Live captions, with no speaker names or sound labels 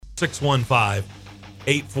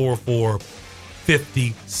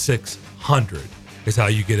615-844-5600 is how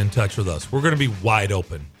you get in touch with us. We're going to be wide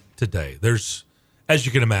open today. There's, as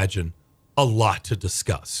you can imagine, a lot to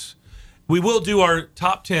discuss. We will do our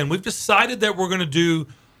top 10. We've decided that we're going to do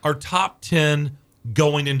our top 10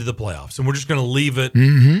 going into the playoffs, and we're just going to leave it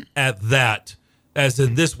at that, as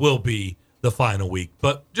in this will be the final week.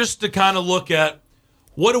 But just to kind of look at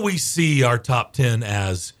what do we see our top 10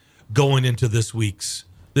 as going into this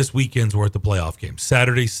weekend's worth of playoff games,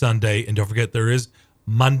 Saturday, Sunday, and don't forget there is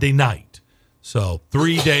Monday night. So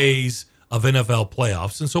 3 days of NFL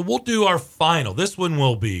playoffs. And so we'll do our final. This one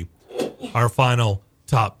will be our final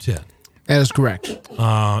top 10. That is correct.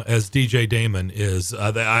 As DJ Damon is,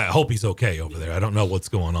 I hope he's okay over there. I don't know what's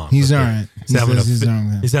going on. He's all right.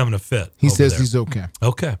 He's having a fit. He says he's okay.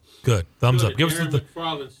 Okay, good. Thumbs up. Give us the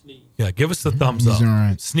McFarland sneeze. Yeah, give us the thumbs up. All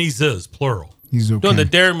right. Sneezes, plural. He's okay. Doing the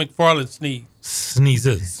Darren McFarland sneeze.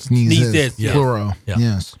 Sneezes. Yeah. Plural. Yeah.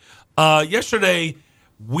 Yes. Yesterday,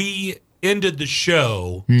 we ended the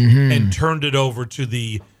show and turned it over to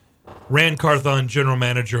the Rand Carthon, general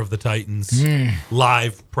manager of the Titans,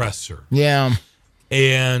 live presser. Yeah.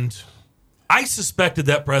 And I suspected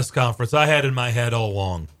that press conference, I had in my head all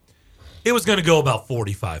along, it was going to go about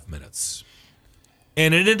 45 minutes.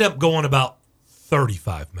 And it ended up going about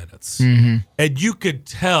 35 minutes. And you could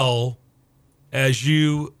tell as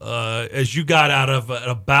you got out of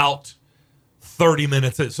about 30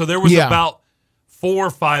 minutes. So there was about 4 or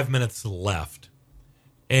 5 minutes left.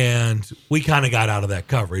 And we kind of got out of that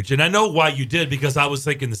coverage. And I know why you did, because I was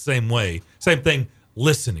thinking the same way. Same thing,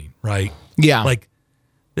 listening, right? Yeah. Like,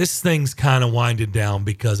 this thing's kind of winding down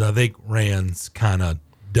because I think Rand's kind of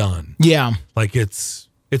done. Yeah. Like, it's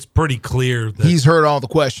pretty clear that he's heard all the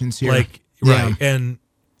questions here. Like, right. And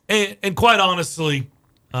quite honestly,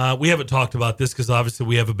 we haven't talked about this because obviously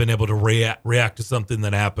we haven't been able to react to something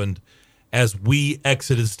that happened as we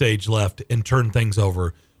exited stage left and turned things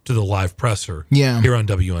over to the live presser here on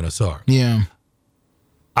WNSR. Yeah.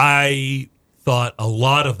 I thought a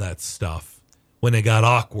lot of that stuff, when it got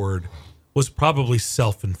awkward, was probably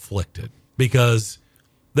self-inflicted, because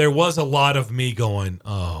there was a lot of me going,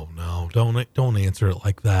 "Oh no, don't answer it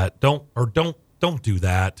like that. Don't do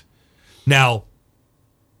that." Now,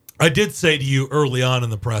 I did say to you early on in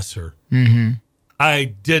the presser, I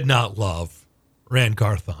did not love Rand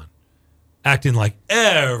Carthon acting like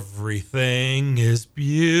everything is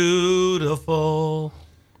beautiful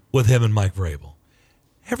with him and Mike Vrabel.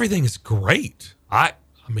 Everything is great. I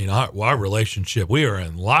mean, our relationship, we are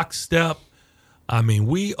in lockstep. I mean,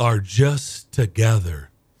 we are just together.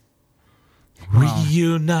 Wow.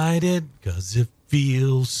 Reunited because it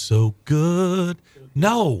feels so good.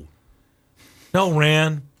 No,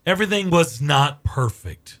 Rand. Everything was not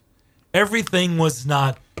perfect. Everything was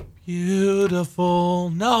not beautiful.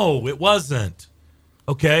 No, it wasn't.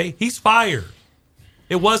 Okay? He's fired.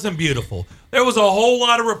 It wasn't beautiful. There was a whole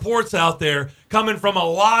lot of reports out there coming from a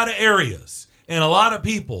lot of areas and a lot of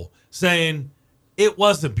people saying it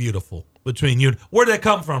wasn't beautiful between you. Where did that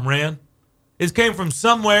come from, Rand? It came from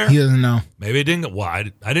somewhere. He doesn't know. Maybe it didn't. Well, I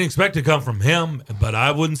didn't expect it to come from him, but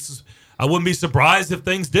I wouldn't be surprised if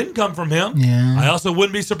things didn't come from him. Yeah. I also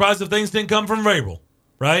wouldn't be surprised if things didn't come from Vrabel,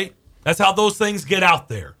 right? That's how those things get out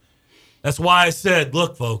there. That's why I said,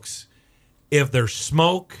 look, folks, if there's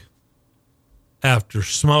smoke after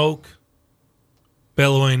smoke,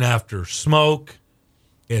 bellowing after smoke,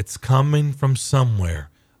 it's coming from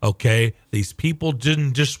somewhere, okay? These people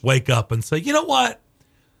didn't just wake up and say, you know what?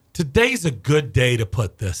 Today's a good day to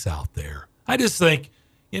put this out there. I just think,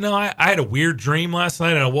 I had a weird dream last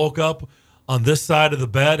night, and I woke up on this side of the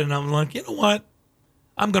bed, and I'm like, you know what?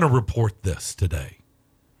 I'm going to report this today.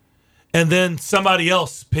 And then somebody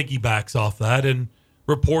else piggybacks off that and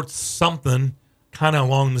reports something kind of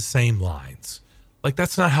along the same lines. Like,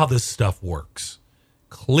 that's not how this stuff works.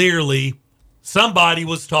 Clearly, somebody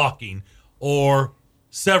was talking, or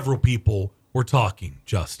several people were talking,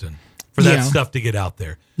 Justin, for that stuff to get out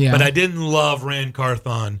there. Yeah. But I didn't love Rand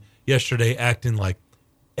Carthon yesterday acting like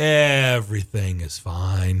everything is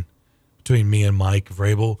fine between me and Mike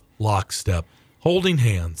Vrabel, lockstep, holding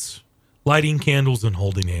hands. Lighting candles and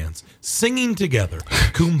holding hands, singing together,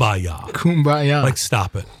 kumbaya. Kumbaya. Like,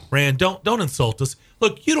 stop it, Rand. Don't insult us.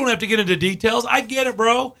 Look, you don't have to get into details. I get it,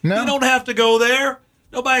 bro. No. You don't have to go there.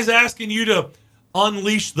 Nobody's asking you to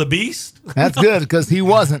unleash the beast. That's good, because he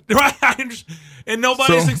wasn't. Right, and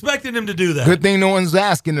nobody's expecting him to do that. Good thing no one's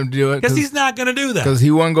asking him to do it, because he's not going to do that. Because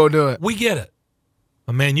he won't go do it. We get it.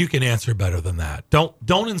 But man, you can answer better than that.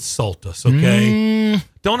 Don't insult us, okay?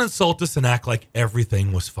 Don't insult us and act like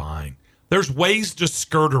everything was fine. There's ways to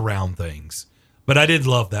skirt around things, but I did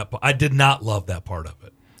love that. I did not love that part of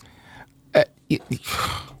it.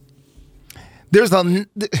 there's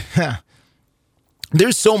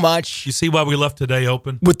so much You see why we left today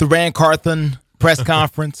open? with the Rand Carthon press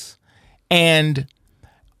conference, and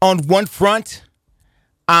on one front,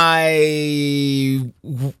 I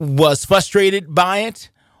was frustrated by it.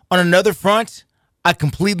 On another front, I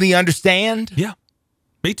completely understand. Yeah,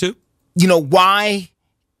 me too. Why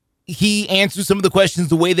he answered some of the questions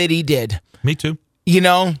the way that he did. Me too.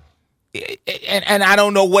 And I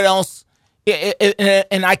don't know what else.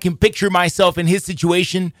 And I can picture myself in his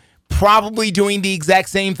situation, probably doing the exact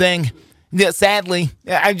same thing. Yeah, sadly,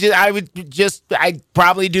 I'd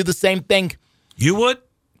probably do the same thing. You would?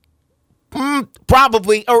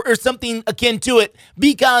 Probably, or something akin to it,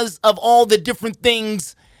 because of all the different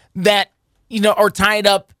things that are tied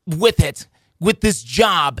up with it, with this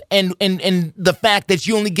job, and the fact that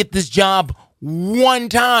you only get this job one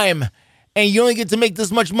time, and you only get to make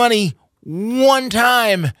this much money one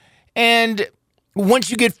time, and once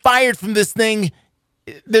you get fired from this thing,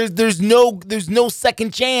 there's no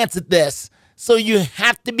second chance at this. So you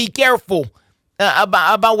have to be careful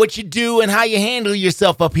about what you do and how you handle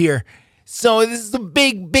yourself up here. So this is a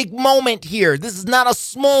big moment here. This is not a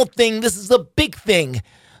small thing. This is a big thing.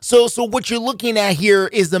 So what you're looking at here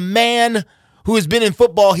is a man who has been in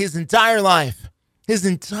football his entire life,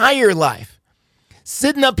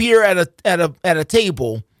 sitting up here at a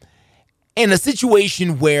table in a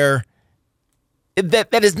situation where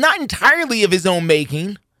that is not entirely of his own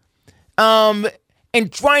making, and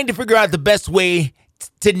trying to figure out the best way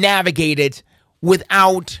to navigate it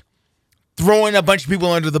without throwing a bunch of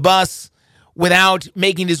people under the bus, without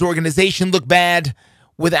making his organization look bad,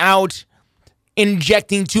 without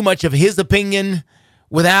injecting too much of his opinion,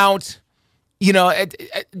 without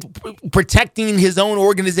protecting his own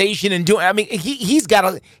organization and doing. I mean, he's got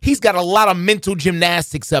a lot of mental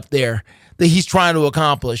gymnastics up there that he's trying to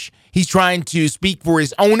accomplish. He's trying to speak for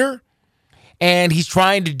his owner, and he's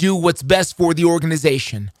trying to do what's best for the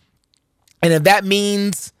organization. And if that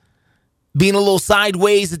means being a little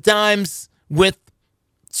sideways at times with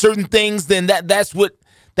certain things, then that's what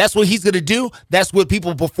he's going to do. That's what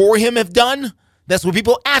people before him have done. That's what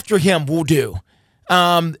people after him will do.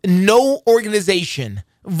 No organization,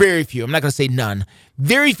 very few, I'm not going to say none,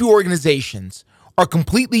 very few organizations are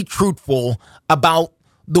completely truthful about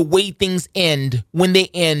the way things end when they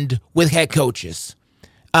end with head coaches.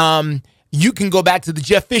 You can go back to the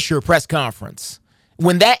Jeff Fisher press conference.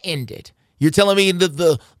 When that ended, you're telling me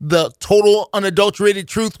that the total unadulterated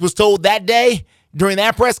truth was told that day during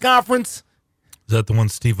that press conference? Is that the one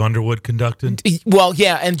Steve Underwood conducted? Well,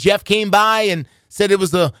 yeah, and Jeff came by and said it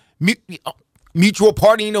was a mutual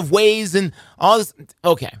parting of ways and all this.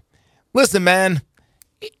 Okay. Listen, man,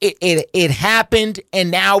 it happened,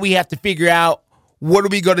 and now we have to figure out what are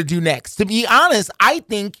we going to do next. To be honest, I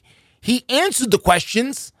think he answered the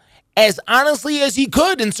questions as honestly as he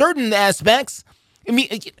could in certain aspects. I mean,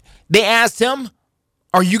 they asked him,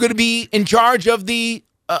 are you going to be in charge of the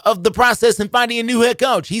process in finding a new head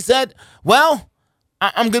coach? He said, well,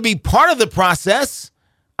 I'm going to be part of the process.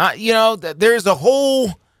 There's a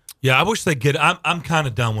whole... Yeah, I wish they get. I'm kind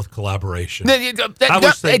of done with collaboration. I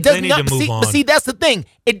wish they need to move on. See, that's the thing.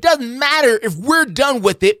 It doesn't matter if we're done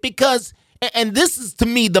with it because, and this is to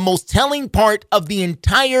me the most telling part of the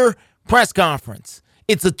entire press conference.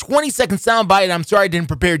 It's a 20-second soundbite. I'm sorry I didn't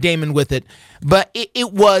prepare Damon with it, but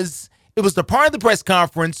it was the part of the press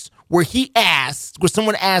conference where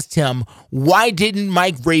someone asked him, why didn't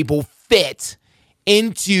Mike Vrabel fit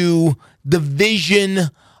into the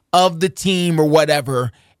vision of the team or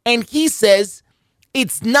whatever? And he says,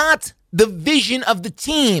 it's not the vision of the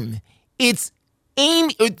team. It's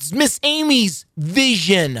Miss Amy's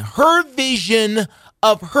vision, her vision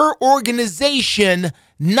of her organization,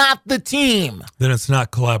 not the team. Then it's not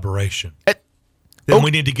collaboration. Then we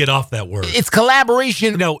need to get off that word. It's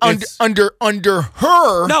collaboration under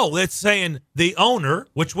her. No, it's saying the owner,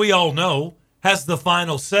 which we all know, has the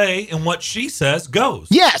final say, and what she says goes.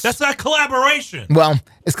 Yes. That's not collaboration. Well,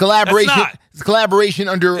 it's collaboration. It's collaboration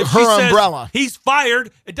under her umbrella. He's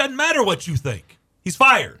fired. It doesn't matter what you think. He's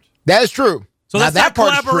fired. That is true. So that's not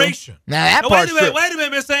collaboration. Now that part's true. Wait a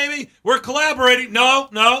minute, Miss Amy. We're collaborating.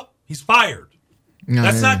 No. He's fired. No,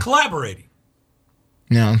 that's not collaborating.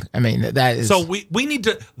 No, I mean, that is... So we need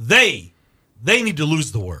to... They need to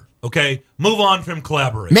lose the word. Okay, move on from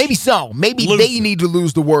collaboration. Maybe so. Maybe they need to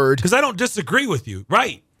lose the word. Because I don't disagree with you.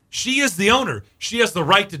 Right. She is the owner. She has the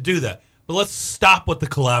right to do that. But let's stop with the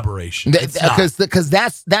collaboration. Because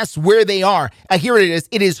that's where they are. Here it is.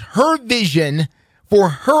 It is her vision for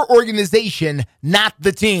her organization, not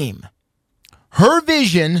the team. Her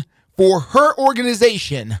vision for her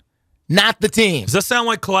organization, not the team. Does that sound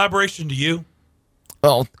like collaboration to you?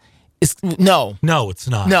 Well, it's no. No, it's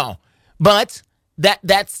not. No. But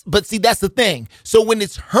that's the thing. So when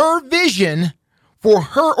it's her vision for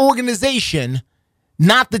her organization,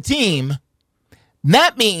 not the team,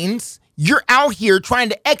 that means you're out here trying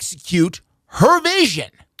to execute her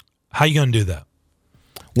vision. How you going to do that?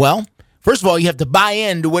 Well, first of all, you have to buy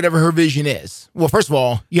into whatever her vision is. Well, first of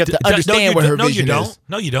all, you have to understand what her vision is.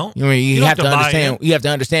 No, you don't. You have to understand. You have to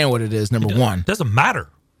understand what it is. Number one, it doesn't matter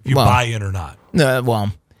if you buy in or not. No,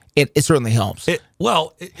 well, it certainly helps. It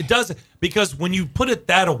does, because when you put it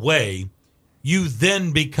that away, you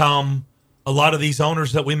then become a lot of these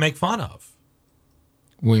owners that we make fun of.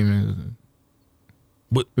 What do you mean?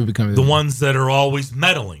 The ones that are always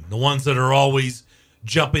meddling, the ones that are always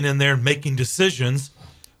jumping in there and making decisions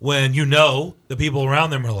when you know the people around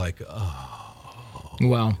them are like, oh,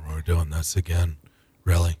 well, we're doing this again.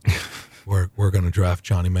 Really? we're going to draft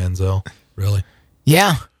Johnny Manziel? Really?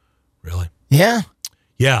 Yeah. Really? Yeah.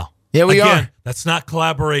 Yeah. Yeah, we are. That's not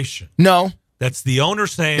collaboration. No. That's the owner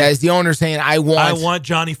saying. That is the owner saying, I want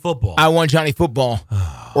Johnny Football. I want Johnny Football.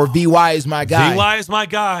 Or VY is my guy. VY is my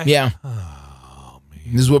guy. Yeah. Oh,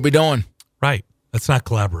 man. This is what we're doing. Right. That's not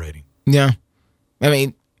collaborating. Yeah. I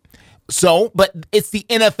mean, but it's the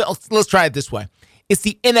NFL. Let's try it this way. It's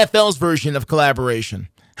the NFL's version of collaboration.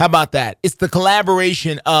 How about that? It's the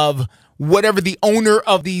collaboration of whatever the owner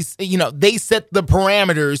of these, they set the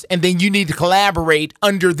parameters, and then you need to collaborate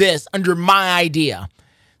under my idea.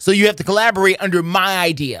 So you have to collaborate under my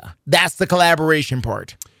idea. That's the collaboration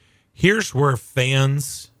part. Here's where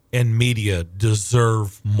fans and media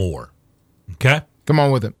deserve more. Okay? Come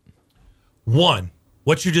on with it. One,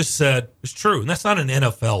 what you just said is true, and that's not an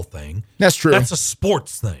NFL thing. That's true. That's a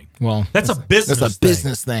sports thing. Well, that's a business thing. That's a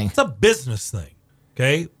business thing. It's a business thing.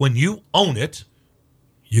 Okay? When you own it,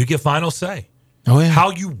 you get final say. Oh, yeah. How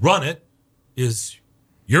you run it is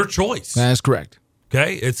your choice. That's correct.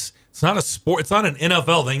 Okay? It's not a sport. It's not an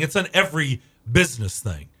NFL thing. It's an every business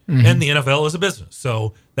thing. Mm-hmm. And the NFL is a business.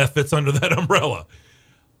 So that fits under that umbrella.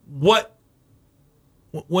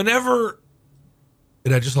 Whenever,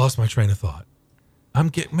 and I just lost my train of thought.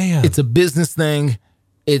 It's a business thing.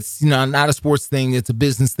 It's not a sports thing. It's a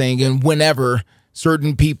business thing. And whenever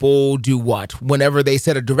certain people do what? Whenever they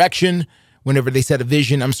set a direction, whenever they set a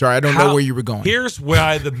vision. I'm sorry, I don't know where you were going. Here's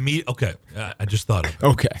why okay, I just thought of it.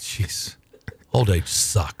 Okay. Jeez. Old age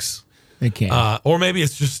sucks. It can. Or maybe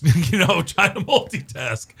it's just, trying to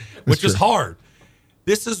multitask, which is hard.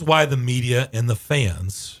 This is why the media and the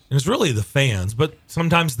fans, and it's really the fans, but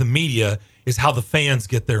sometimes the media is how the fans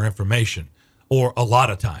get their information. Or a lot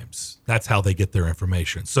of times, that's how they get their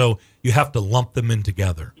information. So you have to lump them in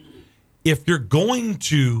together. If you're going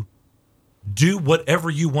to do whatever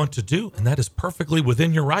you want to do, and that is perfectly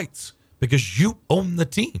within your rights, because you own the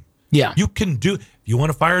team. Yeah. You can do, if you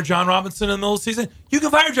want to fire John Robinson in the middle of the season, you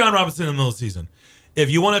can fire John Robinson in the middle of the season. If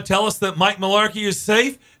you want to tell us that Mike Mularkey is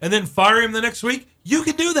safe and then fire him the next week, you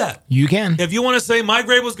can do that. You can. If you want to say Mike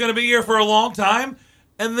Grable was going to be here for a long time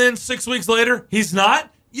and then 6 weeks later he's not,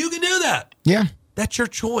 you can do that. Yeah. That's your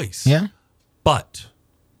choice. Yeah. But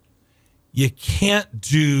you can't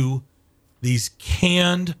do these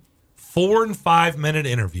canned 4 and 5 minute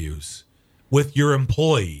interviews with your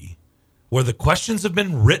employee where the questions have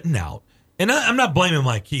been written out. And I'm not blaming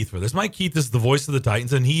Mike Keith for this. Mike Keith is the voice of the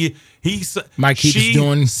Titans, and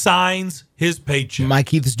signs his paycheck. Mike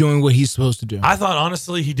Keith is doing what he's supposed to do. I thought,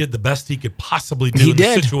 honestly, he did the best he could possibly do in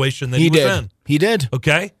the situation that he was in. He did.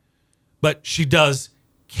 Okay? But she does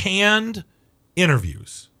canned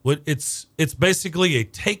interviews. It's basically a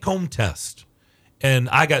take-home test. And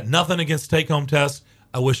I got nothing against take-home tests.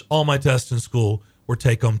 I wish all my tests in school were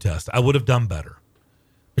take-home tests. I would have done better.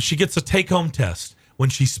 But she gets a take-home test when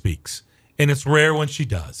she speaks. And it's rare when she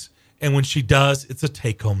does. And when she does, it's a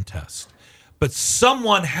take-home test. But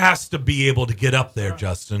someone has to be able to get up there,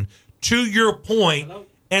 Justin, to your point,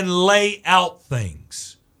 and lay out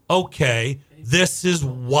things. Okay, this is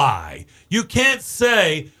why. You can't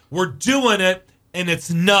say, we're doing it, and it's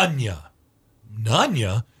Nunya.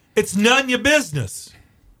 Nunya? It's Nunya business.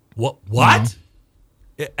 What? Mm-hmm.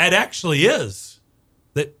 It actually is.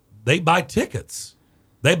 That they buy tickets.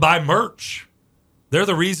 They buy merch. They're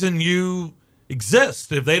the reason you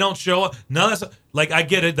exist. If they don't show up, I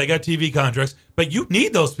get it. They got TV contracts, but you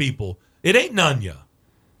need those people. It ain't Nunya.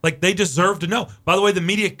 They deserve to know. By the way, the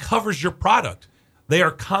media covers your product. They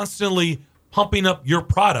are constantly pumping up your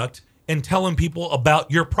product and telling people about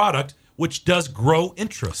your product, which does grow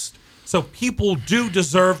interest. So people do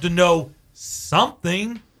deserve to know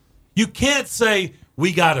something. You can't say,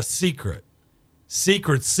 we got a secret.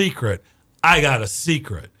 Secret. I got a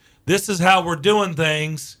secret. This is how we're doing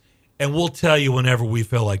things, and we'll tell you whenever we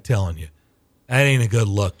feel like telling you. That ain't a good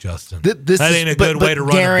look, Justin. This that is, ain't a good way to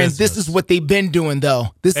run Darren, a business. this is what they've been doing, though.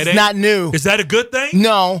 This is not new. Is that a good thing?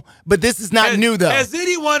 No, but this is not new, though. Has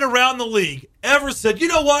anyone around the league ever said, you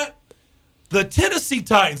know what? The Tennessee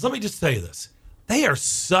Titans, let me just say this. They are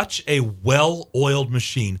such a well-oiled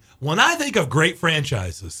machine. When I think of great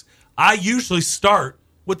franchises, I usually start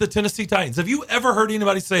with the Tennessee Titans. Have you ever heard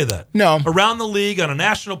anybody say that? No. Around the league, on a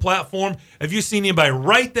national platform, have you seen anybody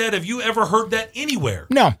write that? Have you ever heard that anywhere?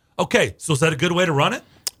 No. Okay, so is that a good way to run it?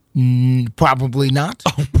 Probably not.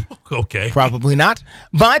 Okay. Probably not.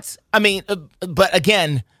 But, I mean, but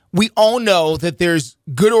again, we all know that there's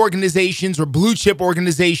good organizations or blue chip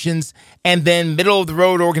organizations, and then middle of the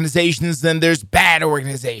road organizations. Then there's bad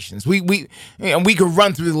organizations. We could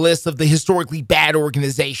run through the list of the historically bad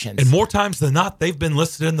organizations. And more times than not, they've been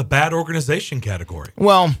listed in the bad organization category.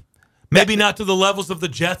 Well, maybe not to the levels of the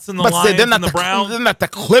Jets and the Lions and the Browns. They're not the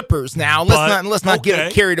Clippers now. Let's not get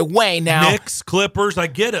it carried away now. Knicks, Clippers, I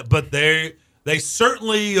get it, but they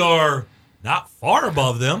certainly are not far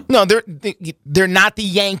above them. No, they're not the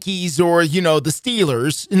Yankees or the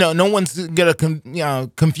Steelers. No one's gonna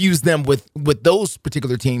confuse them with those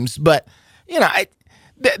particular teams. But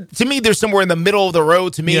to me, they're somewhere in the middle of the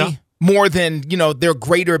road. To me, more than they're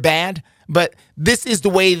great or bad. But this is the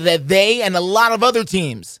way that they and a lot of other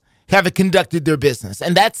teams have conducted their business,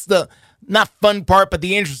 and that's the not fun part, but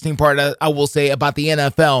the interesting part. I will say about the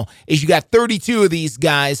NFL is you got 32 of these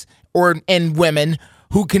guys and women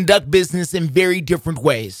who conduct business in very different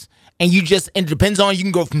ways. And it depends on, you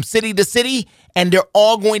can go from city to city, and they're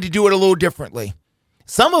all going to do it a little differently.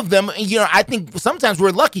 Some of them, I think sometimes we're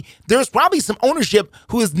lucky. There's probably some ownership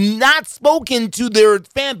who has not spoken to their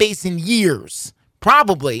fan base in years.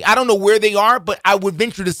 Probably. I don't know where they are, but I would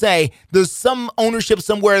venture to say there's some ownership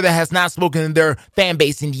somewhere that has not spoken to their fan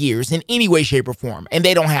base in years in any way, shape, or form, and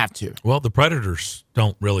they don't have to. Well, the Predators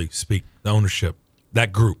don't really speak the ownership.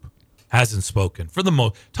 That group hasn't spoken. For the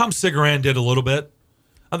most, Tom Cigaran did a little bit.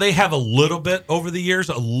 They have a little bit over the years,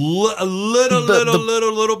 a little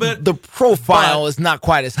bit. The profile is not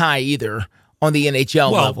quite as high either on the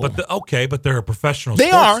NHL level. But they're a professional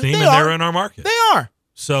sports team, and they're in our market. They are.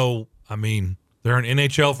 So, I mean, they're an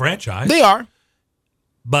NHL franchise. They are.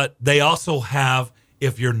 But they also have,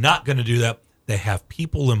 if you're not going to do that, they have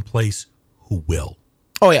people in place who will.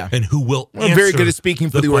 Oh, yeah. And who will answer very good at speaking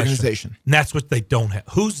for the organization. And that's what they don't have.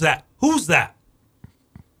 Who's that?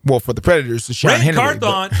 Well, for the Predators, it's Sean Henry.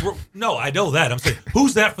 Carthon. No, I know that. I'm saying,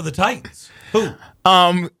 who's that for the Titans? Who?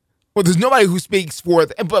 Well, there's nobody who speaks for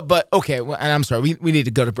but okay, well, and I'm sorry, we need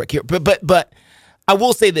to go to break here. But I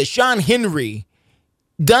will say that Sean Henry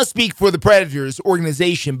does speak for the Predators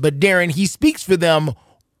organization, but Darren, he speaks for them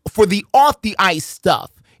for the off the ice stuff.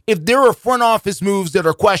 If there are front office moves that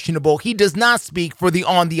are questionable, he does not speak for the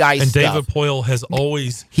on the ice stuff. And David Poile has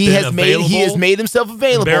always been available. He has made himself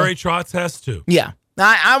available. Barry Trotz has too. Yeah.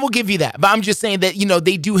 I will give you that. But I'm just saying that,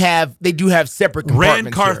 they do have separate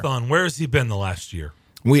compartments. Rand Carthon, where has he been the last year?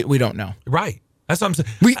 We don't know. Right. That's what I'm saying.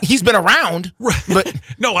 He's been around, right. But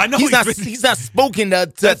no, I know he's not spoken to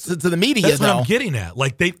the media. That's though. what I'm getting at.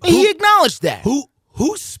 Like he acknowledged that.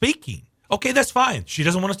 Who's speaking? Okay, that's fine. She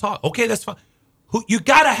doesn't want to talk. Okay, that's fine. You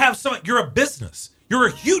got to have someone. You're a business. You're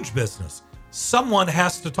a huge business. Someone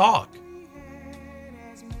has to talk.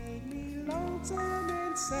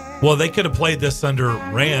 Well, they could have played this under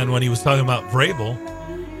Rand when he was talking about Vrabel.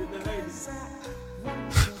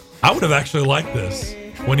 I would have actually liked this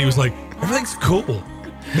when he was like, everything's cool.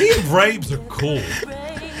 Me and Vrabes are cool.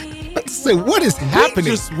 Let's say, what is happening?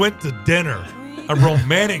 We just went to dinner, a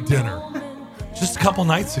romantic dinner, just a couple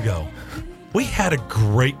nights ago. We had a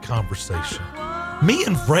great conversation. Me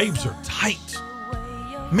and Vrabes are tight.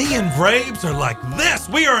 Me and Vrabes are like this.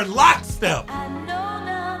 We are in lockstep.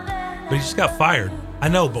 But he just got fired. I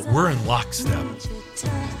know, but we're in lockstep.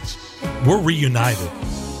 We're reunited.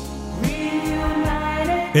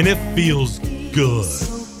 And it feels good.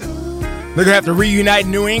 They're going to have to reunite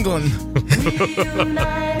New England.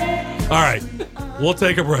 All right. We'll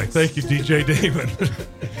take a break. Thank you, DJ Damon.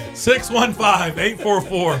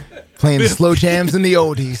 615-844. Playing the slow jams and the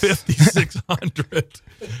oldies. 5600.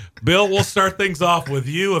 Bill, we'll start things off with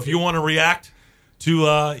you. If you want to react to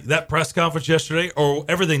that press conference yesterday or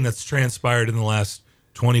everything that's transpired in the last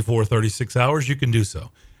 24, 36 hours, you can do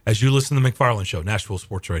so as you listen to the McFarland Show, Nashville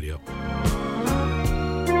Sports Radio.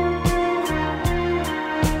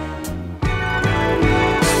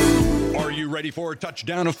 ready for a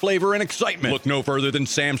touchdown of flavor and excitement? Look no further than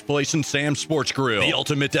Sam's Place and Sam's Sports Grill, the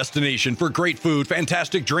ultimate destination for great food,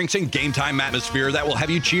 fantastic drinks, and game time atmosphere that will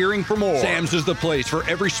have you cheering for more. Sam's is the place for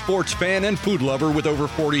every sports fan and food lover with over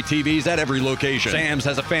 40 TVs at every location. Sam's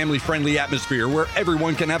has a family-friendly atmosphere where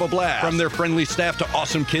everyone can have a blast. From their friendly staff to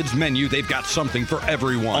awesome kids menu, they've got something for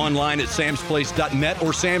everyone. Online at samsplace.net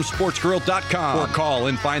or samsportsgrill.com, or call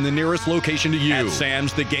and find the nearest location to you. At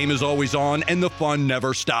Sam's, the game is always on and the fun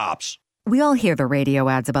never stops. We all hear the radio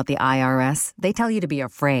ads about the IRS. They tell you to be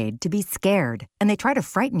afraid, to be scared, and they try to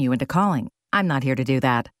frighten you into calling. I'm not here to do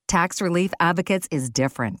that. Tax Relief Advocates is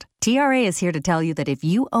different. TRA is here to tell you that if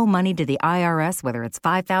you owe money to the IRS, whether it's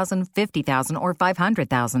 $5,000, $50,000, or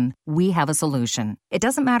 $500,000, we have a solution. It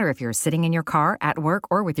doesn't matter if you're sitting in your car, at work,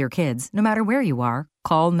 or with your kids. No matter where you are,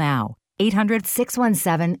 call now.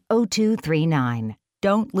 800-617-0239.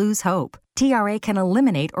 Don't lose hope. TRA can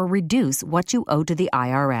eliminate or reduce what you owe to the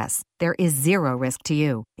IRS. There is zero risk to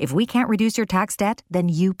you. If we can't reduce your tax debt, then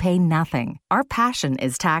you pay nothing. Our passion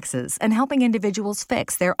is taxes and helping individuals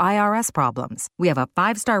fix their IRS problems. We have a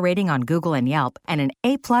 5-star rating on Google and Yelp and an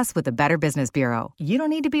A+ with the Better Business Bureau. You don't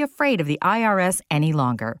need to be afraid of the IRS any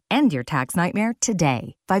longer. End your tax nightmare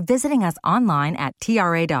today by visiting us online at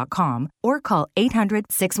TRA.com or call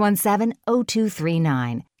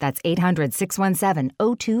 800-617-0239. That's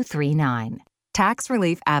 800-617-0239. Tax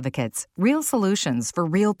Relief Advocates. Real solutions for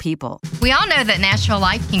real people. We all know that Nashville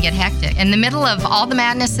life can get hectic. In the middle of all the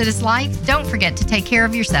madness that is life, don't forget to take care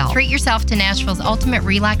of yourself. Treat yourself to Nashville's ultimate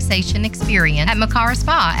relaxation experience at Mocara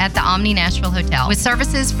Spa at the Omni Nashville Hotel. With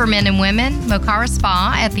services for men and women, Mocara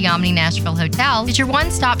Spa at the Omni Nashville Hotel is your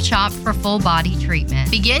one-stop shop for full body treatment.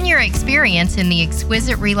 Begin your experience in the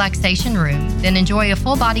exquisite relaxation room, then enjoy a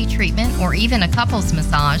full body treatment or even a couples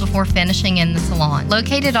massage before finishing in the salon.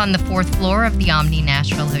 Located on the 4th floor of the Omni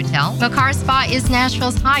Nashville Hotel, Mocara Spa is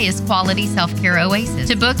Nashville's highest quality self-care oasis.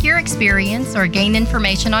 To book your experience or gain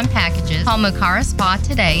information on packages, call Mocara Spa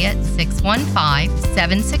today at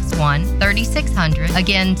 615-761-3600.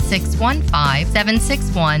 Again,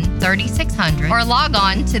 615-761-3600, or log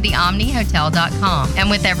on to theomnihotel.com.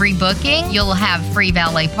 And with every booking, you'll have free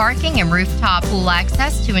valet parking and rooftop pool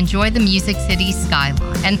access to enjoy the Music City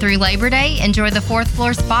skyline. And through Labor Day, enjoy the 4th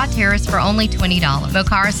floor spa terrace for only $20.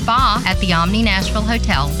 Mocara Spa at the Omni Nashville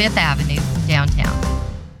Hotel, 5th Avenue, downtown.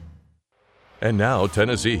 And now,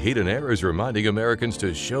 Tennessee Heat and Air is reminding Americans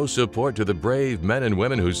to show support to the brave men and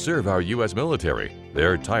women who serve our U.S. military.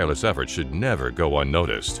 Their tireless efforts should never go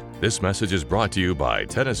unnoticed. This message is brought to you by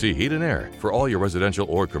Tennessee Heat and Air. For all your residential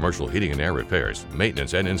or commercial heating and air repairs,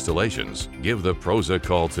 maintenance, and installations, give the pros a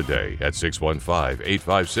call today at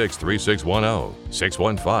 615-856-3610.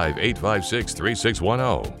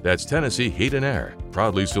 615-856-3610. That's Tennessee Heat and Air,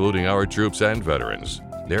 proudly saluting our troops and veterans.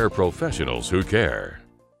 They're professionals who care.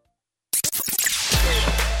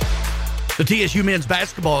 The TSU men's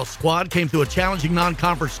basketball squad came through a challenging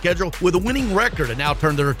non-conference schedule with a winning record and now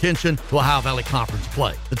turned their attention to Ohio Valley Conference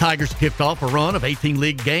play. The Tigers kicked off a run of 18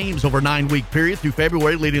 league games over a 9-week period through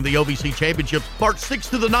February, leading the OVC Championships March 6th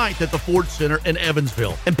to the 9th at the Ford Center in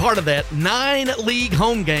Evansville. And part of that, 9 league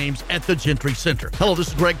home games at the Gentry Center. Hello, this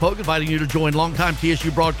is Greg Pogue inviting you to join longtime TSU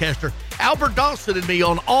broadcaster Albert Dawson and me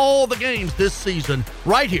on all the games this season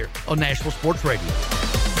right here on Nashville Sports Radio.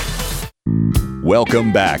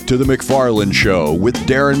 Welcome back to the McFarland Show with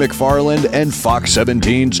Darren McFarland and Fox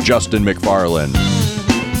 17's Justin McFarland.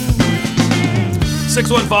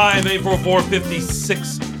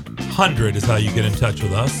 615-844-5600 is how you get in touch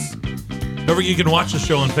with us. Remember, you can watch the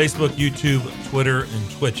show on Facebook, YouTube, Twitter,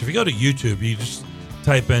 and Twitch. If you go to YouTube, you just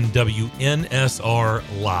type in WNSR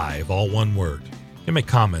Live, all one word. You can make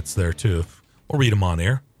comments there, too. We'll read them on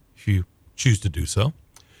air if you choose to do so.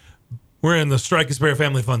 We're in the Strike Spare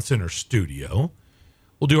Family Fun Center studio.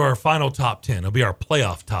 We'll do our final top 10. It'll be our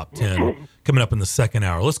playoff top 10 coming up in the second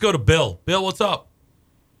hour. Let's go to Bill. Bill, what's up?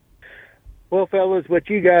 Well, fellas, what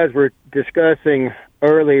you guys were discussing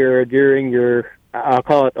earlier during your, I'll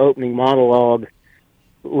call it opening monologue,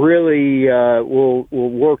 really will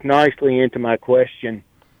work nicely into my question.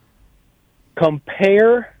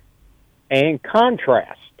 Compare and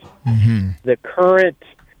contrast the current,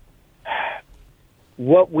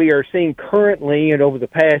 what we are seeing currently and over the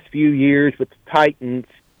past few years with the Titans,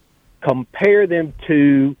 compare them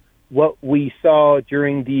to what we saw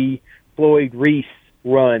during the Floyd Reese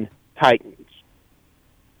run Titans.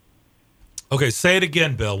 Okay, say it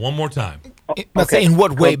again, Bill, one more time. Okay. In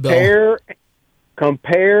what way, Bill?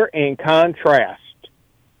 Compare and contrast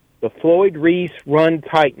the Floyd Reese run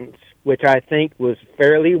Titans, which I think was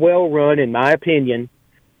fairly well run in my opinion,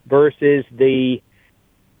 versus the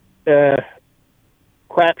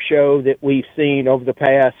crap show that we've seen over the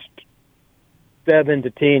past 7 to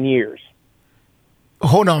 10 years.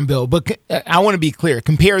 Hold on, Bill, but I want to be clear.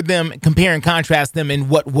 Compare and contrast them in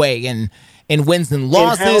what way, and wins and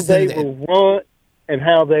losses, and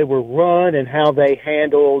how they were run, and how they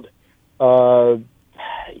handled, as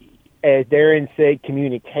Darren said,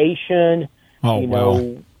 communication. Oh,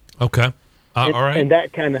 know, okay, all right, and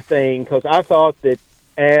that kind of thing. Because I thought that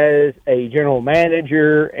as a general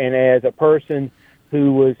manager and as a person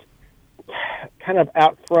who was kind of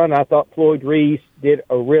out front, I thought Floyd Reese did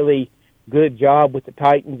a really good job with the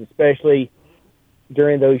Titans, especially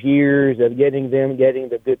during those years of getting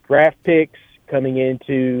the good draft picks, coming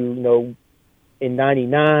into, in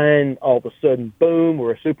 99, all of a sudden, boom,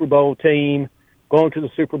 we're a Super Bowl team, going to the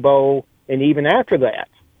Super Bowl, and even after that.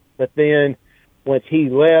 But then once he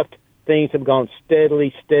left, things have gone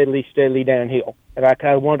steadily downhill. And I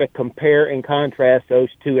kind of want to compare and contrast those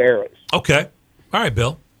two eras. Okay. All right,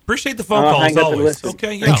 Bill. Appreciate the phone call as always.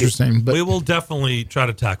 Okay, yeah. Interesting. But we will definitely try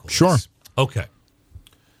to tackle this. Sure. Okay.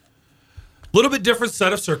 Little bit different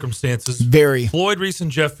set of circumstances. Very. Floyd Reese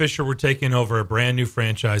and Jeff Fisher were taking over a brand new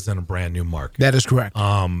franchise and a brand new market. That is correct.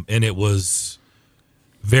 And it was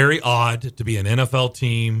very odd to be an NFL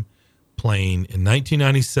team playing in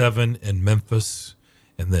 1997 in Memphis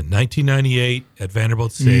and then 1998 at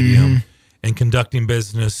Vanderbilt Stadium and conducting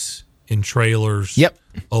business in trailers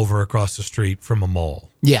over across the street from a mall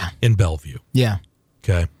in Bellevue. Yeah.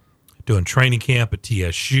 Okay. Doing training camp at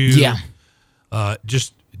TSU. Yeah.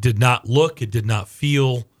 Just did not look, it did not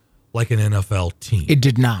feel like an NFL team. It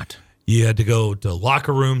did not. You had to go to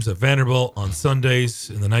locker rooms at Vanderbilt on Sundays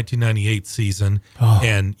in the 1998 season,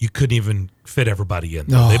 and you couldn't even fit everybody in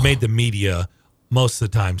there. They made the media most of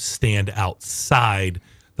the time stand outside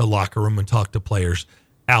the locker room and talk to players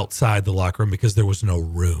outside the locker room because there was no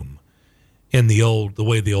room in the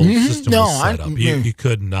way the old system was set up. You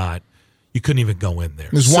couldn't even go in there.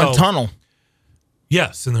 There's one tunnel.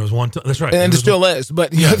 Yes, and there was one. That's right, and there still is.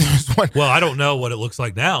 But there's one. Well, I don't know what it looks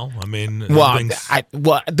like now. I mean,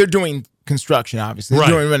 they're doing construction, obviously. They're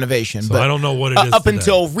doing renovation. So but I don't know what it is up today.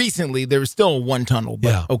 until recently, there was still one tunnel.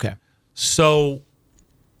 But okay. So,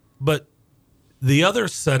 but the other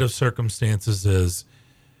set of circumstances is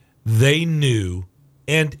they knew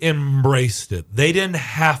and embraced it. They didn't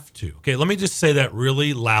have to. Okay, let me just say that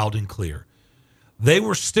really loud and clear. They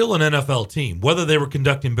were still an NFL team, whether they were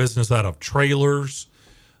conducting business out of trailers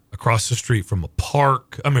across the street from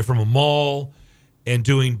from a mall, and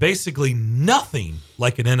doing basically nothing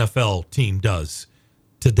like an NFL team does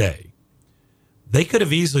today. They could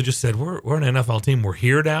have easily just said, we're an NFL team. We're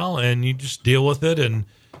here now, and you just deal with it.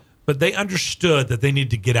 But they understood that they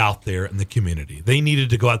needed to get out there in the community. They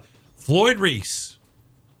needed to go out. Floyd Reese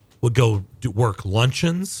would go work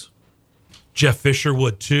luncheons. Jeff Fisher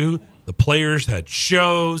would too. The players had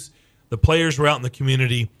shows. The players were out in the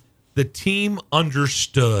community. The team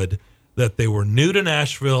understood that they were new to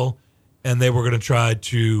Nashville and they were going to try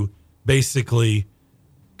to basically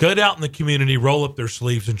get out in the community, roll up their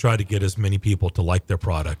sleeves, and try to get as many people to like their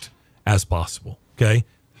product as possible. Okay?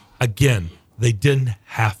 Again, they didn't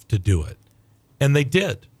have to do it. And they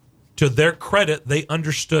did. To their credit, they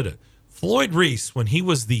understood it. Floyd Reese, when he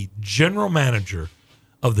was the general manager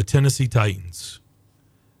of the Tennessee Titans,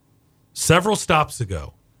 several stops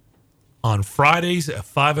ago, on Fridays at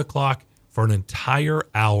 5 o'clock for an entire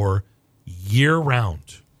hour,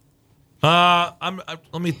 year-round.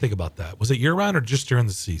 Let me think about that. Was it year-round or just during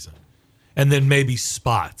the season? And then maybe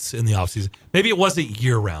spots in the offseason. Maybe it wasn't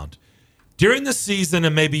year-round. During the season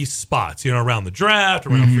and maybe spots, around the draft,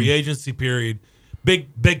 around free agency period,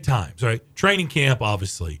 big times, right? Training camp,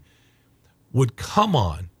 obviously, would come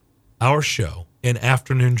on our show in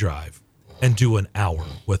Afternoon Drive and do an hour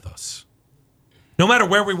with us. No matter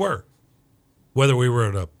where we were, whether we were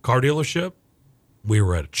at a car dealership, we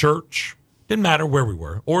were at a church, didn't matter where we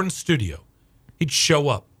were, or in studio. He'd show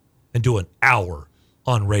up and do an hour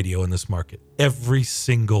on radio in this market every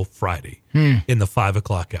single Friday in the 5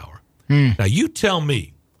 o'clock hour. Now, you tell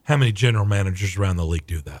me how many general managers around the league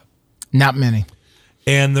do that. Not many.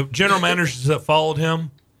 And the general managers that followed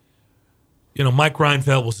him, Mike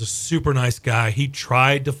Reinfeldt was a super nice guy. He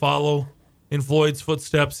tried to follow in Floyd's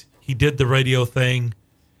footsteps. He did the radio thing,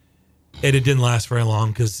 and it didn't last very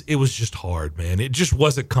long because it was just hard, man. It just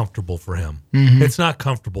wasn't comfortable for him. It's not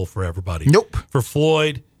comfortable for everybody. Nope. For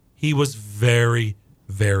Floyd, he was very,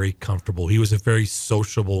 very comfortable. He was a very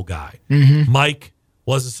sociable guy. Mike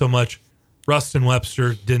wasn't so much. Rustin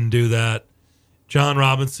Webster didn't do that. John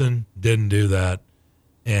Robinson didn't do that.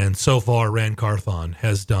 And so far, Rand Carthon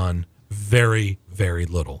has done very, very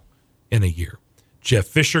little in a year. Jeff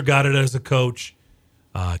Fisher got it as a coach.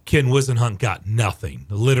 Ken Wisenhunt got nothing,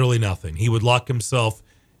 literally nothing. He would lock himself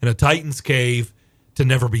in a Titans cave to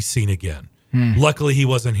never be seen again. Luckily, he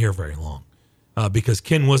wasn't here very long because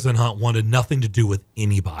Ken Wisenhunt wanted nothing to do with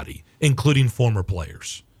anybody, including former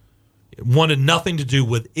players. Wanted nothing to do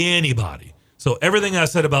with anybody. So everything I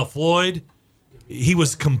said about Floyd, he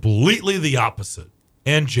was completely the opposite.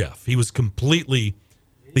 And Jeff, he was completely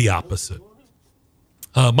the opposite.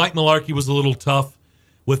 Mike Mularkey was a little tough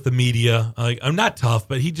with the media. I'm not tough,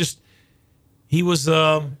 but he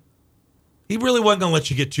really wasn't going to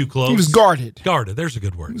let you get too close. He was guarded. Guarded. There's a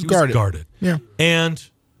good word. He was guarded. Yeah. And,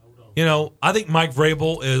 I think Mike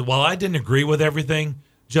Vrabel, while I didn't agree with everything,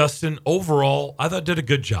 Justin, overall, I thought did a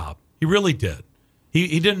good job. He really did.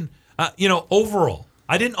 He didn't, overall,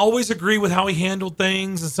 I didn't always agree with how he handled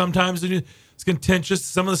things, and sometimes it's contentious.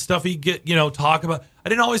 Some of the stuff he talk about. I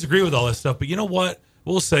didn't always agree with all that stuff, but you know what?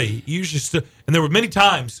 We'll say he usually and there were many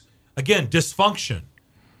times, again, dysfunction.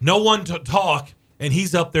 No one to talk, and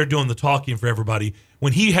he's up there doing the talking for everybody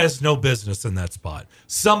when he has no business in that spot.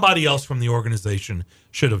 Somebody else from the organization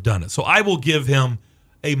should have done it. So I will give him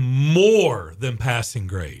a more than passing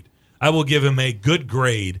grade. I will give him a good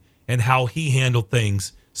grade in how he handled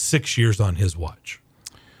things 6 years on his watch.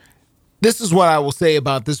 This is what I will say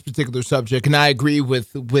about this particular subject, and I agree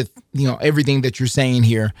with everything that you're saying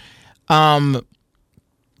here.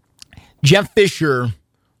 Jeff Fisher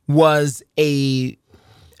was a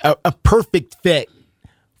perfect fit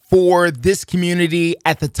for this community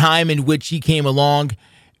at the time in which he came along.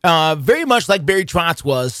 Very much like Barry Trotz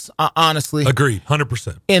was, honestly. Agreed,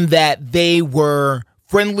 100%. In that they were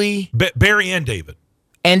friendly. Barry and David.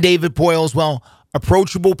 And David Poyle as well.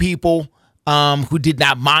 Approachable people who did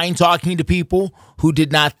not mind talking to people, who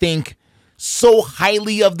did not think so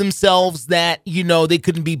highly of themselves that, they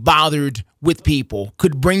couldn't be bothered with people,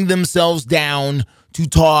 could bring themselves down to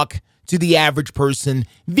talk to the average person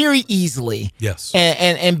very easily. Yes.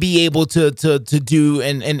 And be able to do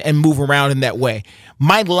and move around in that way.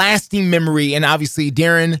 My lasting memory, and obviously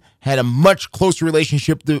Darren had a much closer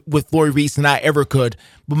relationship with Floyd Reese than I ever could,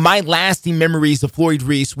 but my lasting memories of Floyd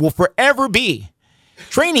Reese will forever be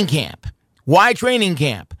training camp. Why training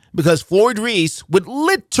camp? Because Floyd Reese would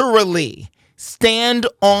literally stand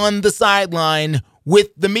on the sideline with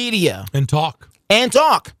the media. And talk.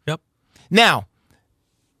 Yep. Now,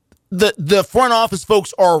 the front office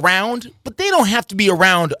folks are around, but they don't have to be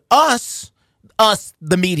around us,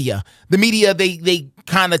 the media. The media, they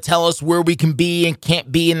kind of tell us where we can be and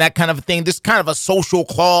can't be and that kind of a thing. There's kind of a social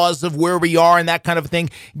clause of where we are and that kind of a thing.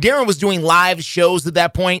 Darren was doing live shows at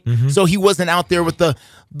that point, so he wasn't out there with the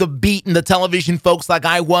beat and the television folks like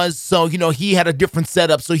I was. So, he had a different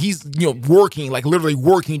setup. So he's, working, like literally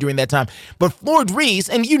working during that time. But Floyd Reese,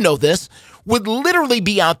 and this, would literally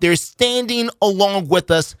be out there standing along with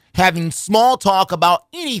us, having small talk about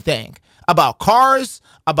anything, about cars,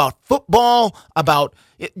 about football, about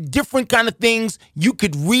different kind of things. You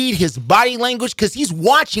could read his body language because he's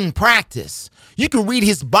watching practice. You can read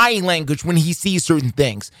his body language when he sees certain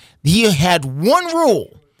things. He had one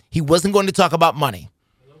rule. He wasn't going to talk about money.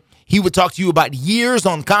 He would talk to you about years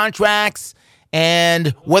on contracts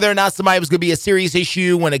and whether or not somebody was going to be a serious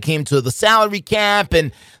issue when it came to the salary cap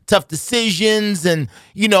and tough decisions. And,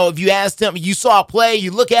 if you asked him, you saw a play,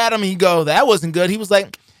 you look at him and you go, that wasn't good. He was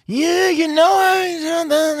like, yeah,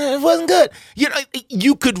 it wasn't good.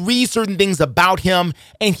 You could read certain things about him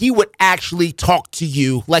and he would actually talk to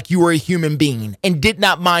you like you were a human being and did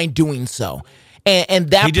not mind doing so. And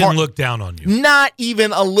that he didn't look down on you. Not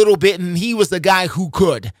even a little bit. And he was the guy who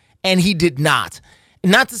could. And he did not.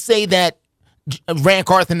 Not to say that Rand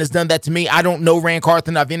Carthen has done that to me. I don't know Rand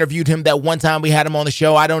Carthen. I've interviewed him that one time we had him on the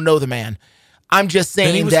show. I don't know the man. I'm just saying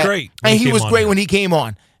and he was that. Great and he was great when he came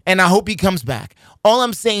on. And I hope he comes back. All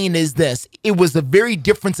I'm saying is this. It was a very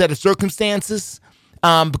different set of circumstances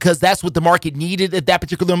because that's what the market needed at that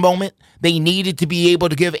particular moment. They needed to be able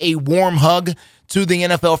to give a warm hug to the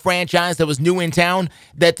NFL franchise that was new in town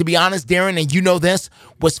that, to be honest, Darren, and you know this,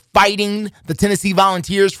 was fighting the Tennessee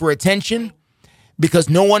Volunteers for attention because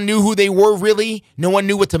no one knew who they were really. No one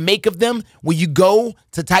knew what to make of them. When you go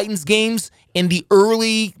to Titans games in the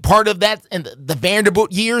early part of that, in the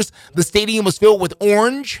Vanderbilt years, the stadium was filled with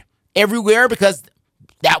orange everywhere because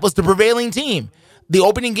that was the prevailing team. The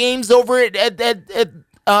opening games over at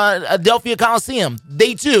Adelphia Coliseum,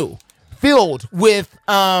 they too filled with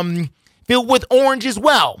orange as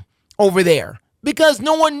well over there because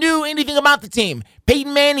no one knew anything about the team.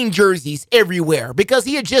 Peyton Manning jerseys everywhere because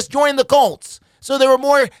he had just joined the Colts. So there were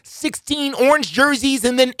more 16 orange jerseys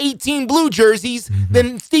and then 18 blue jerseys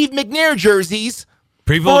than Steve McNair jerseys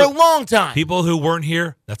for a long time. People who weren't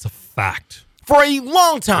here, that's a fact. For a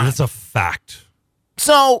long time. That's a fact.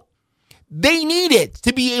 So they need it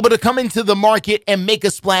to be able to come into the market and make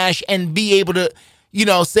a splash and be able to,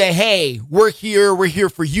 say, hey, we're here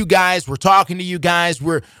for you guys, we're talking to you guys,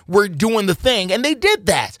 we're doing the thing. And they did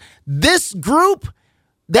that. This group,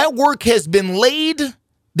 that work has been laid.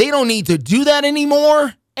 They don't need to do that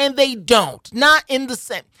anymore, and they don't. Not in the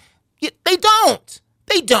same. They don't.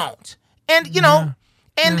 And,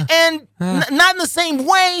 not in the same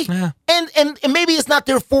way. And maybe it's not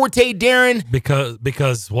their forte, Darren.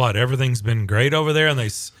 Because what? Everything's been great over there, and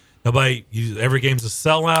every game's a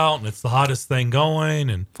sellout, and it's the hottest thing going,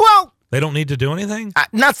 and they don't need to do anything? I'm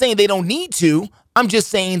not saying they don't need to. I'm just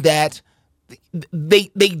saying that they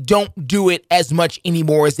don't do it as much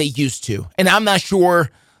anymore as they used to. And I'm not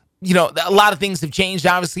sure, a lot of things have changed,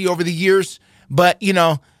 obviously, over the years. But,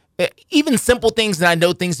 even simple things that I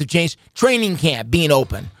know things have changed. Training camp being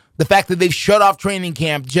open. The fact that they've shut off training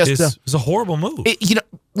camp it's a horrible move.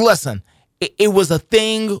 Listen, it was a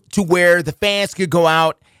thing to where the fans could go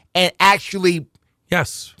out and actually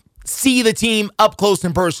see the team up close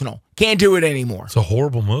and personal. Can't do it anymore. It's a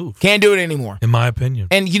horrible move. Can't do it anymore. In my opinion.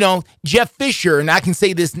 And, Jeff Fisher, and I can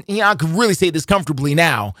say this, I can really say this comfortably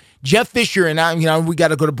now. Jeff Fisher, and we got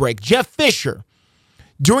to go to break. Jeff Fisher,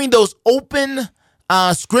 during those open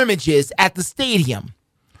scrimmages at the stadium,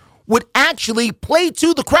 would actually play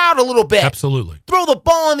to the crowd a little bit. Absolutely. Throw the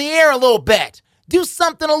ball in the air a little bit. Do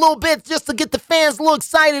something a little bit just to get the fans a little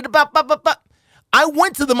excited about. I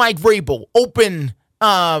went to the Mike Vrabel open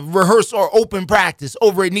rehearsal or open practice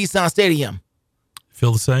over at Nissan Stadium.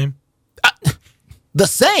 Feel the same? The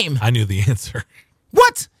same? I knew the answer.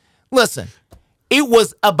 What? Listen, it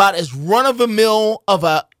was about as run-of-the-mill of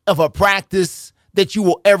a practice that you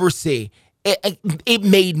will ever see. It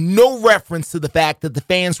made no reference to the fact that the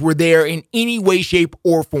fans were there in any way, shape,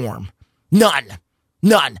 or form. None.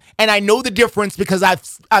 And I know the difference because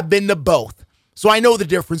I've been to both. So I know the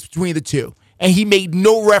difference between the two. And he made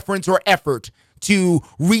no reference or effort to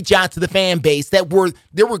reach out to the fan base there were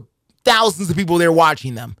thousands of people there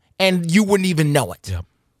watching them, and you wouldn't even know it. Yeah. All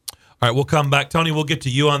right, we'll come back. Tony, we'll get to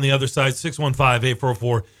you on the other side.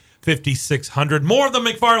 615-844-5600. More of the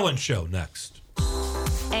McFarland Show next.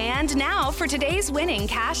 And now for today's winning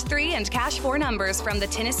Cash 3 and Cash 4 numbers from the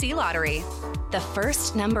Tennessee Lottery. The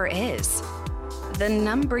first number is the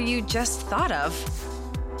number you just thought of.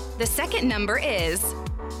 The second number is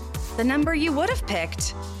the number you would have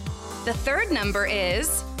picked. The third number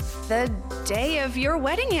is the day of your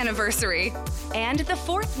wedding anniversary. And the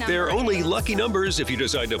fourth number They're only lucky numbers if you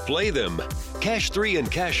decide to play them. Cash 3 and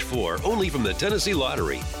Cash 4, only from the Tennessee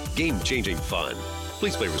Lottery. Game-changing fun.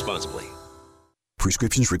 Please play responsibly.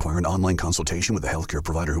 Prescriptions require an online consultation with a healthcare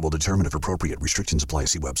provider who will determine if appropriate. Restrictions apply.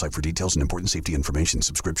 See website for details and important safety information.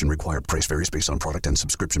 Subscription required. Price varies based on product and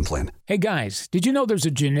subscription plan. Hey guys, did you know there's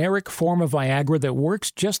a generic form of Viagra that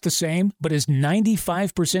works just the same, but is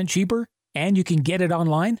 95% cheaper? And you can get it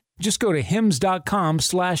online? Just go to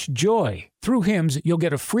hims.com/joy. Through Hims, you'll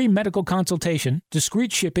get a free medical consultation,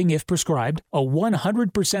 discreet shipping if prescribed, a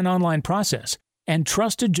 100% online process, and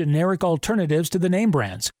trusted generic alternatives to the name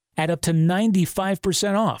brands at up to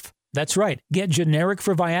 95% off. That's right. Get generic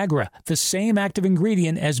for Viagra, the same active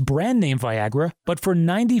ingredient as brand name Viagra, but for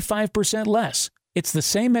 95% less. It's the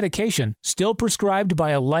same medication, still prescribed by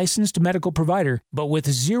a licensed medical provider, but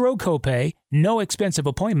with zero copay, no expensive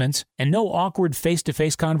appointments, and no awkward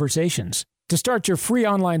face-to-face conversations. To start your free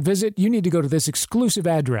online visit, you need to go to this exclusive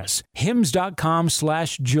address,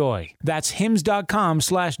 hims.com/joy. That's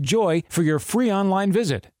hims.com/joy for your free online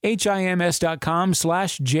visit.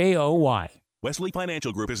 HIMS.com/JOY. Wesley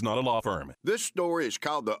Financial Group is not a law firm. This story is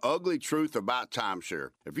called The Ugly Truth About Timeshare.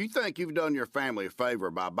 If you think you've done your family a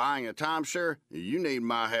favor by buying a timeshare, you need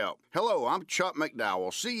my help. Hello, I'm Chuck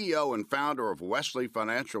McDowell, CEO and founder of Wesley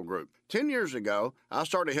Financial Group. 10 years ago, I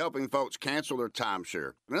started helping folks cancel their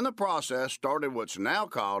timeshare. And in the process, started what's now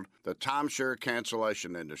called the timeshare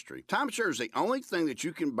cancellation industry. Timeshare is the only thing that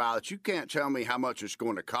you can buy that you can't tell me how much it's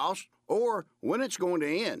going to cost or when it's going to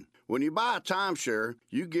end. When you buy a timeshare,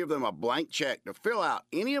 you give them a blank check to fill out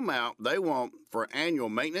any amount they want for annual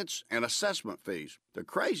maintenance and assessment fees. The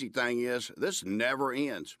crazy thing is, this never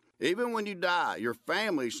ends. Even when you die, your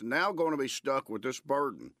family's now going to be stuck with this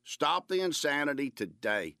burden. Stop the insanity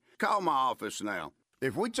today. Call my office now.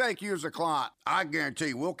 If we take you as a client, I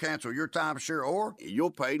guarantee we'll cancel your timeshare or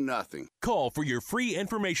you'll pay nothing. Call for your free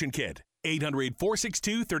information kit.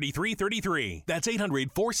 800-462-3333. That's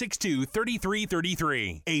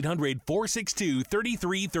 800-462-3333.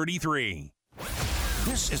 800-462-3333.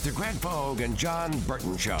 This is the Greg Pogue and John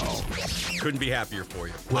Burton Show. Couldn't be happier for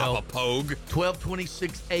you. Well, Papa Pogue.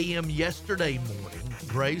 12:26 a.m. yesterday morning.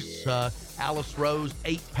 Grace, Alice Rose,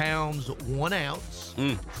 8 pounds, 1 ounce,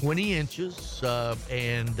 20 inches,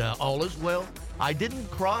 and all is well. I didn't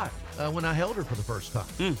cry when I held her for the first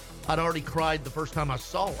time. I'd already cried the first time I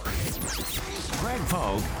saw her. Greg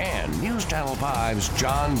Pogue and News Channel 5's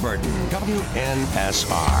John Burton,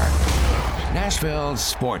 WNSR, Nashville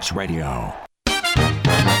Sports Radio.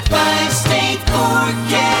 5-state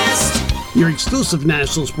forecast. Your exclusive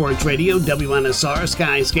National Sports Radio, WNSR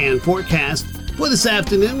Sky Scan forecast. For this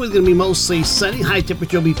afternoon, we're going to be mostly sunny. High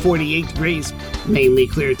temperature will be 48 degrees. Mainly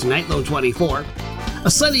clear tonight, low 24.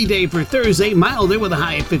 A sunny day for Thursday, milder with a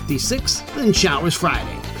high of 56. Then showers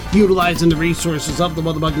Friday. Utilizing the resources of the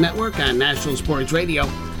WeatherBug Network on National Sports Radio,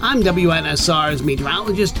 I'm WNSR's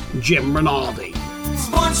meteorologist, Jim Rinaldi.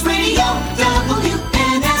 Sports Radio, WNSR.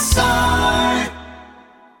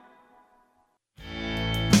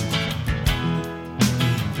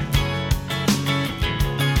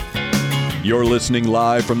 You're listening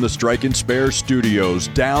live from the Strike and Spare Studios,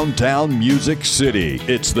 downtown Music City.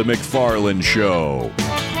 It's the McFarland Show.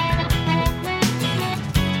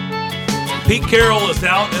 Pete Carroll is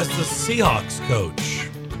out as the Seahawks coach,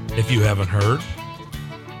 if you haven't heard.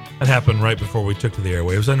 That happened right before we took to the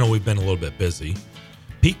airwaves. I know we've been a little bit busy.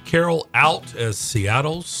 Pete Carroll out as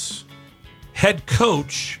Seattle's head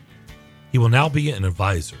coach. He will now be an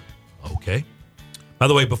advisor. Okay. By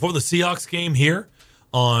the way, before the Seahawks game here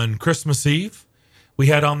on Christmas Eve, we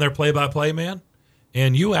had on their play-by-play man,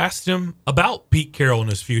 and you asked him about Pete Carroll and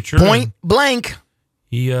his future. Point blank.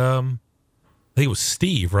 He, I think it was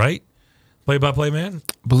Steve, right? Play-by-play man?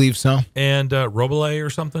 Believe so. And Robele or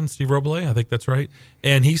something, Steve Robele, I think that's right.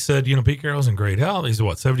 And he said, Pete Carroll's in great health. He's,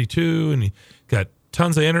 72, and he got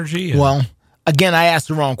tons of energy. Well, again, I asked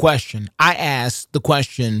the wrong question. I asked the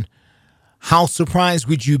question, how surprised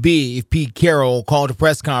would you be if Pete Carroll called a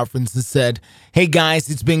press conference and said, hey, guys,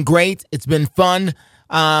 it's been great. It's been fun.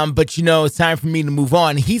 But, it's time for me to move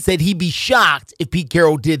on. He said he'd be shocked if Pete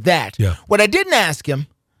Carroll did that. Yeah. What I didn't ask him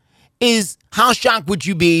is how shocked would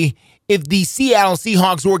you be if the Seattle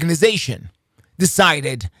Seahawks organization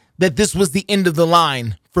decided that this was the end of the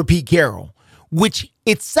line for Pete Carroll, which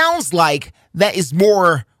it sounds like that is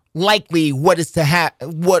more likely what has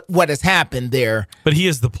happened there. But he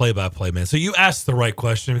is the play-by-play man. So you asked the right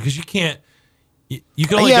question because you can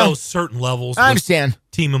only go certain levels. I understand.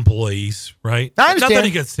 Team employees, right? I understand.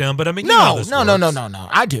 Nothing against him, but I mean, no.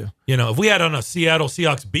 I do. If we had on a Seattle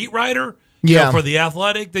Seahawks beat writer for The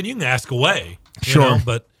Athletic, then you can ask away. Sure.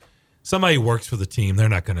 But somebody who works for the team, they're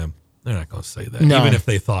not gonna say that, no. even if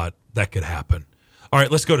they thought that could happen. All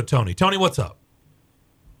right, let's go to Tony. Tony, what's up?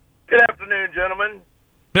 Good afternoon, gentlemen.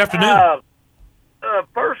 Good afternoon.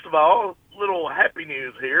 First of all, little happy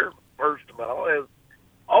news here. First of all, is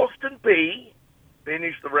Austin Peay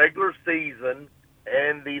finished the regular season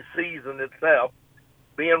and the season itself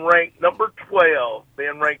being ranked number 12,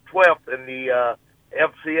 being ranked 12th in the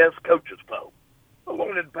FCS coaches poll. I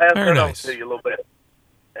wanted to pass that on to you a little bit.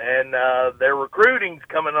 And their recruiting's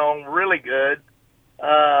coming on really good.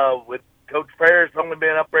 With Coach Ferris only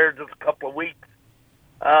been up there just a couple of weeks,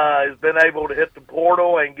 has been able to hit the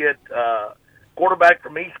portal and get quarterback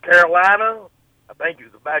from East Carolina. I think he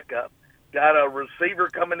was a backup. Got a receiver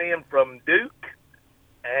coming in from Duke.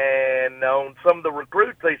 And on some of the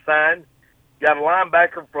recruits they signed, got a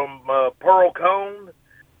linebacker from Pearl Cone.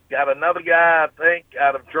 Got another guy, I think,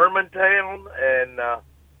 out of Germantown. And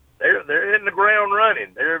they're hitting the ground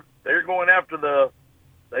running. They're going after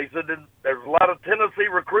they said that there's a lot of Tennessee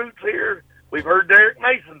recruits here. We've heard Derek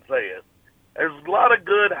Mason say it. There's a lot of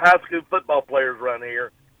good high school football players around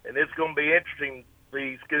here, and it's going to be interesting to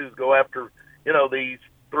see schools go after, these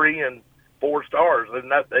 3 and 4 stars.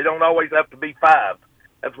 And they don't always have to be 5.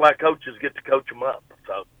 That's why coaches get to coach them up.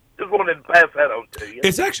 So just wanted to pass that on to you.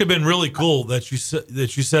 It's actually been really cool that you said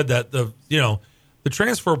that. The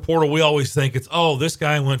transfer portal, we always think it's, this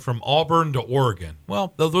guy went from Auburn to Oregon.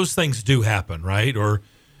 Well, those things do happen, right? Or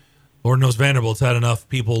Lord knows Vanderbilt's had enough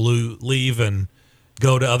people leave and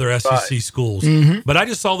go to other SEC schools. Mm-hmm. But I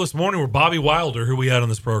just saw this morning where Bobby Wilder, who we had on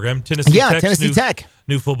this program, Tennessee Tech,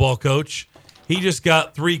 new football coach, he just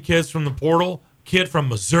got 3 kids from the portal, a kid from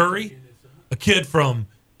Missouri, a kid from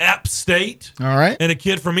App State, all right, and a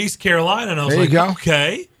kid from East Carolina. And I was there like, you go.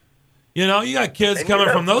 Okay. You got kids coming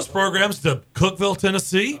from those programs to Cookeville,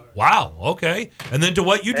 Tennessee. Wow, okay. And then to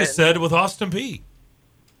what you just said with Austin Peay.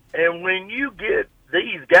 And when you get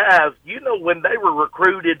these guys, when they were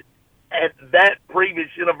recruited at that previous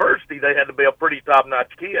university, they had to be a pretty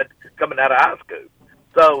top-notch kid coming out of high school.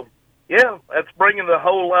 So, yeah, that's bringing the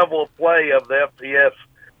whole level of play of the FCS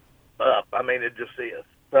up. I mean, it just is.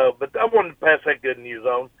 So, but I wanted to pass that good news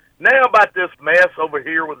on. Now about this mess over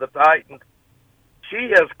here with the Titans.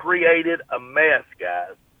 She has created a mess,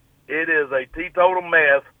 guys. It is a teetotal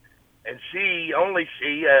mess, and she,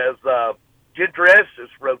 as Gentry Estes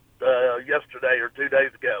wrote yesterday or 2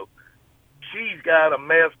 days ago, she's got a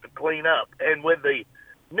mess to clean up. And with the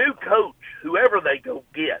new coach, whoever they go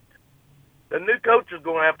get, the new coach is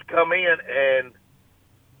going to have to come in, and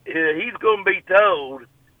he's going to be told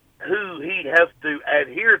who he has to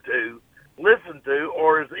adhere to, listen to,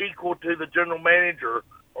 or is equal to the general manager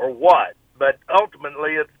or what. But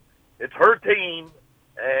ultimately, it's her team,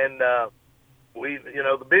 and the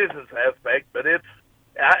business aspect. But it's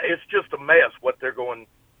just a mess what they're going.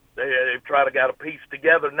 They've tried to got a piece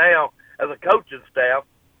together now as a coaching staff.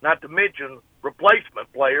 Not to mention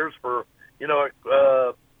replacement players for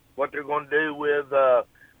what they're going to do with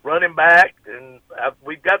running back, and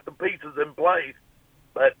we've got the pieces in place.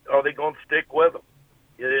 But are they going to stick with them?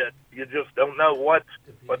 You just don't know what's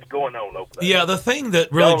going on over there. Yeah, the thing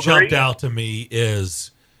that really jumped out to me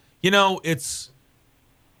is, it's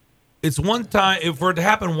one time. If it were to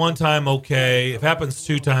happen one time, okay. If it happens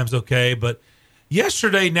 2 times, okay. But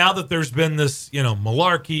yesterday, now that there's been this,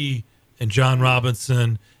 malarkey and John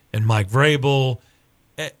Robinson and Mike Vrabel,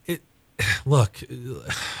 look,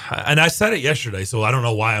 and I said it yesterday, so I don't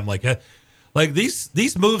know why I'm like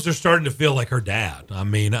these moves are starting to feel like her dad. I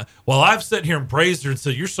mean, while I've sat here and praised her and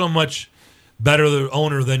said, you're so much better the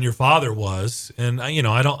owner than your father was. And I'm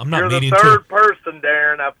not You're meaning the third person,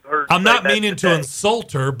 Darren. I've heard. I'm not meaning to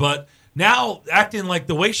insult her, but now acting like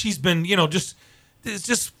the way she's been, it's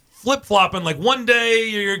just flip-flopping. Like one day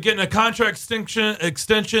you're getting a contract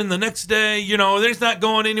extension, the next day, there's not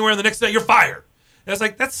going anywhere, and the next day you're fired. And it's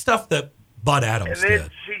like, that's stuff that Bud Adams and then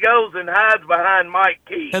did. She goes and hides behind Mike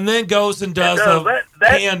Keith. And then goes and does a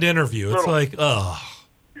canned interview. It's like, oh.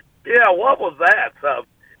 Yeah, what was that?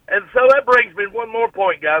 And so that brings me to one more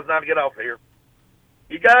point, guys, now to get off here.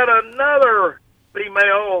 You got another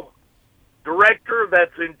female director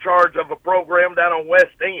that's in charge of a program down on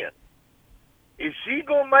West End. Is she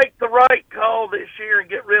going to make the right call this year and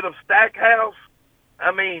get rid of Stackhouse?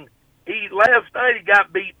 I mean, last night he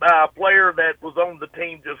got beat by a player that was on the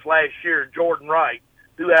team just last year, Jordan Wright,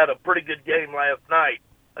 who had a pretty good game last night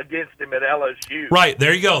against him at LSU. Right,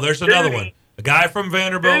 there you go. There's another one. A guy from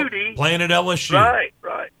Vanderbilt playing at LSU. Right.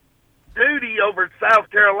 Duty over at South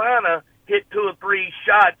Carolina hit 2 or 3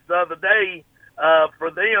 shots the other day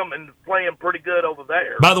for them and playing pretty good over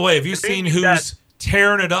there. By the way, have you seen who's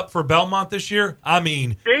tearing it up for Belmont this year? I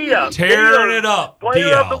mean, Dia, tearing it up.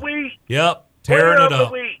 Player of the week. Yep, tearing it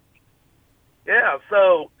up. Yeah,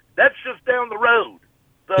 so that's just down the road.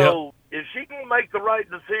 So is she going to make the right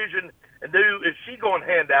decision and is she going to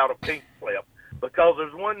hand out a pink slip? Because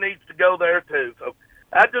there's one needs to go there too. So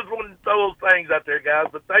I just wanted to throw those things out there, guys.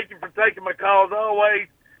 But thank you for taking my calls always.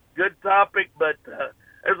 Good topic, but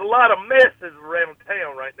there's a lot of messes around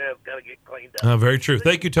town right now that's got to get cleaned up. Very true.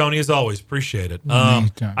 Thank you, Tony, as always. Appreciate it. I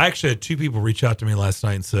actually had 2 people reach out to me last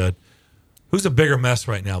night and said, who's a bigger mess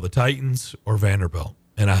right now, the Titans or Vanderbilt?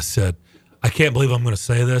 And I said, I can't believe I'm going to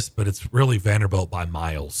say this, but it's really Vanderbilt by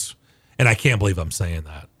miles. And I can't believe I'm saying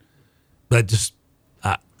that. That just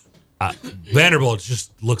Vanderbilt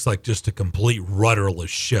just looks like just a complete rudderless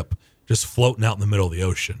ship just floating out in the middle of the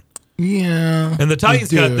ocean. Yeah. And the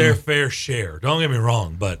Titans got their fair share. Don't get me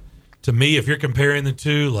wrong, but to me, if you're comparing the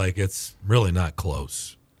two, it's really not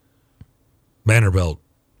close. Vanderbilt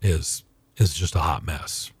is just a hot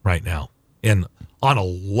mess right now, and on a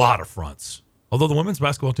lot of fronts. Although the women's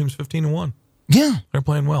basketball team's 15-1. Yeah. They're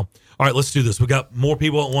playing well. All right, let's do this. We got more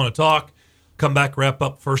people that want to talk. Come back, wrap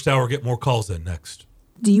up first hour, get more calls in next.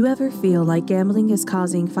 Do you ever feel like gambling is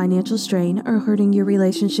causing financial strain or hurting your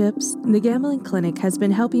relationships? The Gambling Clinic has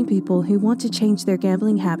been helping people who want to change their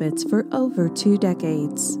gambling habits for over 2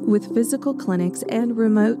 decades. With physical clinics and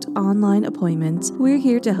remote online appointments, we're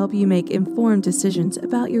here to help you make informed decisions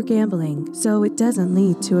about your gambling so it doesn't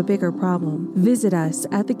lead to a bigger problem. Visit us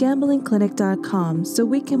at thegamblingclinic.com so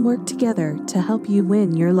we can work together to help you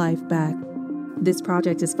win your life back. This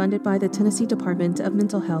project is funded by the Tennessee Department of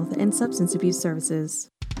Mental Health and Substance Abuse Services.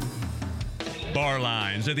 Bar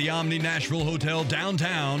Lines at the Omni Nashville Hotel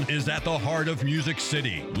downtown is at the heart of Music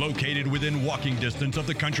City. Located within walking distance of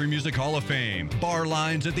the Country Music Hall of Fame, Bar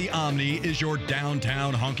Lines at the Omni is your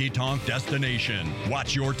downtown honky-tonk destination.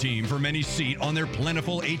 Watch your team from any seat on their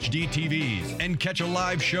plentiful HD TVs and catch a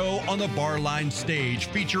live show on the Bar Lines stage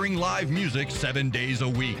featuring live music 7 days a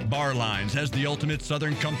week. Bar Lines has the ultimate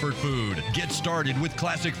Southern comfort food. Get started with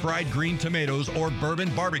classic fried green tomatoes or bourbon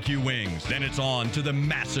barbecue wings. Then it's on to the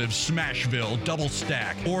massive Smashville double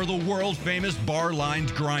stack or the world famous Bar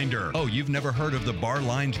Lines grinder. Oh, you've never heard of the Bar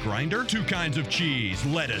Lines grinder? 2 kinds of cheese,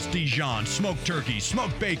 lettuce, Dijon, smoked turkey,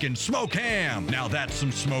 smoked bacon, smoked ham. Now that's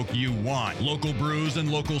some smoke you want. Local brews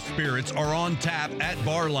and local spirits are on tap at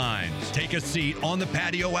Bar Lines. Take a seat on the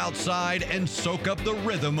patio outside and soak up the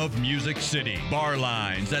rhythm of Music City. Bar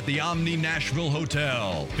Lines at the Omni Nashville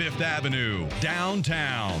Hotel, 5th Avenue,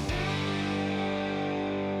 downtown.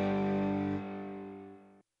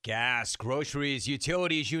 Gas, groceries,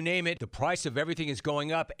 utilities, you name it, the price of everything is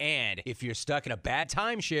going up. And if you're stuck in a bad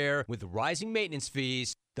timeshare with rising maintenance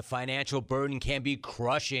fees, the financial burden can be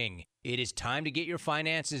crushing. It is time to get your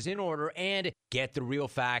finances in order and get the real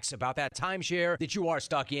facts about that timeshare that you are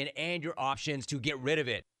stuck in and your options to get rid of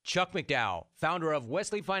it. Chuck McDowell, founder of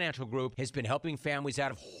Wesley Financial Group, has been helping families out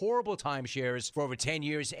of horrible timeshares for over 10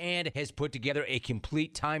 years and has put together a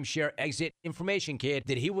complete timeshare exit information kit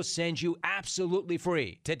that he will send you absolutely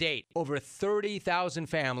free. To date, over 30,000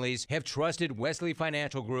 families have trusted Wesley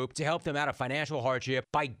Financial Group to help them out of financial hardship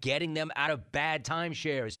by getting them out of bad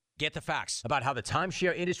timeshares. Get the facts about how the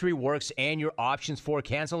timeshare industry works and your options for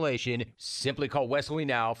cancellation. Simply call Wesley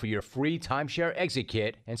now for your free timeshare exit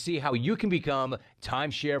kit and see how you can become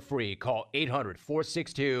timeshare free. Call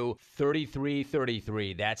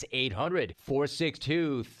 800-462-3333. That's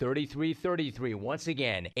 800-462-3333. Once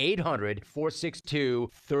again,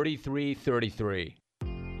 800-462-3333.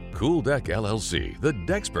 Cool Deck LLC, the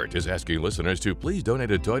Dexpert, is asking listeners to please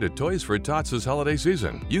donate a toy to Toys for Tots this holiday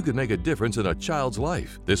season. You could make a difference in a child's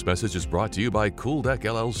life. This message is brought to you by Cool Deck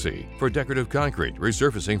LLC. For decorative concrete,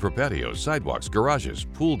 resurfacing for patios, sidewalks, garages,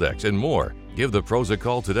 pool decks, and more. Give the pros a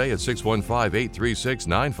call today at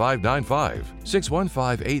 615-836-9595.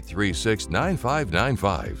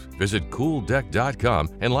 615-836-9595. Visit CoolDeck.com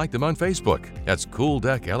and like them on Facebook. That's Cool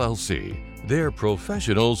Deck LLC. They're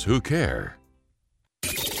professionals who care.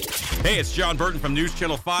 Hey, it's John Burton from News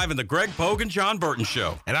Channel 5 and the Greg Pogue and John Burton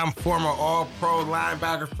Show. And I'm former All-Pro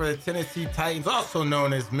linebacker for the Tennessee Titans, also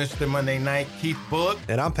known as Mr. Monday Night, Keith Bullock.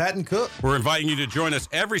 And I'm Patton Cook. We're inviting you to join us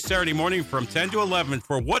every Saturday morning from 10 to 11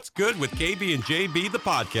 for What's Good with KB and JB, the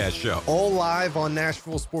podcast show. All live on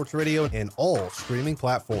Nashville Sports Radio and all streaming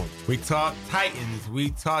platforms. We talk Titans, we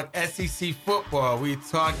talk SEC football, we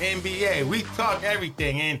talk NBA, we talk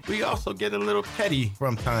everything, and we also get a little petty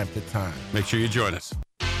from time to time. Make sure you join us.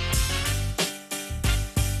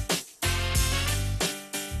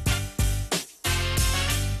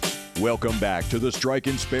 Welcome back to the Strike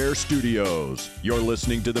and Spare Studios. You're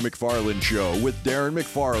listening to The McFarland Show with Darren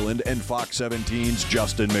McFarland and Fox 17's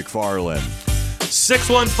Justin McFarland.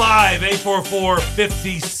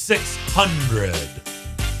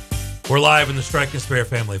 615-844-5600. We're live in the Strike and Spare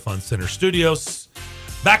Family Fun Center studios.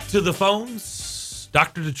 Back to the phones.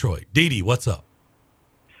 Dr. Detroit. Dee, what's up?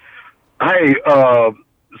 Hey,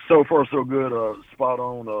 so far so good. Spot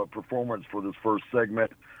on performance for this first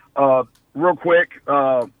segment. Real quick,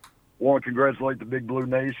 want to congratulate the Big Blue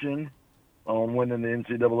Nation on winning the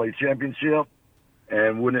NCAA championship.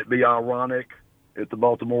 And wouldn't it be ironic if the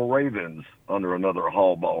Baltimore Ravens, under another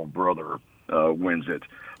Hallball brother, wins it?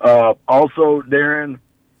 Also, Darren,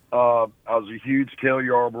 I was a huge Kel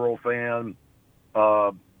Yarborough fan.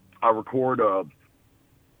 I record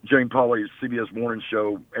Jane Pauley's CBS Morning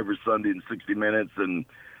Show every Sunday in 60 Minutes, and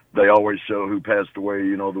they always show who passed away,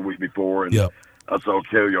 the week before. And I saw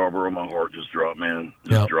Kel Yarborough, my heart just dropped, man.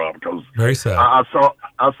 Just dropped because very sad. I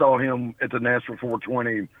saw him at the Nashville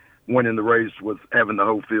 420 winning the race with having the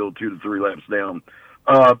whole field 2 to 3 laps down.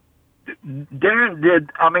 Darren,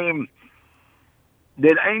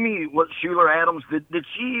 did Amy Schuler Adams, did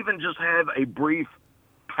she even just have a brief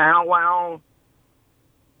powwow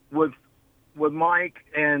with Mike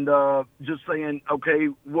and just saying, okay,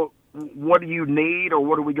 what do you need, or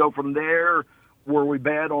what do we go from there? Were we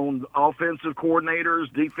bad on offensive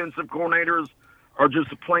coordinators, defensive coordinators, or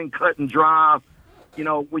just a plain cut and dry,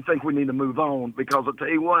 we think we need to move on? Because I'll tell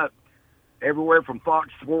you what, everywhere from Fox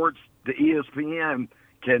Sports to ESPN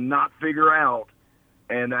cannot figure out,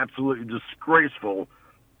 and absolutely disgraceful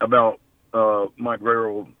about Mike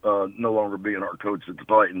Gravel no longer being our coach at the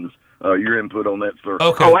Titans. Your input on that, sir.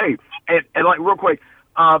 Okay. Oh, hey, and real quick,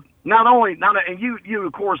 And you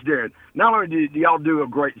of course, Darren, not only do y'all do a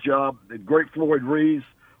great job, the great Floyd Reeves,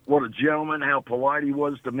 what a gentleman, how polite he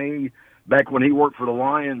was to me back when he worked for the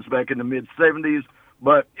Lions back in the mid-'70s,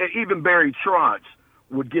 but even Barry Trotz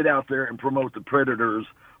would get out there and promote the Predators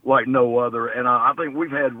like no other, and I think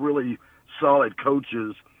we've had really solid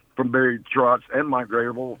coaches from Barry Trotz and Mike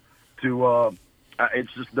Grable to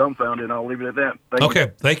it's just dumbfounded, and I'll leave it at that. Thank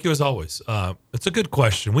you. Thank you as always. It's a good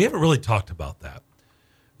question. We haven't really talked about that.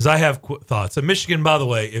 Because I have thoughts. And Michigan, by the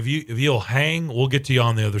way, if you'll hang, we'll get to you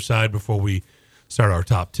on the other side before we start our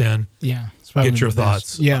top 10. Yeah. Get your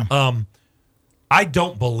thoughts. Yeah. I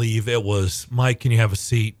don't believe it was, Mike, can you have a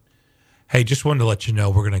seat? Hey, just wanted to let you know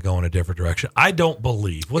we're going to go in a different direction. I don't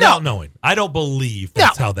believe, without knowing, I don't believe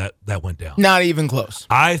that's how that went down. Not even close.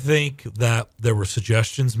 I think that there were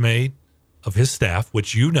suggestions made of his staff,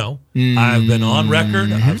 which you know. I've been on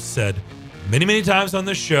record. I've said many, many times on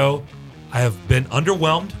this show, I have been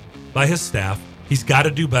underwhelmed by his staff. He's got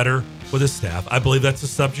to do better with his staff. I believe that's a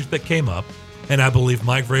subject that came up, and I believe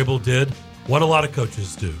Mike Vrabel did what a lot of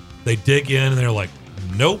coaches do. They dig in, and they're like,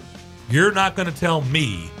 nope, you're not going to tell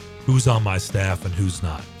me who's on my staff and who's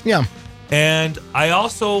not. Yeah. And I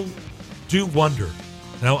also do wonder,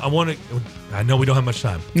 now I know we don't have much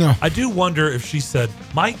time. No. I do wonder if she said,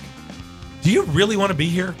 Mike, do you really want to be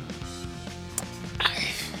here?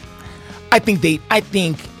 I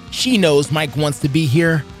think she knows Mike wants to be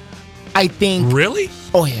here. I think. Really?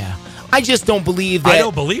 Oh, yeah. I just don't believe that. I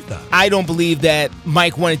don't believe that. I don't believe that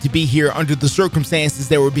Mike wanted to be here under the circumstances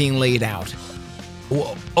that were being laid out.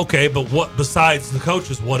 Well, okay, but what besides the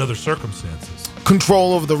coaches, what other circumstances?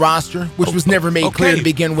 Control over the roster, which was never made clear to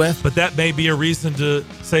begin with. But that may be a reason to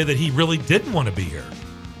say that he really didn't want to be here,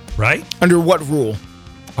 right? Under what rule?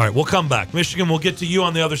 All right, we'll come back. Michigan, we'll get to you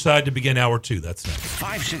on the other side to begin hour 2. That's next.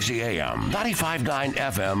 560 AM, 95.9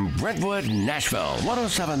 FM, Brentwood, Nashville,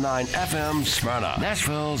 107.9 FM, Smyrna,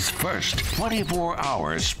 Nashville's first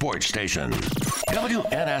 24-hour sports station.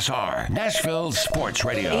 WNSR, Nashville Sports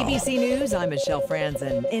Radio. ABC News, I'm Michelle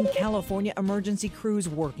Franzen. In California, emergency crews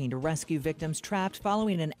working to rescue victims trapped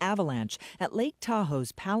following an avalanche at Lake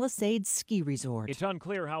Tahoe's Palisades Ski Resort. It's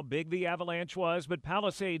unclear how big the avalanche was, but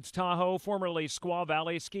Palisades Tahoe, formerly Squaw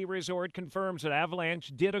Valley Ski Resort, confirms an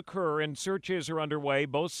avalanche did occur and searches are underway.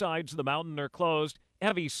 Both sides of the mountain are closed.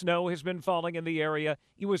 Heavy snow has been falling in the area.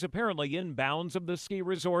 He was apparently in bounds of the ski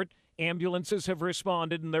resort. Ambulances have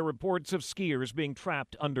responded, and there are reports of skiers being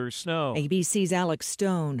trapped under snow. ABC's Alex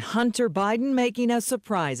Stone. Hunter Biden making a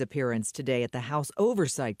surprise appearance today at the House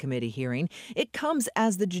Oversight Committee hearing. It comes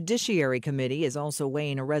as the Judiciary Committee is also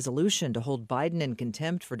weighing a resolution to hold Biden in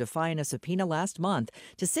contempt for defying a subpoena last month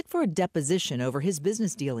to sit for a deposition over his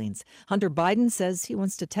business dealings. Hunter Biden says he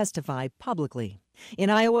wants to testify publicly.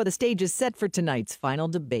 In Iowa, the stage is set for tonight's final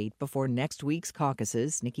debate before next week's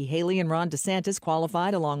caucuses. Nikki Haley and Ron DeSantis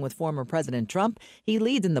qualified along with former President Trump. He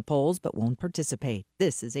leads in the polls but won't participate.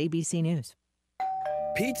 This is ABC News.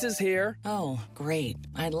 Pizza's here. Oh, great.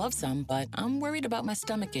 I'd love some, but I'm worried about my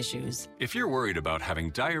stomach issues. If you're worried about having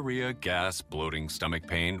diarrhea, gas, bloating, stomach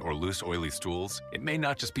pain, or loose, oily stools, it may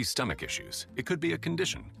not just be stomach issues. It could be a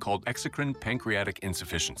condition called exocrine pancreatic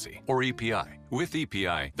insufficiency, or EPI. With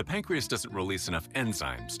EPI, the pancreas doesn't release enough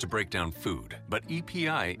enzymes to break down food, but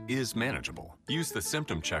EPI is manageable. Use the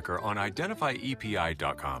symptom checker on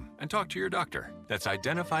identifyepi.com and talk to your doctor. That's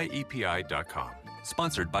identifyepi.com.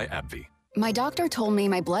 Sponsored by AbbVie. My doctor told me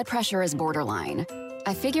my blood pressure is borderline.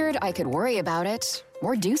 I figured I could worry about it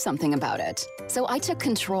or do something about it. So I took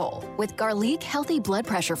control with Garlic Healthy Blood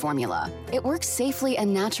Pressure Formula. It works safely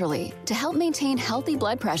and naturally to help maintain healthy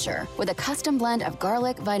blood pressure with a custom blend of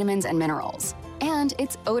garlic, vitamins, and minerals. And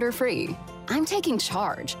it's odor-free. I'm taking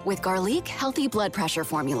charge with Garlic Healthy Blood Pressure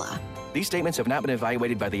Formula. These statements have not been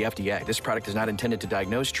evaluated by the FDA. This product is not intended to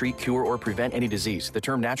diagnose, treat, cure, or prevent any disease. The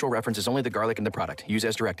term natural references only the garlic in the product. Use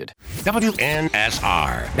as directed.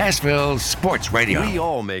 WNSR, Nashville Sports Radio. We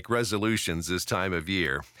all make resolutions this time of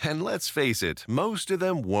year. And let's face it, most of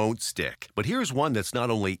them won't stick. But here's one that's not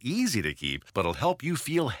only easy to keep, but will help you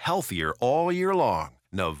feel healthier all year long.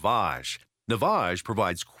 Navage. Navage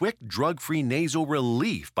provides quick, drug-free nasal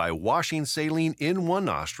relief by washing saline in one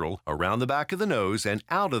nostril, around the back of the nose, and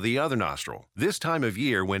out of the other nostril. This time of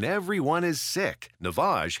year, when everyone is sick,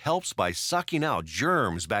 Navage helps by sucking out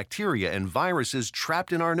germs, bacteria, and viruses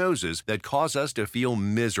trapped in our noses that cause us to feel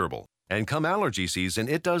miserable. And come allergy season,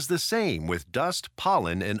 it does the same with dust,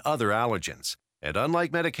 pollen, and other allergens. And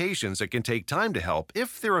unlike medications that can take time to help,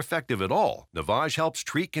 if they're effective at all, Navage helps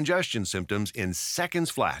treat congestion symptoms in seconds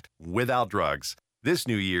flat, without drugs. This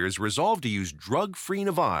New Year's, resolve to use drug-free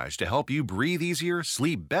Navage to help you breathe easier,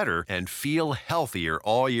 sleep better, and feel healthier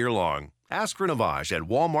all year long. Ask for Navage at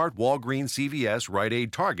Walmart, Walgreens, CVS, Rite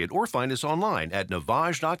Aid, Target, or find us online at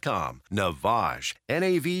Navage.com. Navage,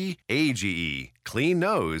 Navage. Clean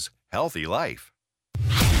nose, healthy life.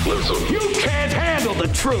 Listen, you can't handle the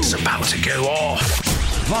truth. It's about to go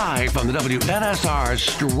off. Live from the WNSR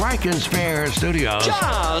Strike and Spare studios.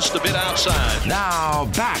 Just a bit outside. Now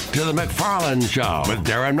back to the McFarland Show with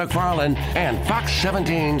Darren McFarland and Fox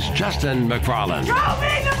 17's Justin McFarland. Show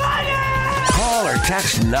me the money! Call or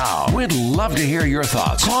text now. We'd love to hear your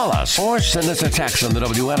thoughts. Call us or send us a text on the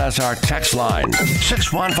WNSR text line.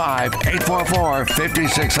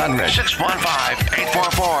 615-844-5600.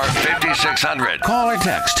 615-844-5600. Call or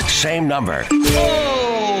text. Same number.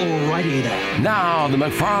 Alrighty then. Now, the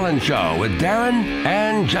McFarland Show with Darren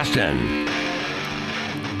and Justin.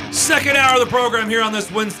 Second hour of the program here on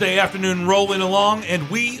this Wednesday afternoon, rolling along, and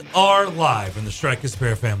we are live in the Strike and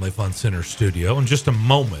Spare Family Fun Center studio. In just a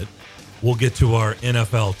moment, we'll get to our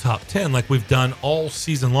NFL Top 10 like we've done all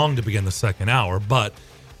season long to begin the second hour, but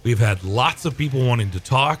we've had lots of people wanting to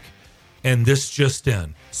talk, and this just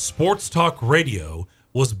in. Sports Talk Radio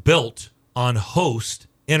was built on host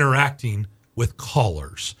interacting with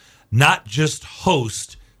callers, not just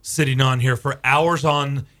host sitting on here for hours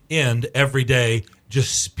on end every day,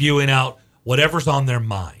 just spewing out whatever's on their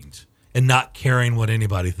mind and not caring what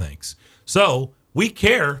anybody thinks. So we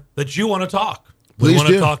care that you want to talk. We want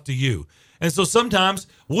to talk to you. And so sometimes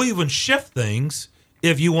we'll even shift things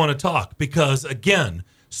if you want to talk because, again,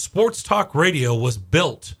 Sports Talk Radio was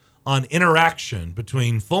built on interaction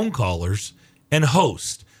between phone callers and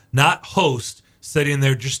host, not host sitting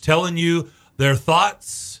there just telling you their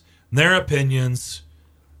thoughts, their opinions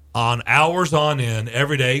on hours on end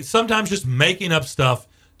every day, sometimes just making up stuff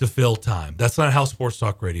to fill time. That's not how Sports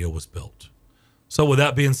Talk Radio was built. So with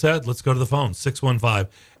that being said, let's go to the phone,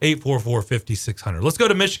 615-844-5600. Let's go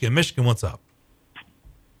to Michigan. Michigan, what's up?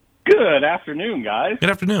 Good afternoon, guys. Good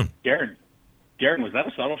afternoon. Darren, was that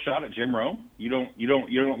a subtle shot at Jim Rome? You don't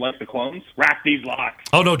like the clones? Rack these locks.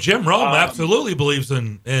 Oh no, Jim Rome absolutely believes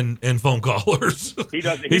in phone callers. He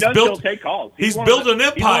does still take calls. He's built an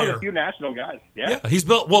empire. He's one of the few national guys. Yeah, he's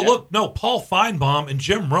built. Well, look, no, Paul Feinbaum and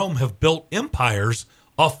Jim Rome have built empires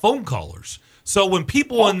of phone callers. So when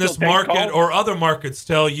people in this market or other markets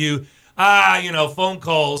tell you, phone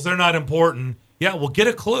calls, they're not important. Yeah, well, get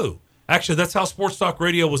a clue. Actually, that's how Sports Talk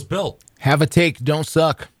Radio was built. Have a take, don't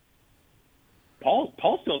suck.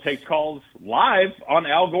 Paul still takes calls live on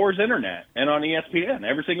Al Gore's internet and on ESPN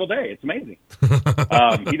every single day. It's amazing.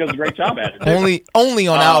 He does a great job at it. Only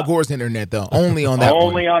on Al Gore's internet, though. Only on that.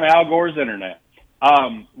 Only on Al Gore's internet.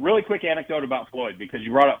 Really quick anecdote about Floyd, because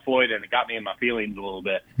you brought up Floyd and it got me in my feelings a little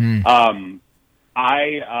bit.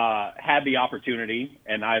 I had the opportunity,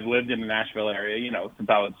 and I've lived in the Nashville area, since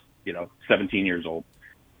I was, 17 years old.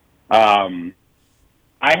 I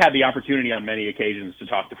had the opportunity on many occasions to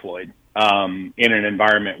talk to Floyd in an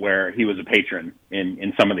environment where he was a patron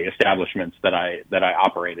in some of the establishments that I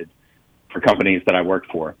operated for companies that I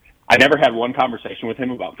worked for. I never had one conversation with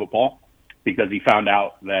him about football because he found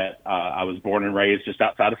out that I was born and raised just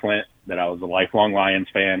outside of Flint, that I was a lifelong Lions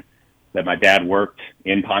fan, that my dad worked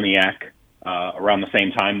in Pontiac around the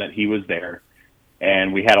same time that he was there.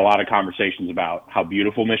 And we had a lot of conversations about how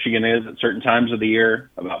beautiful Michigan is at certain times of the year,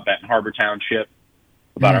 about Benton Harbor Township,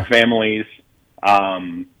 about our families.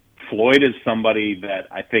 Floyd is somebody that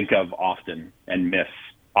I think of often and miss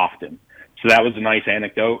often. So that was a nice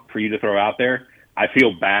anecdote for you to throw out there. I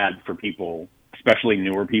feel bad for people, especially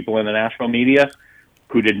newer people in the Nashville media,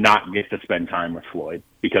 who did not get to spend time with Floyd,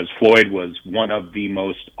 because Floyd was one of the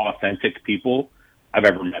most authentic people I've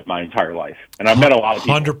ever met my entire life. And I've met a lot of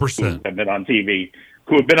people 100%. who have been on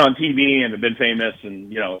TV and have been famous,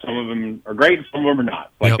 and, some of them are great and some of them are not.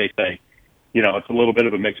 Like they say, it's a little bit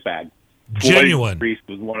of a mixed bag. Genuine. Floyd Reese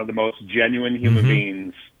was one of the most genuine human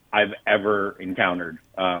beings I've ever encountered.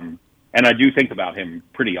 And I do think about him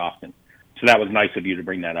pretty often. So that was nice of you to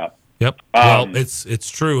bring that up. Yep. Well, it's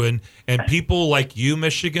true. And people like you,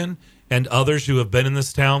 Michigan, and others who have been in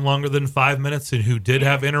this town longer than 5 minutes and who did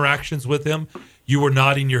have interactions with him, you were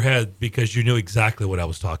nodding your head because you knew exactly what I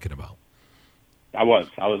was talking about. I was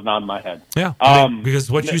nodding my head. Yeah, because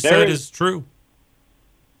what you said is true.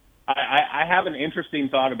 I have an interesting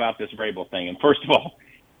thought about this Vrabel thing. And first of all,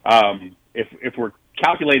 if we're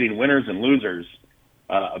calculating winners and losers,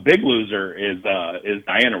 a big loser is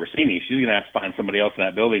Diana Rossini. She's going to have to find somebody else in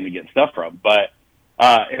that building to get stuff from. But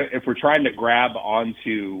if we're trying to grab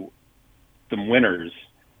onto some winners,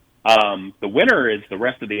 the winner is the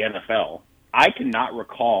rest of the NFL. I cannot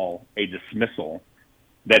recall a dismissal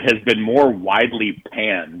that has been more widely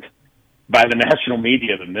panned by the national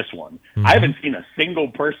media than this one. I haven't seen a single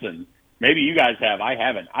person Maybe you guys have. I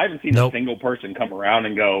haven't. I haven't seen a single person come around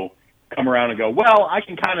and go, well, I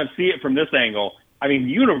can kind of see it from this angle. I mean,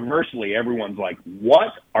 universally, everyone's like,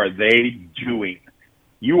 what are they doing?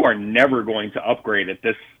 You are never going to upgrade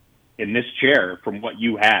in this chair from what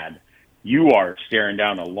you had. You are staring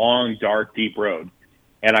down a long, dark, deep road.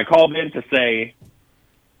 And I called in to say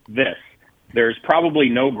this. There's probably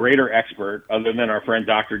no greater expert other than our friend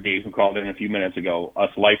Dr. D, who called in a few minutes ago,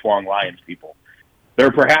 us lifelong Lions people. There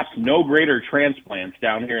are perhaps no greater transplants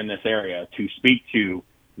down here in this area to speak to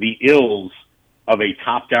the ills of a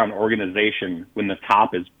top-down organization when the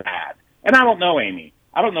top is bad. And I don't know Amy.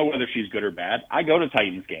 I don't know whether she's good or bad. I go to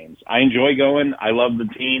Titans games. I enjoy going. I love the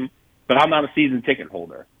team. But I'm not a season ticket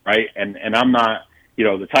holder, right? And I'm not,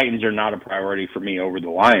 the Titans are not a priority for me over the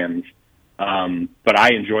Lions. But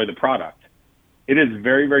I enjoy the product. It is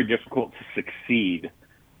very, very difficult to succeed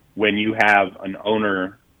when you have an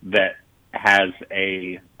owner that has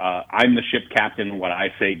I'm the ship captain, what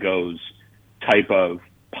I say goes type of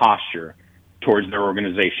posture towards their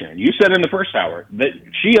organization. You said in the first hour that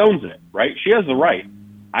she owns it, right? She has the right.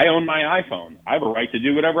 I own my iPhone. I have a right to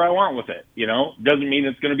do whatever I want with it. Doesn't mean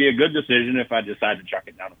it's going to be a good decision if I decide to chuck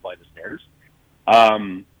it down a flight of stairs.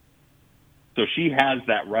 So she has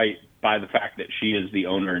that right by the fact that she is the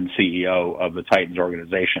owner and CEO of the Titans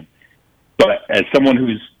organization. But as someone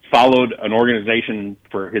who's followed an organization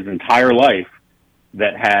for his entire life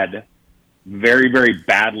that had very, very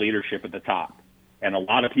bad leadership at the top and a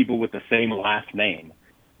lot of people with the same last name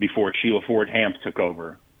before Sheila Ford Hamp took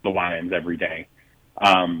over the Lions every day.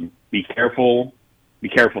 Be careful,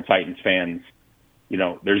 Titans fans.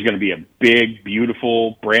 There's going to be a big,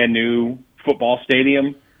 beautiful, brand new football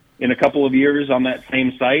stadium in a couple of years on that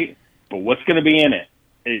same site. But what's going to be in it?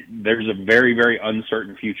 There's a very, very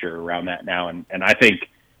uncertain future around that now. And I think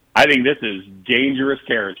this is dangerous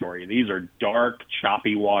territory. These are dark,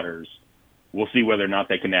 choppy waters. We'll see whether or not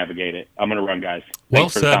they can navigate it. I'm going to run, guys. Well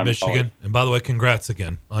said, Michigan. And by the way, congrats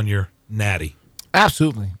again on your natty.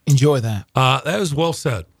 Absolutely. Enjoy that. That was well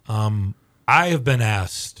said. I have been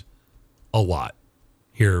asked a lot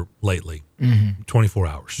here lately, 24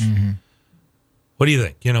 hours. Mm-hmm. What do you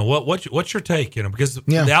think? What's your take? Because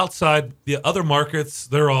the outside, the other markets,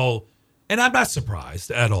 they're all, and I'm not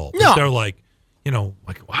surprised at all. No. They're like,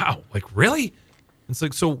 wow, really? It's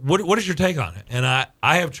like, so what is your take on it? And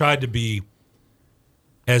I have tried to be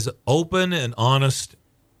as open and honest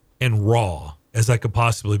and raw as I could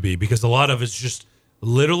possibly be, because a lot of it's just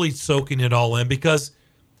literally soaking it all in. Because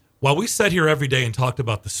while we sat here every day and talked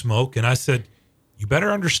about the smoke, and I said, you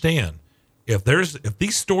better understand, if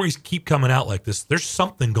these stories keep coming out like this, there's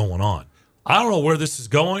something going on. I don't know where this is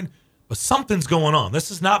going, but something's going on.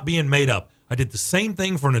 This is not being made up. I did the same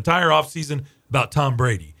thing for an entire offseason about Tom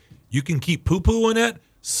Brady. You can keep poo-pooing it.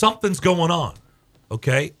 Something's going on.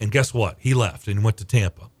 Okay? And guess what? He left and went to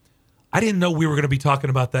Tampa. I didn't know we were going to be talking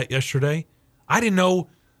about that yesterday. I didn't know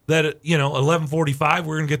that at 11:45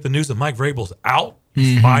 we're going to get the news that Mike Vrabel's out.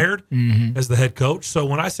 He's fired as the head coach. So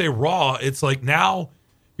when I say raw, it's like now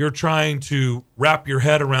you're trying to wrap your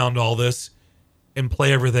head around all this and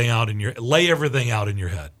lay everything out in your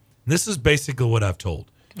head. And this is basically what I've told.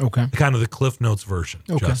 Okay. Kind of the Cliff Notes version,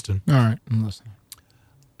 okay. Justin. All right, I'm listening.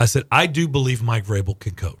 I said, I do believe Mike Vrabel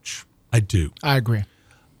can coach. I do. I agree.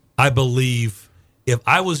 I believe if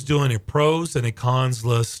I was doing a pros and a cons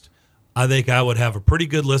list, I think I would have a pretty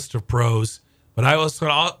good list of pros, but I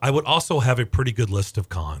would also have a pretty good list of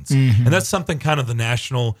cons. And that's something kind of the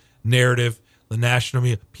national narrative, the national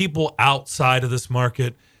media, people outside of this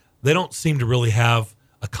market, they don't seem to really have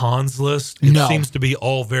a cons list. It seems to be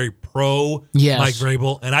all very pro Mike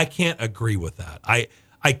Vrabel, and I can't agree with that.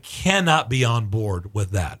 I cannot be on board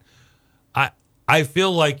with that. I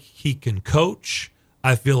feel like he can coach.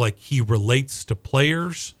 I feel like he relates to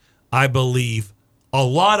players. I believe a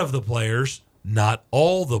lot of the players, not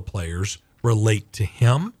all the players, relate to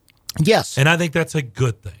him. Yes. And I think that's a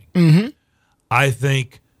good thing. I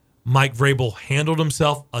think Mike Vrabel handled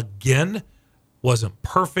himself again. Wasn't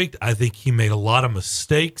perfect. I think he made a lot of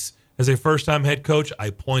mistakes as a first-time head coach. I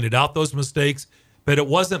pointed out those mistakes, but it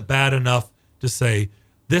wasn't bad enough to say,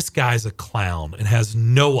 this guy's a clown and has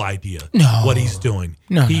no idea what he's doing.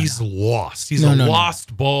 He's lost. He's a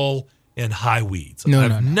lost ball in high weeds.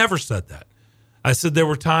 I've never said that. I said there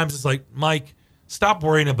were times it's like, Mike, stop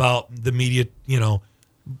worrying about the media,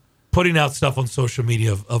 putting out stuff on social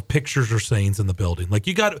media of pictures or sayings in the building. Like,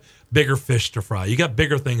 you got bigger fish to fry. You got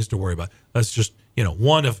bigger things to worry about. That's just,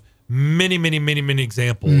 one of many, many, many, many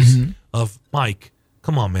examples of, Mike,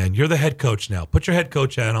 come on, man. You're the head coach now. Put your head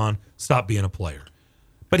coach hat on. Stop being a player.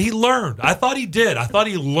 But he learned. I thought he did. I thought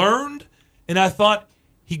he learned, and I thought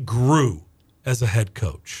he grew as a head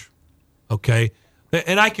coach. Okay?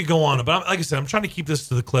 And I could go on, but like I said, I'm trying to keep this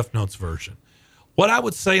to the Cliff Notes version. What I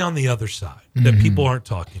would say on the other side that people aren't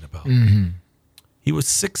talking about, he was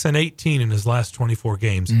 6-18 in his last 24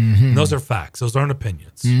 games. And those are facts. Those aren't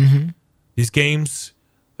opinions. These games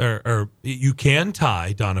are you can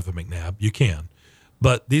tie Donovan McNabb. You can.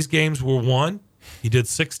 But these games were won. He did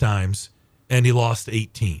 6 times, and he lost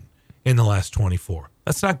 18 in the last 24.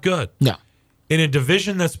 That's not good. No. In a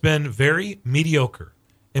division that's been very mediocre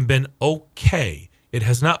and been okay, it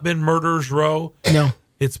has not been murderer's row. No.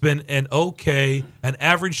 It's been an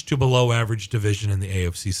average to below average division in the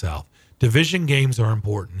AFC South. Division games are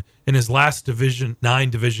important. In his last 9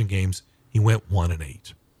 division games, he went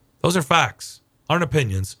 1-8. Those are facts. Aren't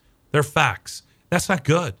opinions. They're facts. That's not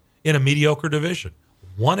good in a mediocre division.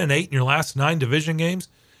 1-8 in your last 9 division games,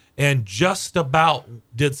 and just about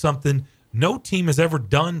did something no team has ever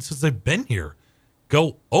done since they've been here.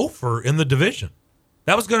 Go over in the division.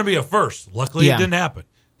 That was going to be a first. Luckily, it didn't happen.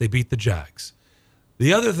 They beat the Jags.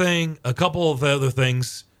 The other thing, a couple of other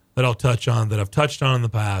things that I'll touch on that I've touched on in the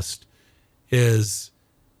past is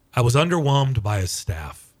I was underwhelmed by his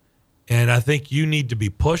staff. And I think you need to be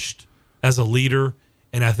pushed as a leader,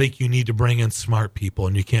 and I think you need to bring in smart people,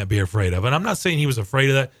 and you can't be afraid of it. And I'm not saying he was afraid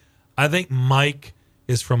of that. I think Mike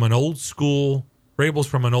is from an old school, Vrabel's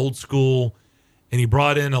from an old school, and he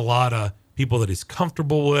brought in a lot of people that he's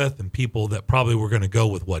comfortable with and people that probably were going to go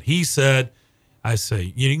with what he said. I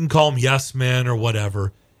say, you can call him yes men or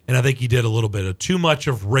whatever, and I think he did a little bit of too much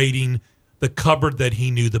of rating the cupboard that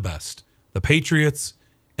he knew the best, the Patriots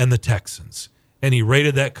and the Texans. And he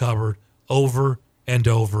rated that cupboard over and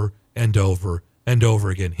over and over and over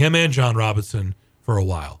again, him and John Robinson for a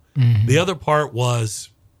while. The other part was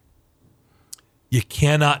you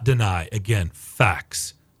cannot deny, again,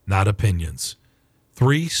 facts, not opinions.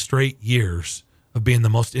 3 straight years of being the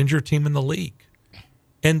most injured team in the league.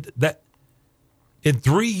 And that in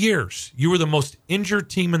 3 years, you were the most injured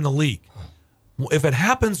team in the league. If it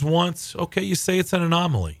happens once, okay, you say it's an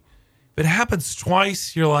anomaly. If it happens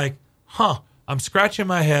twice, you're like, I'm scratching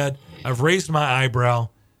my head. I've raised my eyebrow.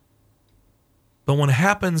 But when it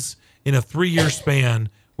happens in a 3-year span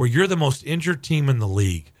where you're the most injured team in the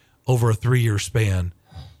league over a 3-year span,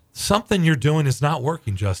 something you're doing is not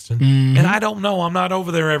working, Justin. And I don't know. I'm not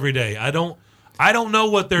over there every day. I don't know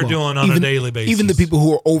what they're doing on a daily basis. Even the people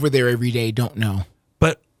who are over there every day don't know.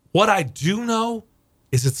 But what I do know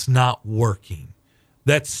is it's not working.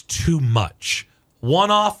 That's too much. 1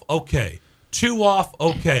 off, okay. 2 off,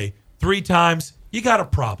 okay. 3 times, you got a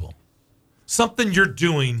problem. Something you're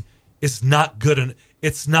doing is not good, and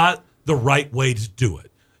it's not the right way to do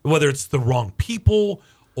it. Whether it's the wrong people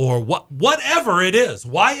or whatever it is,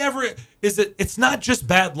 it's not just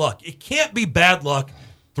bad luck. It can't be bad luck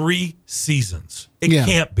 3 seasons. It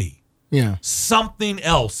can't be. Yeah. Something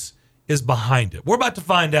else is behind it. We're about to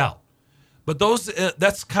find out. But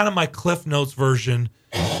that's kind of my Cliff Notes version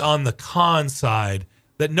on the con side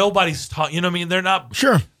that nobody's taught. You know what I mean? They're not.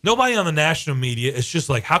 Sure. Nobody on the national media. It's just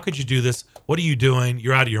like, how could you do this? What are you doing?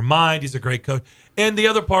 You're out of your mind. He's a great coach. And the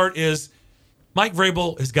other part is Mike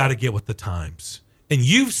Vrabel has got to get with the times. And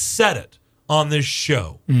you've said it on this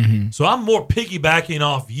show. So I'm more piggybacking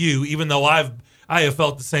off you, even though I have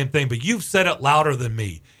felt the same thing. But you've said it louder than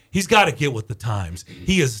me. He's got to get with the times.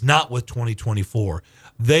 He is not with 2024.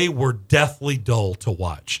 They were deathly dull to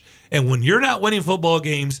watch. And when you're not winning football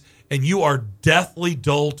games and you are deathly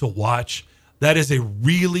dull to watch, that is a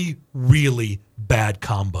really, really bad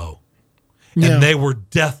combo. Yeah. And they were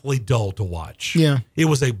deathly dull to watch. Yeah. It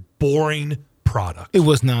was a boring product. It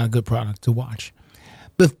was not a good product to watch.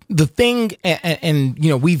 The thing, and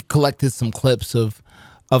you know, we've collected some clips of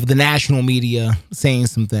the national media saying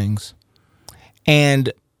some things.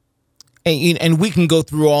 And we can go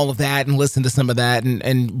through all of that and listen to some of that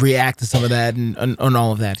and react to some of that and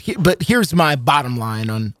all of that. But here's my bottom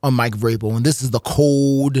line on Mike Vrabel, and this is the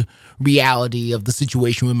cold reality of the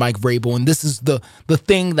situation with Mike Vrabel, and this is the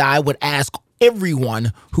thing that I would ask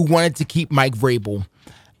everyone who wanted to keep Mike Vrabel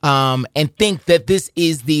and think that this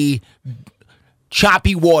is the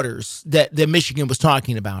choppy waters that Michigan was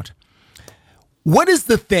talking about. What is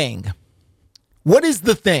the thing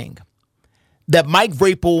that Mike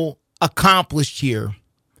Vrabel accomplished here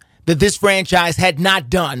that this franchise had not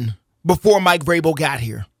done before Mike Vrabel got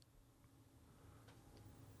here?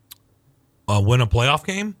 Win a playoff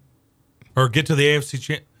game? Or get to the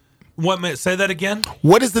AFC say that again?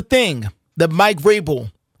 What is the thing that Mike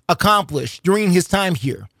Vrabel accomplished during his time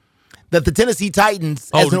here that the Tennessee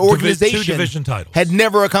Titans as an organization 2 division titles. Had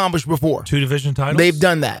never accomplished before? 2 division titles? They've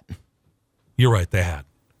done that. You're right, they had.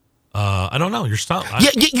 I don't know. You're stumped.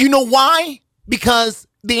 You know why? Because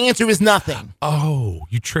the answer is nothing. Oh,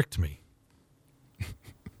 you tricked me.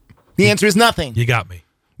 The answer is nothing. You got me.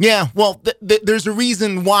 Yeah, well, there's a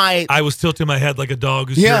reason why. I was tilting my head like a dog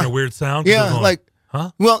who's hearing a weird sound. Yeah, going, like, huh?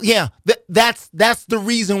 Well, yeah, that's the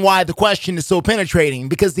reason why the question is so penetrating,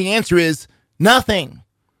 because the answer is nothing.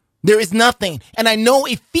 There is nothing. And I know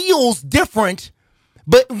it feels different,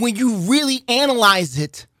 but when you really analyze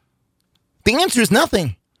it, the answer is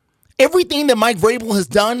nothing. Everything that Mike Vrabel has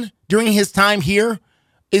done during his time here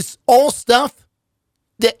is all stuff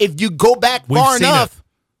that if you go back far enough,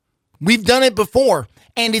 we've done it before.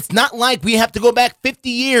 And it's not like we have to go back 50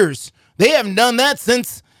 years. They haven't done that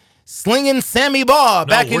since slinging Sammy Baugh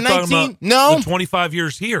back in 19. No, 25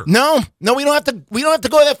 years here. No, we don't have to. We don't have to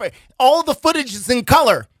go that far. All the footage is in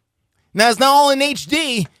color. Now it's not all in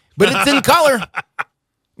HD, but it's in color.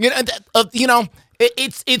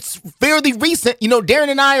 It's fairly recent. Darren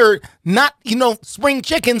and I are not spring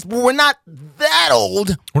chickens, but we're not that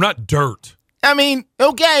old. We're not dirt. I mean,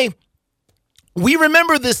 okay, we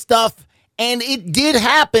remember this stuff. And it did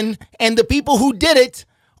happen, and the people who did it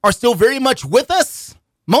are still very much with us.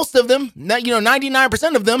 Most of them,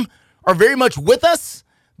 99% of them are very much with us.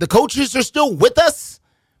 The coaches are still with us.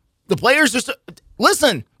 The players are still...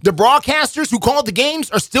 Listen, the broadcasters who called the games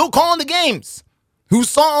are still calling the games, who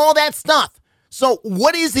saw all that stuff. So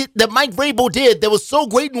what is it that Mike Vrabel did that was so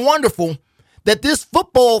great and wonderful that this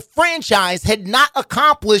football franchise had not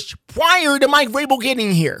accomplished prior to Mike Vrabel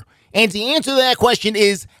getting here? And the answer to that question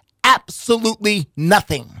is absolutely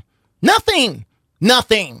nothing. Nothing.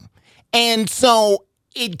 And so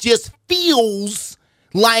it just feels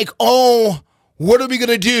like, what are we going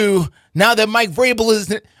to do now that Mike Vrabel is...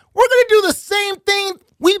 We're going to do the same thing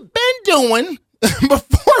we've been doing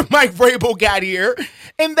before Mike Vrabel got here.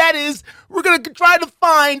 And that is, we're going to try to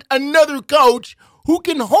find another coach who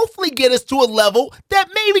can hopefully get us to a level that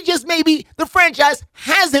maybe, just maybe, the franchise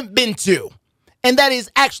hasn't been to. And that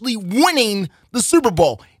is actually winning the Super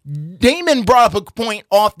Bowl. Damon brought up a point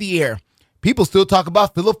off the air. People still talk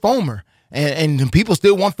about Philip Fulmer, and people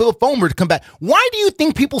still want Philip Fulmer to come back. Why do you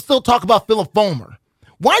think people still talk about Philip Fulmer?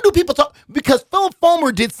 Why do people talk? Because Philip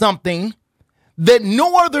Fulmer did something that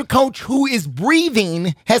no other coach who is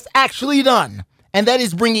breathing has actually done, and that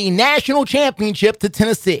is bringing a national championship to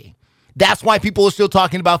Tennessee. That's why people are still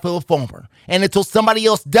talking about Philip Fulmer. And until somebody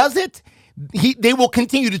else does it, they will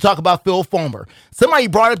continue to talk about Phil Fulmer. Somebody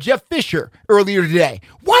brought up Jeff Fisher earlier today.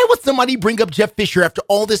 Why would somebody bring up Jeff Fisher after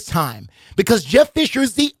all this time? Because Jeff Fisher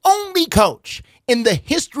is the only coach in the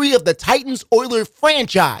history of the Titans-Oilers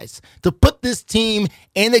franchise to put this team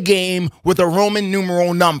in a game with a Roman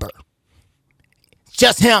numeral number. It's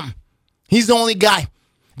just him. He's the only guy.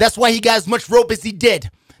 That's why he got as much rope as he did.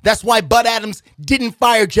 That's why Bud Adams didn't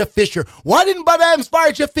fire Jeff Fisher. Why didn't Bud Adams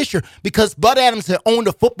fire Jeff Fisher? Because Bud Adams had owned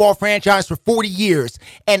a football franchise for 40 years,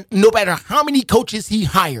 and no matter how many coaches he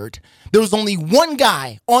hired, there was only one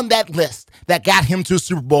guy on that list that got him to a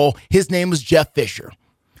Super Bowl. His name was Jeff Fisher.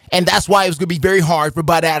 And that's why it was going to be very hard for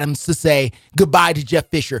Bud Adams to say goodbye to Jeff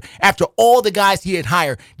Fisher. After all the guys he had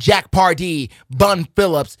hired, Jack Pardee, Bun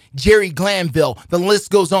Phillips, Jerry Glanville, the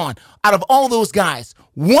list goes on. Out of all those guys,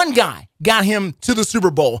 one guy got him to the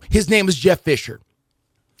Super Bowl. His name is Jeff Fisher.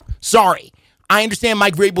 Sorry. I understand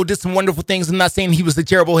Mike Vrabel did some wonderful things. I'm not saying he was a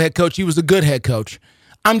terrible head coach. He was a good head coach.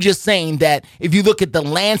 I'm just saying that if you look at the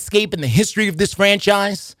landscape and the history of this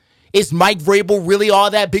franchise, is Mike Vrabel really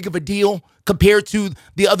all that big of a deal compared to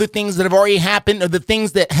the other things that have already happened or the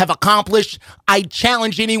things that have accomplished? I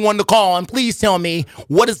challenge anyone to call and please tell me,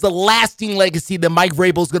 what is the lasting legacy that Mike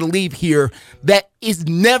Vrabel is going to leave here that is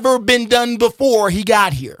never been done before he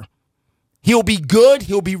got here? He'll be good.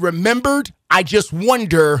 He'll be remembered. I just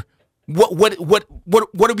wonder what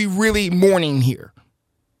are we really mourning here?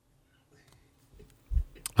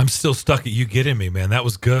 I'm still stuck at you getting me, man. That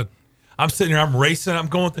was good. I'm sitting here. I'm racing. I'm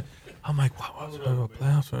going. I'm like, what?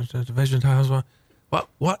 Playoffs, division titles. What?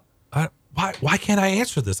 Why can't I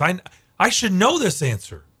answer this? I should know this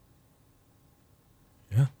answer.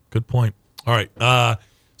 Yeah, good point. All right,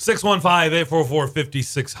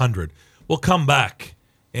 615-844-5600. We'll come back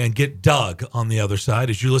and get Doug on the other side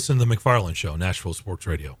as you listen to the McFarland Show, Nashville Sports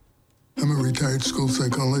Radio. I'm a retired school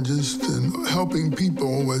psychologist, and helping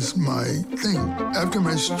people was my thing. After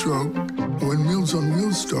my stroke, when Meals on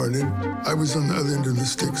Wheels started, I was on the other end of the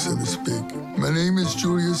stick, so to speak. My name is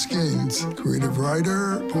Julius Gaines, creative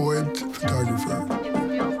writer, poet, photographer.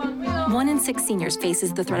 1 in 6 seniors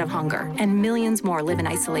faces the threat of hunger, and millions more live in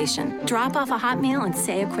isolation. Drop off a hot meal and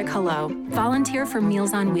say a quick hello. Volunteer for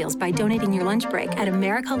Meals on Wheels by donating your lunch break at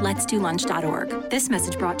americaletsdolunch.org. This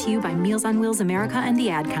message brought to you by Meals on Wheels America and the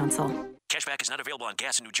Ad Council. Cashback is not available on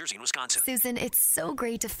gas in New Jersey and Wisconsin. Susan, it's so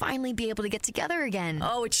great to finally be able to get together again.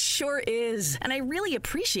 Oh, it sure is. And I really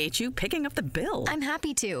appreciate you picking up the bill. I'm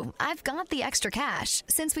happy to. I've got the extra cash.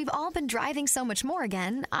 Since we've all been driving so much more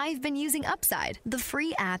again, I've been using Upside, the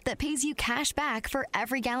free app that pays you cash back for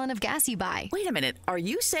every gallon of gas you buy. Wait a minute. Are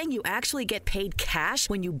you saying you actually get paid cash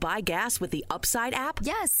when you buy gas with the Upside app?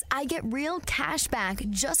 Yes, I get real cash back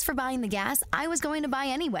just for buying the gas I was going to buy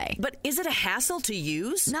anyway. But is it a hassle to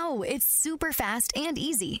use? No, it's super fast and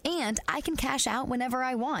easy, and I can cash out whenever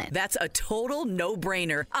I want. That's a total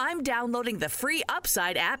no-brainer. I'm downloading the free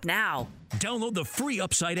Upside app now. Download the free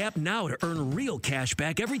Upside app now to earn real cash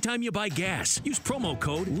back every time you buy gas. Use promo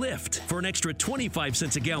code LIFT for an extra 25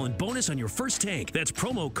 cents a gallon bonus on your first tank. That's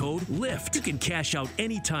promo code LIFT. You can cash out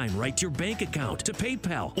anytime right to your bank account, to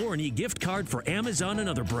PayPal, or an e-gift card for Amazon and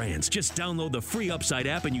other brands. Just download the free Upside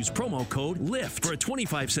app and use promo code LIFT for a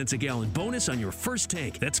 25 cents a gallon bonus on your first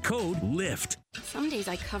tank. That's code LIFT. Some days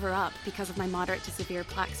I cover up because of my moderate to severe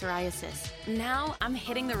plaque psoriasis. Now I'm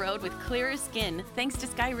hitting the road with clearer skin thanks to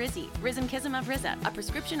Skyrizi, Risankizumab Riza, a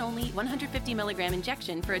prescription-only 150 milligram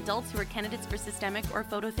injection for adults who are candidates for systemic or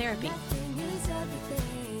phototherapy.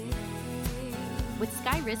 With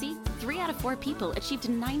Skyrizi, 3 out of 4 people achieved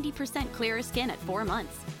 90% clearer skin at 4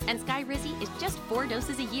 months. And Skyrizi is just 4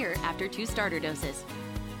 doses a year after 2 starter doses.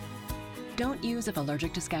 Don't use if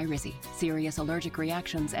allergic to Skyrizi. Serious allergic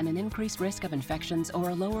reactions and an increased risk of infections or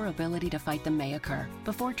a lower ability to fight them may occur.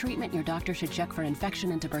 Before treatment, your doctor should check for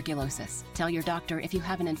infection and tuberculosis. Tell your doctor if you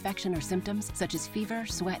have an infection or symptoms such as fever,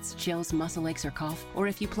 sweats, chills, muscle aches, or cough, or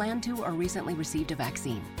if you plan to or recently received a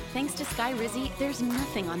vaccine. Thanks to Skyrizi, there's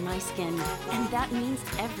nothing on my skin, and that means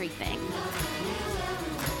everything.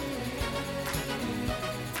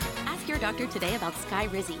 Ask your doctor today about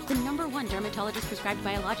Skyrizi, the #1 dermatologist prescribed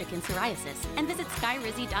biologic in psoriasis, and visit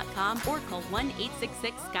skyrizi.com or call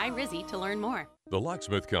 1-866-SKY-RIZZI to learn more. The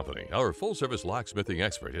Locksmith Company, our full-service locksmithing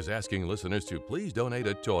expert, is asking listeners to please donate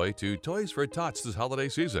a toy to Toys for Tots this holiday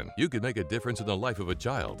season. You can make a difference in the life of a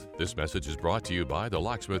child. This message is brought to you by the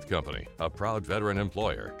Locksmith Company, a proud veteran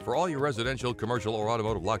employer. For all your residential, commercial, or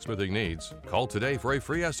automotive locksmithing needs, call today for a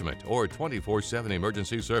free estimate or 24/7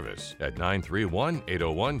 emergency service at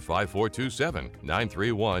 931-801-5427,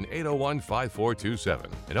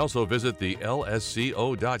 931-801-5427. And also visit the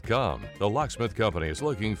lsco.com. The Locksmith Company is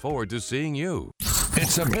looking forward to seeing you.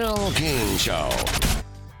 It's a Bill King Show.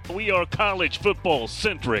 We are college football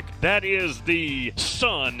centric. That is the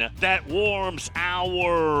sun that warms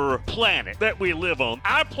our planet that we live on.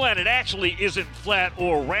 Our planet actually isn't flat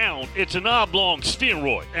or round. It's an oblong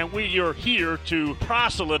spheroid. And we are here to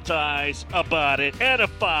proselytize about it,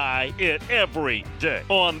 edify it every day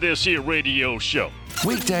on this here radio show.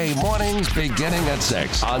 Weekday mornings beginning at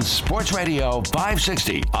 6 on Sports Radio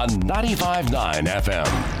 560 on 95.9 FM.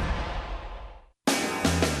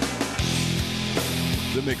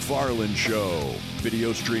 The McFarland Show.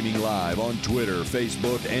 Video streaming live on Twitter,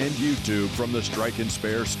 Facebook, and YouTube from the Strike and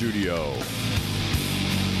Spare studio.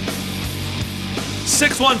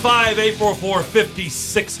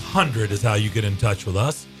 615-844-5600 is how you get in touch with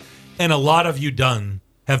us. And a lot of you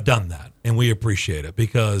have done that. And we appreciate it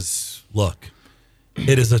because, look,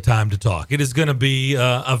 it is a time to talk. It is going to be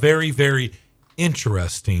a very, very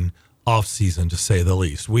interesting offseason, to say the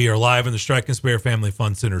least. We are live in the Strike and Spare Family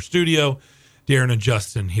Fun Center studio. Darren and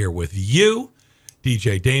Justin here with you.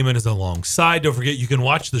 DJ Damon is alongside. Don't forget, you can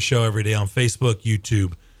watch the show every day on Facebook,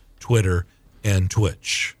 YouTube, Twitter, and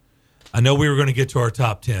Twitch. I know we were going to get to our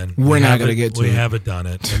top 10. We're not going to get to it. We haven't done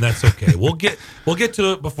it, and that's okay. We'll get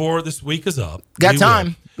to it before this week is up. Got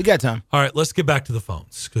time. We got time. All right, let's get back to the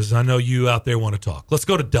phones because I know you out there want to talk. Let's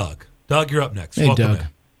go to Doug. Doug, you're up next. Hey, Welcome Doug. in.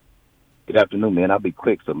 Good afternoon, man. I'll be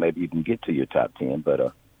quick, so maybe you can get to your top 10. But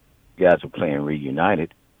you guys are playing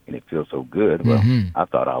Reunited, and it feels so good. Well, I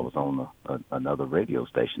thought I was on another radio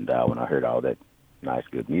station dial when I heard all that nice,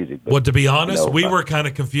 good music. But, well, to be honest, we were kind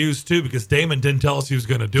of confused, too, because Damon didn't tell us he was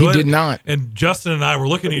going to do it. He did not. And Justin and I were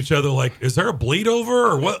looking at each other like, is there a bleed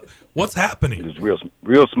over or what's happening? It was real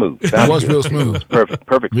smooth. It was real smooth. It was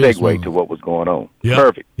perfect Real segue smooth. to what was going on. Yep.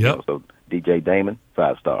 Perfect. Yep. So DJ Damon,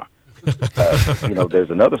 5-star. There's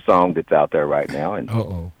another song that's out there right now,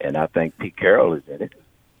 and I think Pete Carroll is in it.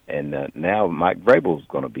 And now Mike Vrabel's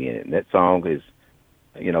going to be in it. And that song is,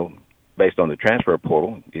 based on the transfer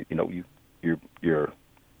portal. You're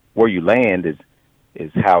where you land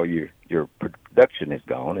is how your production has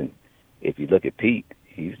gone. And if you look at Pete,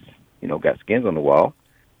 he's got skins on the wall.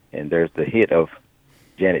 And there's the hit of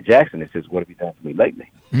Janet Jackson that says, "What have you done for me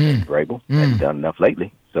lately?" Vrabel hasn't done enough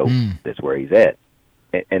lately, so that's where he's at.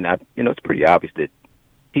 And it's pretty obvious that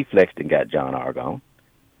he flexed and got John Argonne.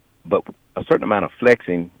 but a certain amount of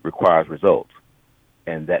flexing requires results,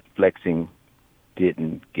 and that flexing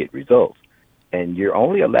didn't get results. And you're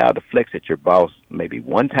only allowed to flex at your boss maybe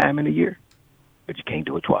one time in a year, but you can't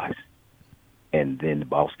do it twice. And then the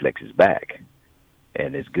boss flexes back.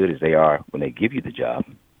 And as good as they are when they give you the job,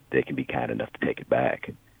 they can be kind enough to take it back.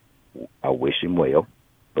 I wish him well,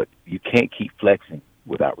 but you can't keep flexing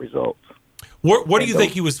without results. What do you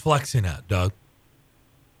think he was flexing at, Doug?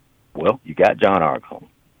 Well, you got John Argone.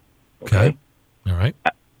 Okay. All right.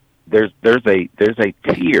 There's a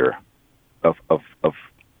tier of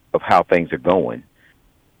how things are going.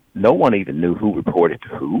 No one even knew who reported to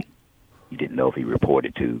who. You didn't know if he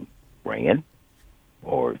reported to Rand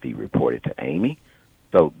or if he reported to Amy.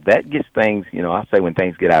 So that gets things, I say when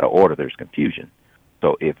things get out of order, there's confusion.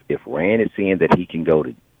 So if Rand is seeing that he can go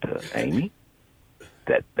to Amy,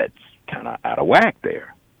 that's kind of out of whack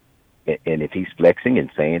there. And if he's flexing and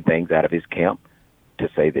saying things out of his camp to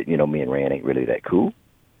say that, me and Rand ain't really that cool,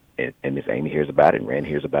 and Miss Amy hears about it and Rand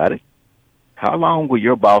hears about it, how long will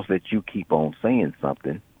your boss let you keep on saying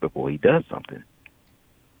something before he does something?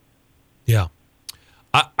 Yeah.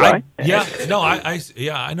 Right?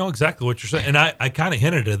 I know exactly what you're saying. And I kind of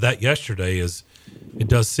hinted at that yesterday is it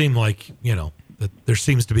does seem like, that there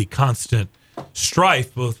seems to be constant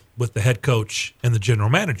strife both with the head coach and the general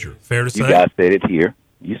manager. Fair to say? You guys said it here.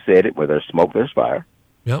 You said it, where there's smoke, there's fire.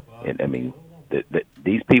 Yep. And I mean,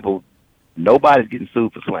 these people, nobody's getting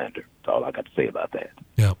sued for slander. That's all I got to say about that.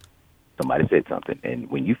 Yep. Somebody said something. And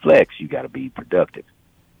when you flex, you got to be productive.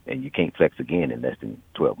 And you can't flex again in less than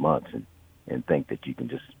 12 months and think that you can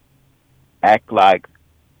just act like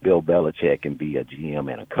Bill Belichick and be a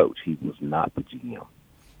GM and a coach. He was not the GM.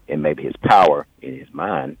 And maybe his power in his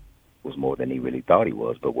mind was more than he really thought he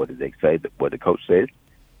was. But what did they say? What the coach said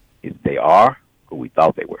is they are who we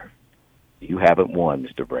thought they were. You haven't won,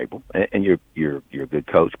 Mr. Vrabel. And you're a good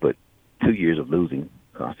coach, but 2 years of losing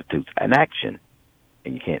constitutes an action,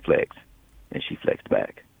 and you can't flex. And she flexed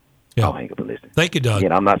back. Yeah. I'll hang up and listen. Thank you, Doug.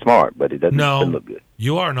 Again, I'm not smart, but it doesn't look good.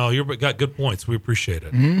 You are. No, you've got good points. We appreciate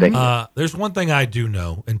it. Mm-hmm. Thank you. There's one thing I do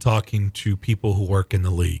know in talking to people who work in the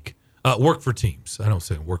league, work for teams. I don't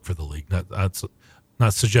say work for the league.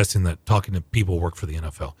 Not suggesting that talking to people who work for the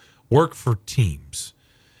NFL. Work for teams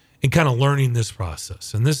and kind of learning this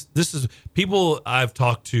process. And this is people I've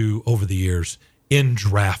talked to over the years in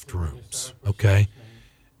draft rooms, okay?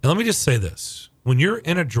 And let me just say this. When you're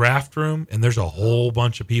in a draft room and there's a whole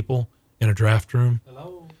bunch of people in a draft room,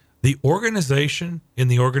 the organization,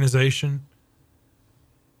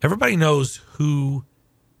 everybody knows who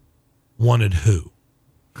wanted who.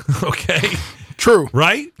 Okay? True.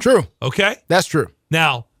 Right? True. Okay? That's true.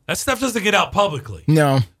 Now, that stuff doesn't get out publicly.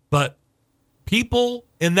 No. But people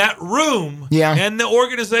in that room and the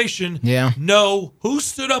organization know who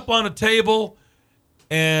stood up on a table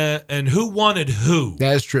and who wanted who.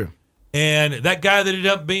 That is true. And that guy that ended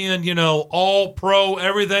up being, all pro,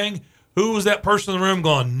 everything, who was that person in the room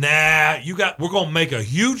going, we're going to make a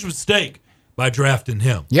huge mistake by drafting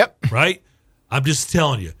him. Yep. Right? I'm just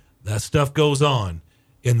telling you, that stuff goes on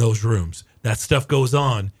in those rooms. That stuff goes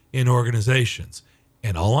on in organizations.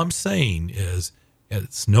 And all I'm saying is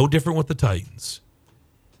it's no different with the Titans.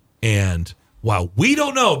 And while we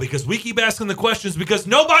don't know, because we keep asking the questions, because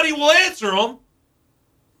nobody will answer them,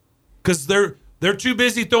 because they're too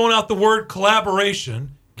busy throwing out the word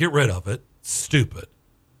collaboration. Get rid of it. Stupid.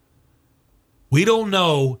 We don't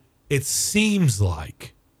know. It seems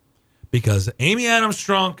like because Amy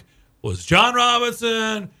Adams-Strunk was John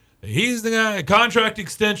Robinson, he's the guy, contract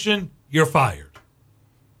extension, you're fired.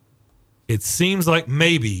 It seems like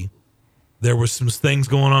maybe there was some things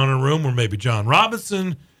going on in a room where maybe John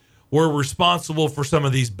Robinson were responsible for some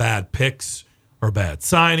of these bad picks or bad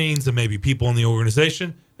signings, and maybe people in the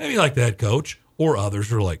organization, maybe like the head coach, or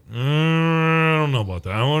others are like, I don't know about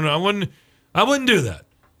that. I wouldn't do that.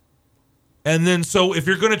 And then, so if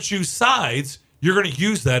you're going to choose sides, you're going to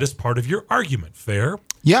use that as part of your argument. Fair?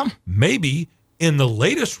 Yeah. Maybe in the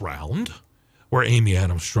latest round, where Amy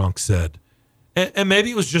Adams-Strunk said, and maybe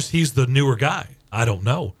it was just he's the newer guy. I don't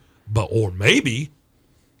know. Or maybe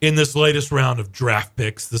in this latest round of draft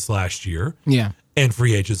picks this last year, and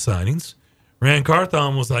free agent signings, Rand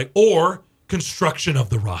Carthon was like, or construction of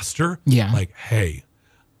the roster. Yeah. Like, hey,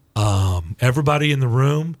 everybody in the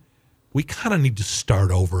room, we kind of need to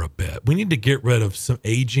start over a bit. We need to get rid of some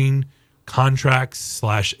aging contracts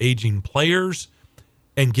 / aging players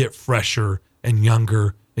and get fresher and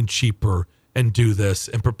younger and cheaper and do this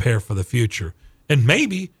and prepare for the future. And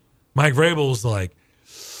maybe Mike Vrabel's like,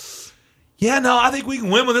 I think we can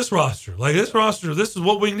win with this roster. Like this roster, this is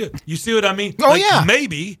what we can do. You see what I mean? Oh, yeah.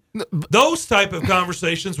 Maybe those type of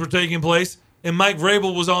conversations were taking place and Mike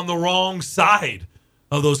Vrabel was on the wrong side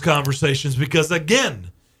of those conversations because,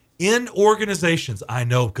 again, in organizations, I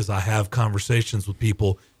know because I have conversations with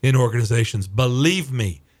people in organizations, believe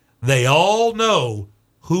me, they all know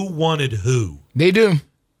who wanted who. They do.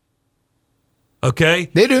 Okay?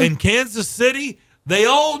 They do. In Kansas City, they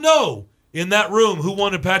all know in that room who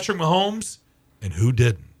wanted Patrick Mahomes and who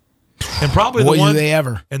didn't. And probably Boy, the ones, do they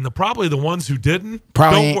ever. And probably the ones who didn't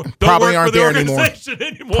probably don't probably work aren't for the there organization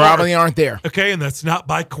anymore. Probably aren't there. Okay, and that's not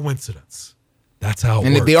by coincidence. That's how it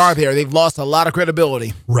and works. if they are there, they've lost a lot of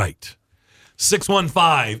credibility. Right.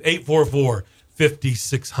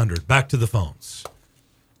 615-844-5600. Back to the phones.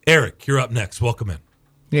 Eric, you're up next. Welcome in.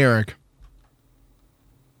 Eric.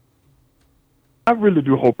 I really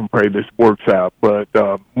do hope and pray this works out. But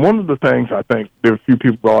one of the things I think there are a few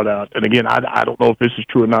people brought out, and again, I don't know if this is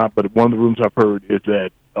true or not, but one of the rooms I've heard is that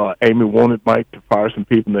Amy wanted Mike to fire some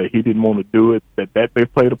people, that he didn't want to do it, that they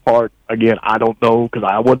played a part. Again, I don't know because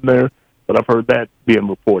I wasn't there, but I've heard that being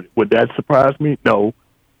reported. Would that surprise me? No.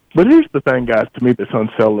 But here's the thing, guys, to me that's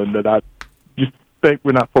unsettling that I just think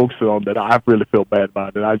we're not focusing on, that I really feel bad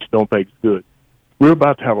about it. I just don't think it's good. We're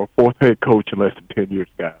about to have our fourth head coach in less than 10 years,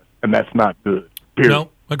 guys, and that's not good. Period. No,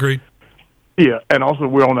 agreed. Yeah, and also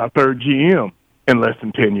we're on our third GM in less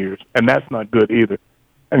than 10 years, and that's not good either.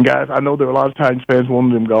 And, guys, I know there are a lot of Titans fans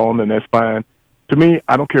wanting them gone, and that's fine. To me,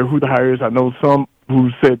 I don't care who the hire is. I know some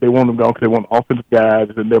who said they want them gone because they want offensive guys,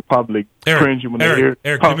 and they're probably cringing when they hear.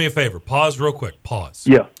 Eric, do me a favor. Pause real quick. Pause.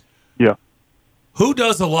 Yeah. Who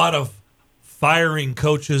does a lot of firing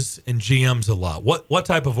coaches and GMs a lot? What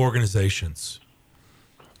type of organizations?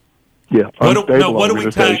 Yeah.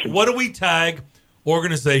 What do we tag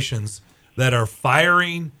organizations that are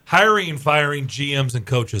hiring and firing GMs and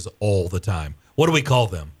coaches all the time? What do we call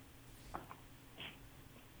them?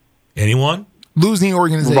 Anyone? Losing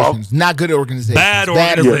organizations, not good organizations. Bad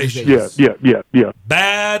organizations. Yeah.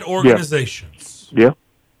 Bad organizations. Yeah.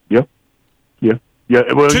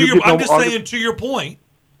 Well, I'm just saying, to your point,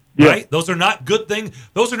 right? Those are not good things.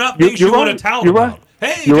 Those are not things you want to tout about. Right.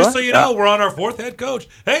 Hey, just so you know, we're on our fourth head coach.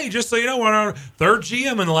 Hey, just so you know, we're on our third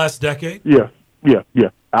GM in the last decade. Yeah.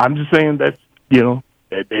 I'm just saying that,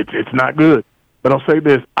 it's not good. But I'll say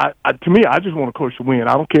this. To me, I just want a coach to win.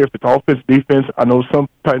 I don't care if it's offense, defense. I know some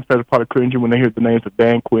Titans fans are probably cringing when they hear the names of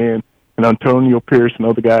Dan Quinn and Antonio Pierce,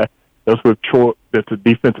 another guy that's a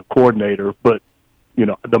defensive coordinator. But,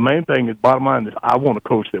 the main thing is, bottom line is, I want a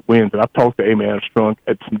coach that wins. And I've talked to Amy Armstrong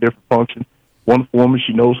at some different functions. Wonderful woman.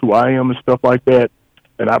 She knows who I am and stuff like that.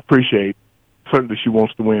 And I appreciate, certainly she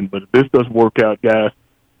wants to win. But if this doesn't work out, guys,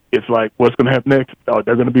 it's like, what's going to happen next? Are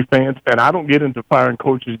there going to be fans? And I don't get into firing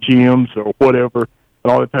coaches, GMs, or whatever,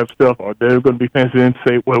 and all that type of stuff. Are there going to be fans that then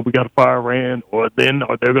say, well, we got to fire Rand? Or then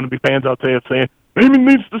are there going to be fans out there saying, maybe he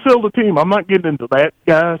needs to sell the team? I'm not getting into that,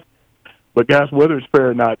 guys. But, guys, whether it's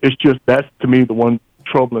fair or not, it's just, that's, to me, the one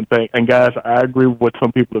troubling thing. And, guys, I agree with what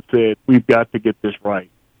some people have said. We've got to get this right.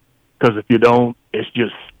 Because if you don't, it's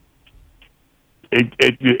just,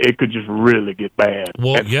 it could just really get bad.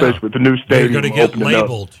 Well, especially with the new stadium. You're going to get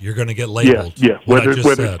labeled. You're going to get labeled. Yeah. Whether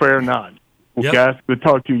it's fair or not. Well, guys, good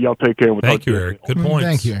talk to you. Y'all take care. Thank you, Eric. Good points.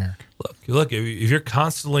 Thank you, Eric. Look, if you're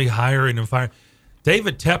constantly hiring and firing,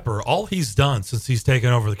 David Tepper, all he's done since he's taken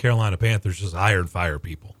over the Carolina Panthers is hire and fire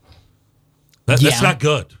people. That's not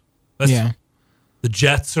good. The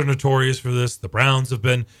Jets are notorious for this. The Browns have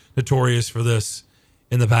been notorious for this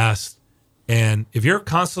in the past. And if you're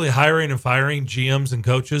constantly hiring and firing GMs and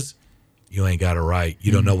coaches, you ain't got it right.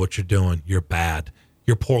 You don't know what you're doing. You're bad.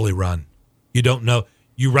 You're poorly run. You don't know.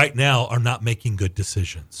 You right now are not making good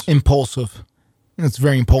decisions. Impulsive. It's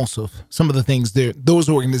very impulsive. Some of the things those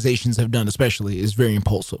organizations have done especially is very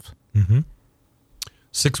impulsive.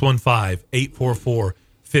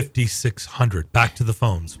 615-844-5600. Back to the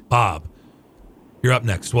phones. Bob, you're up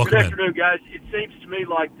next. Welcome in. Good afternoon, guys. It seems to me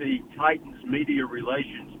like the Titans media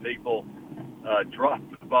relations people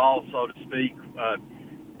dropped the ball, so to speak,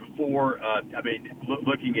 before,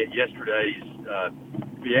 looking at yesterday's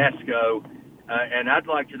fiasco. And I'd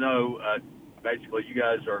like to know, basically, you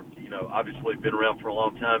guys are, obviously been around for a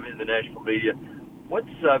long time in the national media. What's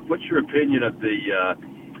your opinion of the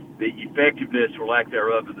effectiveness or lack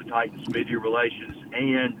thereof of the Titans media relations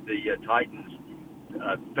and the Titans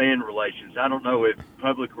fan relations? I don't know if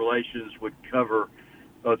public relations would cover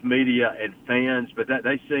both media and fans, but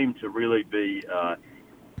they seem to really be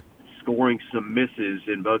scoring some misses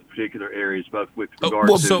in both particular areas, both with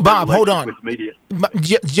regards to Bob, hold on. With media.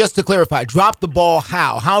 Just to clarify, drop the ball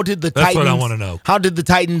how? How did the That's Titans? what I want to know. How did the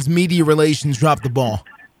Titans media relations drop the ball?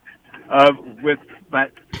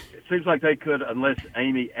 But it seems like they could, unless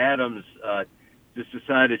Amy Adams just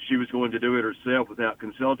decided she was going to do it herself without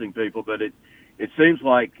consulting people. But it seems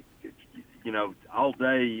like, all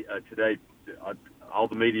day today, all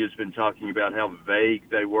the media has been talking about how vague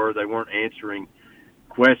they were. They weren't answering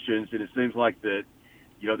questions, and it seems like that,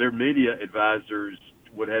 their media advisors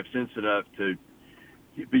would have sense enough to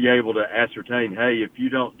be able to ascertain, hey, if you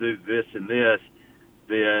don't do this and this,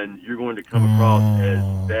 then you're going to come across as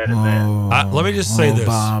that and that. Let me just say this.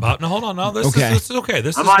 Bob. No, hold on. No, this Okay. is okay.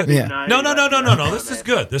 This I is might good. be No. naive. This is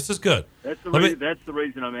good. This is good. That's the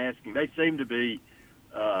reason I'm asking. They seem to be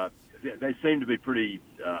pretty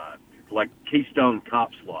like Keystone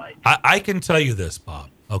Cops like. I can tell you this, Bob.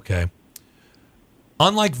 Okay.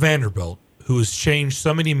 Unlike Vanderbilt, who has changed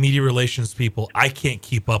so many media relations people, I can't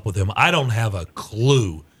keep up with him. I don't have a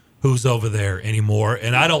clue who's over there anymore,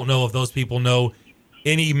 and I don't know if those people know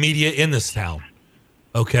any media in this town.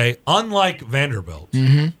 Okay? Unlike Vanderbilt.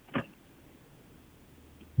 Mm-hmm.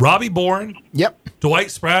 Robbie Boren. Yep. Dwight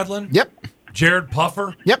Spradlin. Yep. Jared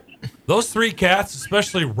Puffer. Yep. Those three cats,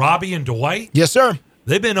 especially Robbie and Dwight. Yes, sir.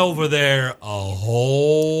 They've been over there a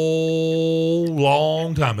whole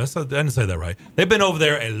long time. I didn't say that right. They've been over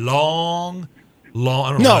there a long. I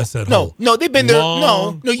don't know why I said whole. No, they've been there.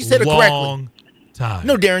 No, you said it correctly. Time.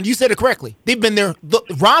 No, Darren, you said it correctly. They've been there.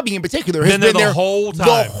 Robbie in particular has been there the whole time.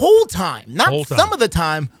 The whole time. Not some of the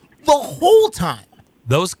time, the whole time.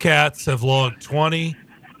 Those cats have logged 20,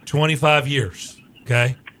 25 years.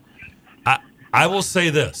 Okay? I will say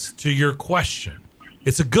this to your question.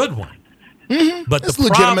 It's a good one. Mm-hmm. But That's the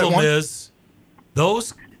problem one. is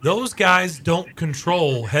those guys don't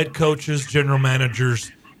control head coaches, general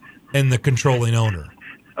managers, and the controlling owner.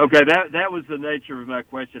 Okay, that was the nature of my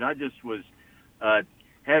question. I just was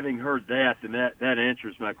having heard that, and that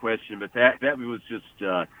answers my question. But that was just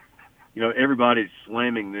everybody's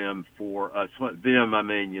slamming them for them. I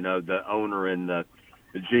mean, the owner and the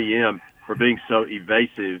GM for being so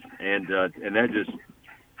evasive, and that just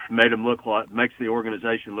makes the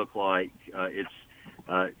organization look like it's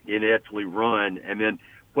ineptly run. And then,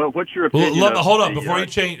 what's your opinion? Hold on, before you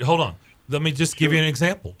change. Hold on. Let me just give you an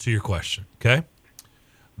example to your question. Okay,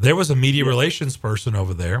 there was a media relations person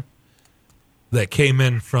over there that came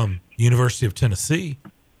in from University of Tennessee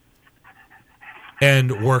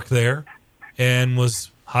and worked there, and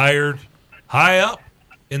was hired high up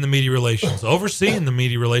in the media relations, overseeing the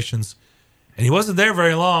media relations, and he wasn't there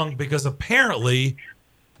very long because apparently.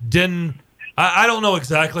 I don't know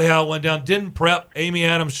exactly how it went down. Didn't prep Amy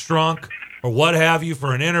Adams Strunk or what have you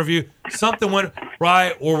for an interview. Something went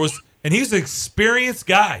right and he's an experienced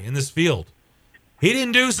guy in this field. He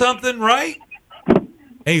didn't do something right and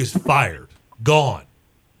he was fired, gone.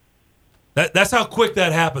 That's how quick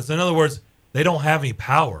that happens. In other words, they don't have any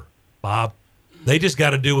power, Bob. They just got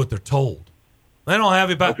to do what they're told. They don't have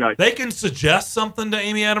any power. Okay. They can suggest something to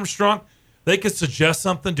Amy Adams Strunk. They can suggest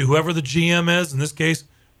something to whoever the GM is, in this case,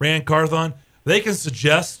 Rand Carthon. They can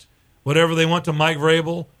suggest whatever they want to Mike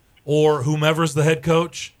Vrabel or whomever's the head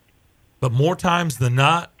coach. But more times than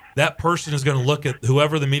not, that person is going to look at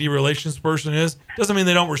whoever the media relations person is. Doesn't mean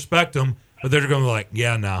they don't respect them, but they're going to be like,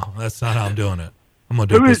 yeah, no, that's not how I'm doing it. I'm going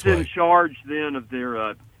to do it this way. Who is in charge then of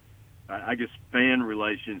their, fan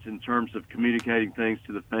relations in terms of communicating things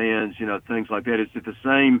to the fans, things like that? Is it the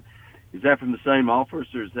same? Is that from the same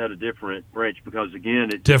office, or is that a different branch? Because again,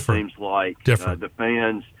 it just seems like the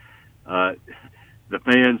fans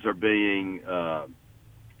are being,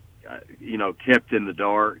 kept in the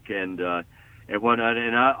dark and whatnot.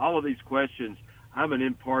 And all of these questions, I'm an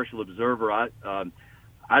impartial observer.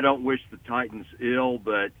 I don't wish the Titans ill,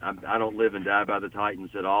 but I don't live and die by the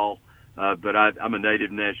Titans at all. But I'm a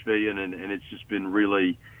native Nashvilleian, and it's just been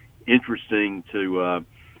really interesting to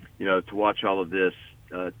watch all of this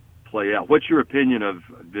play out. What's your opinion of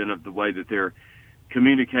the way that they're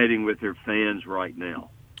communicating with their fans right now?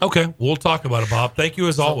 Okay, we'll talk about it, Bob. Thank you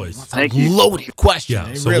as always. Thank you. Loaded question.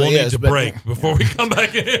 Yeah, so we'll need to break before we come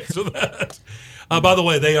back and answer that. By the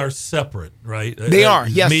way, they are separate, right? They are,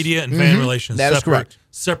 yes. Media and fan relations. That is correct.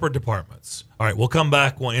 Separate departments. All right, we'll come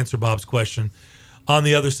back. We'll answer Bob's question. On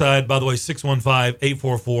the other side, by the way,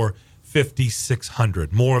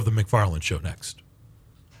 615-844-5600. More of the McFarland Show next.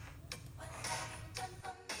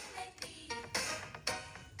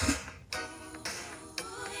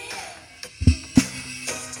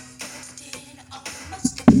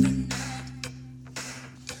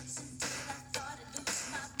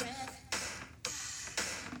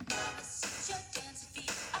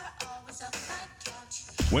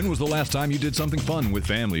 When was the last time you did something fun with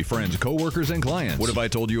family, friends, coworkers, and clients? What if I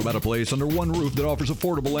told you about a place under one roof that offers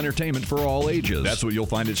affordable entertainment for all ages? That's what you'll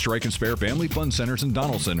find at Strike and Spare Family Fun Centers in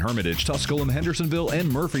Donaldson, Hermitage, Tusculum, Hendersonville, and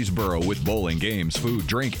Murfreesboro, with bowling, games, food,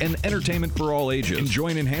 drink, and entertainment for all ages. Enjoy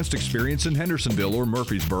an enhanced experience in Hendersonville or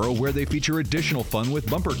Murfreesboro, where they feature additional fun with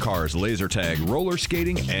bumper cars, laser tag, roller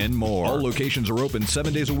skating, and more. All locations are open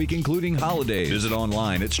 7 days a week, including holidays. Visit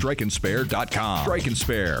online at strikeandspare.com. Strike and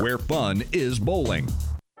Spare, where fun is bowling.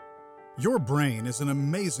 Your brain is an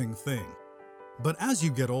amazing thing, but as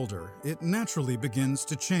you get older, it naturally begins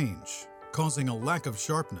to change, causing a lack of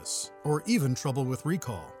sharpness or even trouble with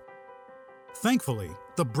recall. Thankfully,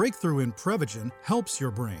 the breakthrough in Prevagen helps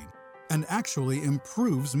your brain and actually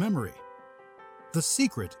improves memory. The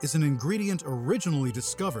secret is an ingredient originally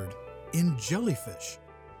discovered in jellyfish.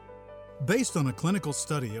 Based on a clinical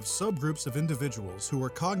study of subgroups of individuals who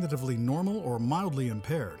are cognitively normal or mildly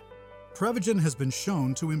impaired, Prevagen has been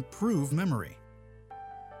shown to improve memory.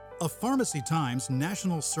 A Pharmacy Times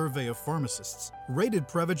national survey of pharmacists rated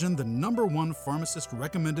Prevagen the #1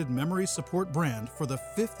 pharmacist-recommended memory support brand for the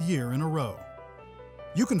 5th year in a row.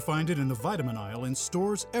 You can find it in the vitamin aisle in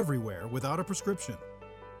stores everywhere without a prescription.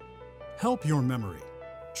 Help your memory.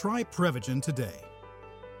 Try Prevagen today.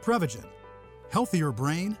 Prevagen. Healthier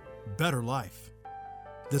brain, better life.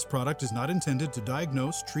 This product is not intended to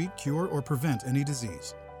diagnose, treat, cure, or prevent any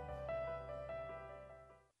disease.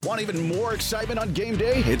 Want even more excitement on game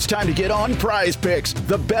day? It's time to get on Prize Picks,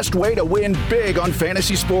 the best way to win big on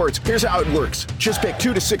fantasy sports. Here's how it works. Just pick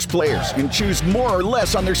 2 to 6 players and choose more or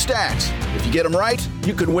less on their stats. If you get them right,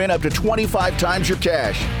 you could win up to 25 times your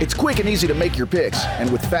cash. It's quick and easy to make your picks,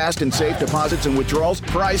 and with fast and safe deposits and withdrawals,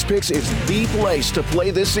 Prize Picks is the place to play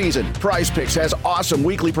this season. Prize Picks has awesome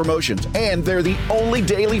weekly promotions, and they're the only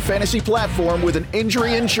daily fantasy platform with an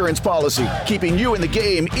injury insurance policy, keeping you in the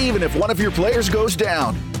game even if one of your players goes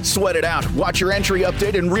down. Sweat it out, watch your entry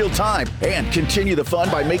update in real time, and continue the fun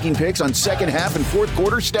by making picks on second half and fourth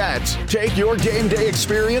quarter stats. Take your game day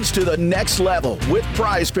experience to the next level with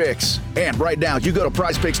Prize Picks. And right now, you go to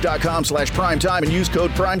prizepicks.com/primetime and use code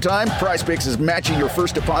primetime. Prize Picks is matching your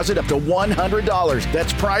first deposit up to $100.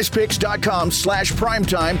 That's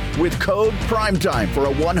prizepicks.com/primetime with code primetime for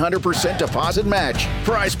a 100% deposit match.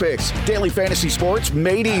 Prize Picks, daily fantasy sports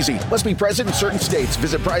made easy. Must be present in certain states.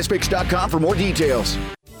 Visit prizepicks.com for more details.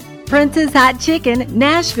 Prince's Hot Chicken,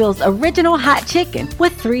 Nashville's original hot chicken,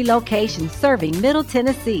 with 3 locations serving Middle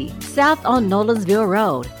Tennessee, south on Nolensville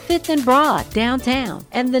Road, 5th and Broad, downtown,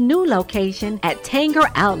 and the new location at Tanger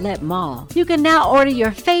Outlet Mall. You can now order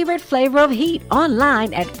your favorite flavor of heat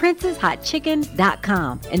online at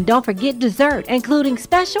princeshotchicken.com. And don't forget dessert, including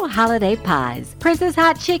special holiday pies. Prince's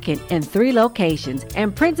Hot Chicken in 3 locations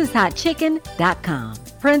and princeshotchicken.com.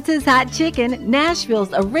 Prince's Hot Chicken,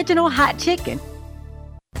 Nashville's original hot chicken.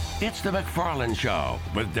 It's the McFarland Show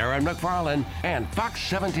with Darren McFarland and Fox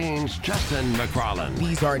 17's Justin McFarland.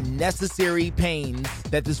 These are necessary pains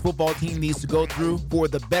that this football team needs to go through for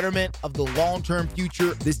the betterment of the long-term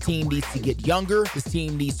future. This team needs to get younger. This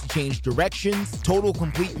team needs to change directions. Total,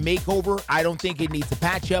 complete makeover. I don't think it needs to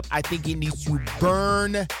patch up. I think it needs to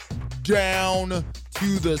burn down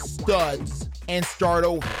to the studs and start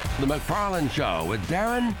over. The McFarland Show with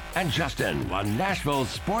Darren and Justin on Nashville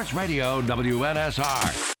Sports Radio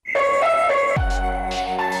WNSR.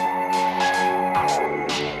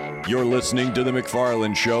 You're listening to The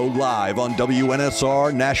McFarland Show live on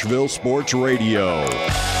WNSR Nashville Sports Radio.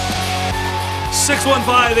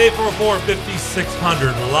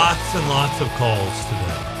 615-844-5600. Lots and lots of calls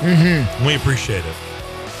today. We appreciate it.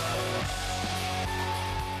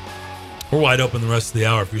 We're wide open the rest of the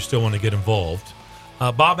hour if you still want to get involved.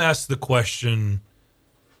 Bob asked the question,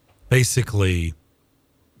 basically,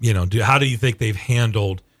 how do you think they've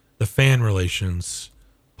handled the fan relations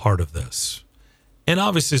part of this? And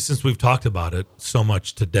obviously, since we've talked about it so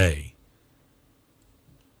much today,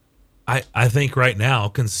 I think right now,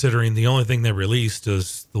 considering the only thing they released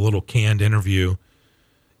is the little canned interview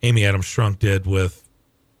Amy Adams-Strunk did with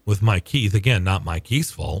Mike Keith. Again, not Mike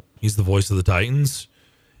Keith's fault. He's the voice of the Titans.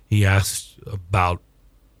 He asked about,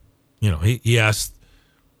 he asked,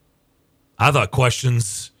 I thought,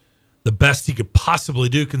 questions the best he could possibly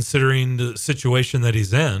do considering the situation that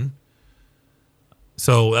he's in.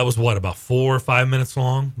 So that was about 4 or 5 minutes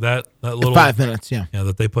long, that little 5 minutes, yeah,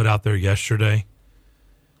 that they put out there yesterday.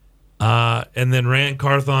 And then Rand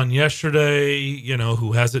Carthon yesterday,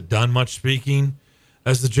 who hasn't done much speaking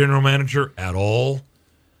as the general manager at all.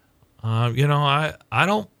 I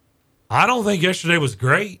don't think yesterday was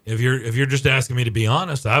great. If you're just asking me to be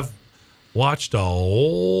honest, I've watched a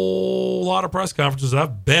whole lot of press conferences.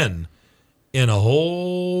 I've been in a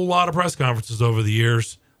whole lot of press conferences over the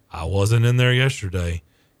years. I wasn't in there yesterday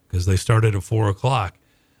because they started at 4:00.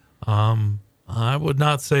 I would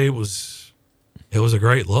not say it was a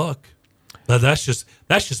great look. But that's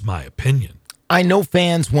just my opinion. I know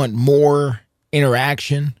fans want more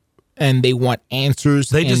interaction and they want answers.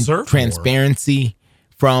 They deserve transparency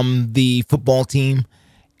from the football team,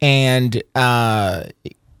 and the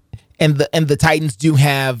Titans do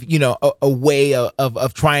have a way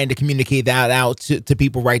of trying to communicate that out to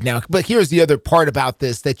people right now. But here's the other part about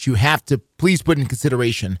this that you have to please put in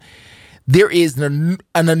consideration. There is an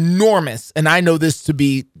enormous, and I know this to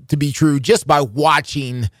be true just by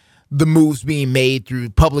watching the moves being made through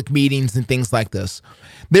public meetings and things like this.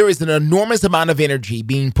 There is an enormous amount of energy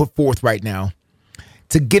being put forth right now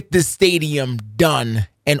to get this stadium done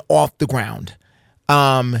and off the ground.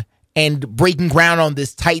 And breaking ground on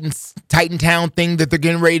this Titan Town thing that they're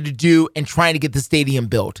getting ready to do and trying to get the stadium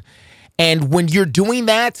built. And when you're doing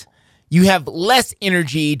that, you have less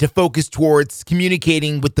energy to focus towards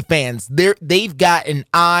communicating with the fans. They've got an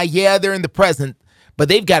eye, they're in the present, but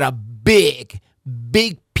they've got a big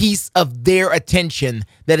piece of their attention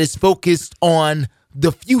that is focused on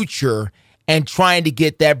the future and trying to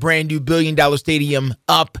get that brand new $1 billion stadium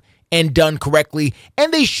up and done correctly.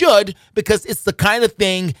 And they should, because it's the kind of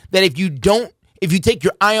thing that if you take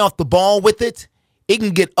your eye off the ball with it, it can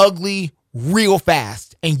get ugly real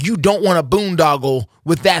fast. And you don't want to boondoggle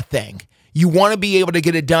with that thing. You want to be able to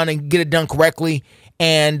get it done and get it done correctly.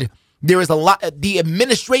 And there is the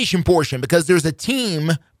administration portion, because there's a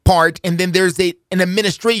team part and then there's an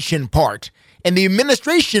administration part. And the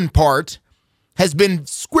administration part has been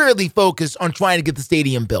squarely focused on trying to get the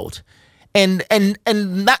stadium built. And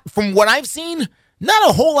not, from what I've seen, not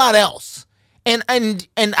a whole lot else. And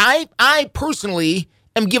I personally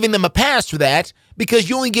am giving them a pass for that, because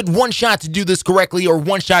you only get one shot to do this correctly, or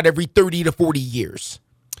one shot every 30 to 40 years.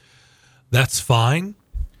 That's fine.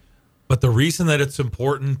 But the reason that it's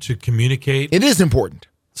important to communicate, it is important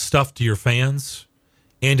stuff to your fans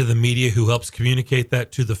and to the media who helps communicate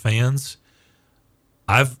that to the fans.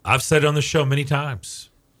 I've said it on the show many times.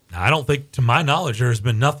 I don't think, to my knowledge, there has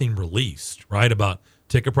been nothing released, right, about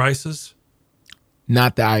ticket prices.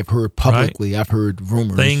 Not that I've heard publicly. Right? I've heard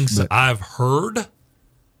rumors. Things I've heard.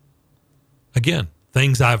 Again,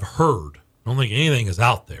 things I've heard. I don't think anything is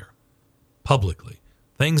out there publicly.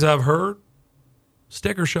 Things I've heard,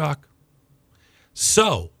 sticker shock.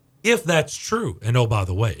 So, if that's true, and oh, by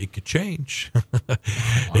the way, it could change.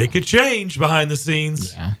 It could change behind the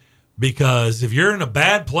scenes. Yeah. Because if you're in a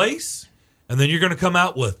bad place, and then you're going to come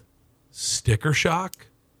out with sticker shock,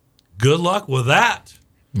 good luck with that.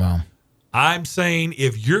 Wow. I'm saying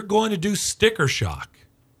if you're going to do sticker shock,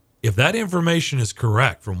 if that information is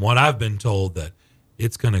correct from what I've been told, that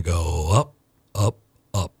it's going to go up, up,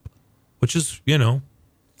 up, which is, you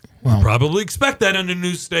probably expect that in a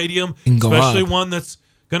new stadium, especially one that's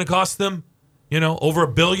going to cost them, over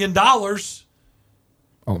 $1 billion. Oh.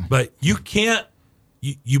 But you can't.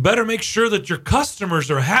 You better make sure that your customers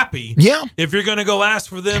are happy. Yeah. If you're going to go ask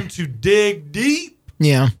for them to dig deep.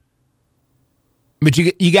 Yeah. But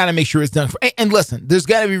you got to make sure it's done. And listen, there's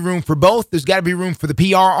got to be room for both. There's got to be room for the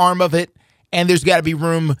PR arm of it, and there's got to be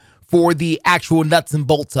room for the actual nuts and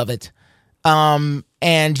bolts of it. And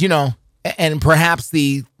perhaps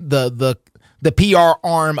the PR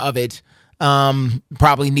arm of it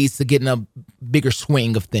probably needs to get in a bigger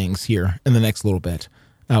swing of things here in the next little bit.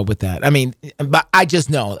 With that. I mean, but I just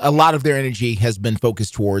know a lot of their energy has been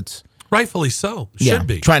focused towards, rightfully so, should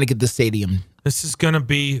be, trying to get the stadium. This is going to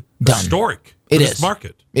be done. Historic. It for is this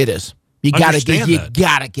market. It is. You got to get it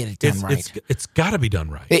done right. It's got to be done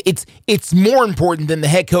right. It's more important than the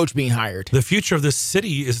head coach being hired. The future of this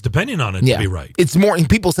city is depending on it to be right. It's more, and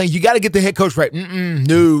people saying you got to get the head coach right.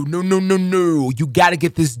 No. You got to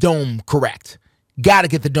get this dome correct. Got to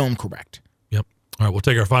get the dome correct. Yep. All right, we'll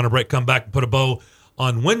take our final break. Come back and put a bow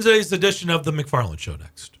on Wednesday's edition of the McFarland Show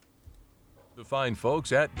next. The fine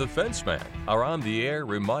folks at The Fence Man are on the air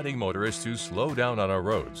reminding motorists to slow down on our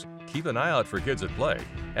roads, keep an eye out for kids at play,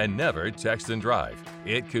 and never text and drive.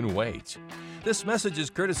 It can wait. This message is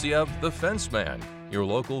courtesy of The Fence Man, your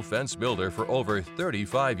local fence builder for over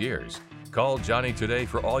 35 years. Call Johnny today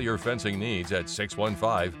for all your fencing needs at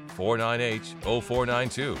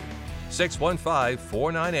 615-498-0492.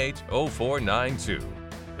 615-498-0492.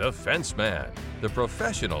 The Fence Man, the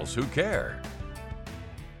professionals who care.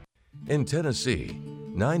 In Tennessee,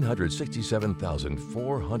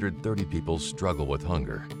 967,430 people struggle with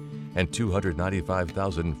hunger, and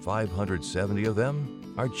 295,570 of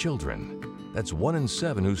them are children. That's 1 in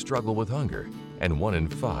 7 who struggle with hunger, and 1 in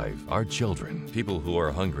 5 are children. People who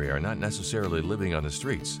are hungry are not necessarily living on the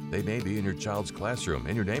streets. They may be in your child's classroom,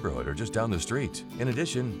 in your neighborhood, or just down the street. In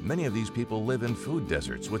addition, many of these people live in food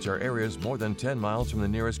deserts, which are areas more than 10 miles from the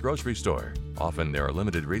nearest grocery store. Often there are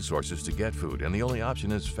limited resources to get food, and the only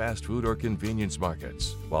option is fast food or convenience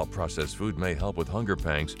markets. While processed food may help with hunger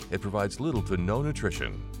pangs, it provides little to no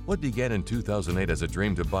nutrition. What began in 2008 as a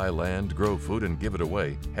dream to buy land, grow food, and give it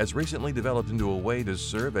away has recently developed into a way to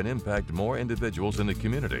serve and impact more individuals in the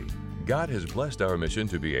community. God has blessed our mission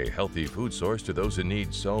to be a healthy food source to those in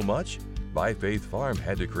need so much, By Faith Farm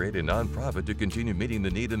had to create a nonprofit to continue meeting the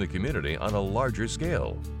need in the community on a larger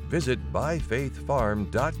scale. Visit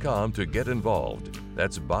ByFaithFarm.com to get involved.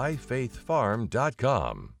 That's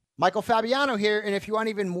ByFaithFarm.com. Michael Fabiano here, and if you want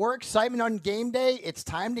even more excitement on game day, it's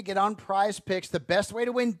time to get on Prize Picks, the best way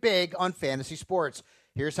to win big on fantasy sports.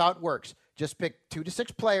 Here's how it works. Just pick 2 to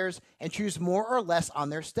 6 players and choose more or less on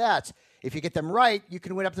their stats. If you get them right, you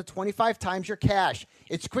can win up to 25 times your cash.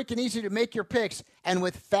 It's quick and easy to make your picks, and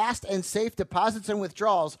with fast and safe deposits and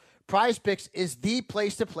withdrawals, Prize Picks is the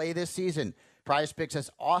place to play this season. Prize Picks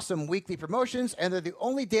has awesome weekly promotions, and they're the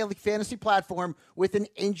only daily fantasy platform with an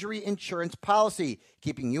injury insurance policy,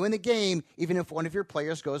 keeping you in the game even if one of your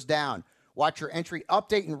players goes down. Watch your entry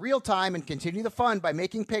update in real time and continue the fun by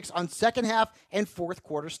making picks on second half and fourth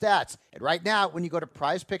quarter stats. And right now, when you go to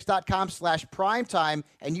prizepicks.com/primetime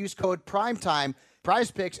and use code primetime,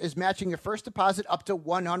 Prize Picks is matching your first deposit up to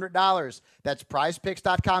 $100. That's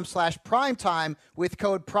prizepicks.com/primetime with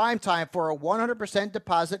code primetime for a 100%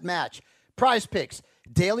 deposit match. Prize Picks,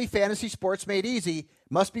 daily fantasy sports made easy.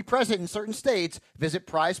 Must be present in certain states. Visit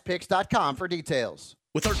prizepicks.com for details.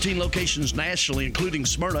 With 13 locations nationally, including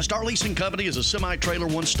Smyrna, Star Leasing Company is a semi-trailer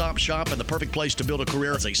one-stop shop and the perfect place to build a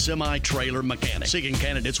career as a semi-trailer mechanic. Seeking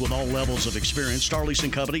candidates with all levels of experience, Star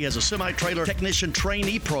Leasing Company has a semi-trailer technician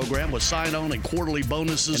trainee program with sign-on and quarterly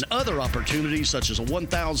bonuses and other opportunities such as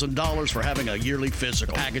 $1,000 for having a yearly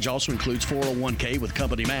physical. Package also includes 401k with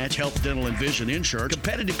company match, health, dental, and vision insurance,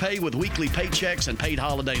 competitive pay with weekly paychecks, and paid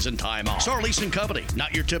holidays and time off. Star Leasing Company,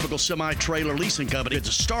 not your typical semi-trailer leasing company. It's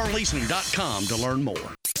starleasing.com to learn more.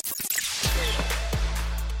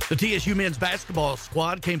 The TSU men's basketball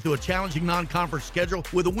squad came through a challenging non-conference schedule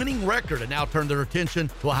with a winning record and now turned their attention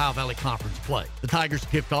to Ohio Valley Conference play. The Tigers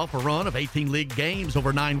kicked off a run of 18 league games over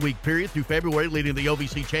a 9-week period through February, leading the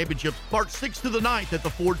OVC Championship March 6th to the 9th at the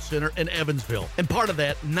Ford Center in Evansville. And part of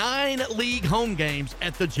that, 9 league home games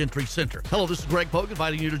at the Gentry Center. Hello, this is Greg Pogue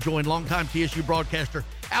inviting you to join longtime TSU broadcaster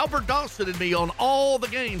Albert Dawson and me on all the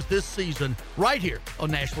games this season right here on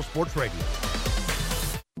National Sports Radio.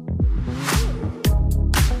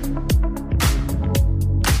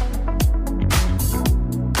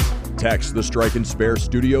 Text the Strike and Spare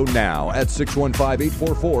studio now at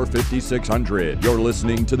 615-844-5600. You're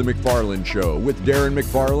listening to The McFarland Show with Darren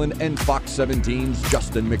McFarland and Fox 17's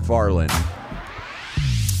Justin McFarland.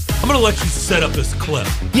 I'm going to let you set up this clip.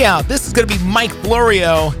 Yeah, this is going to be Mike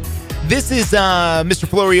Florio. This is Mr.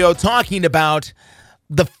 Florio talking about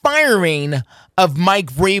the firing of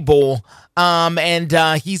Mike Vrabel. And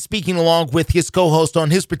he's speaking along with his co-host on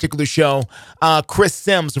his particular show, Chris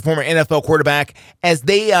Sims, the former NFL quarterback, as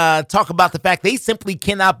they talk about the fact they simply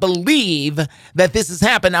cannot believe that this has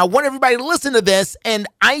happened. I want everybody to listen to this, and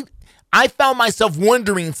I found myself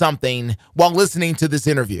wondering something while listening to this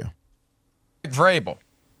interview. Vrabel,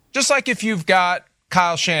 just like if you've got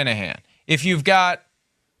Kyle Shanahan, if you've got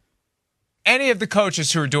any of the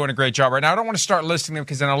coaches who are doing a great job right now, I don't want to start listing them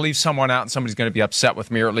because then I'll leave someone out and somebody's going to be upset with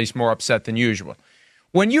me, or at least more upset than usual.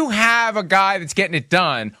 When you have a guy that's getting it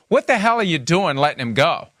done, what the hell are you doing letting him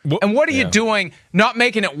go? And what are you doing not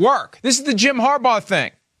making it work? This is the Jim Harbaugh thing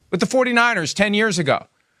with the 49ers 10 years ago.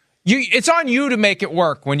 It's on you to make it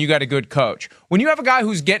work when you got a good coach. When you have a guy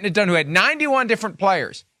who's getting it done, who had 91 different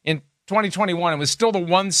players in 2021 and was still the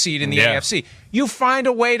 1 seed in the AFC. You find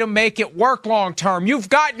a way to make it work long term. You've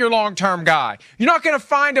got your long term guy. You're not going to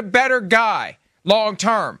find a better guy long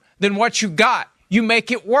term than what you got. You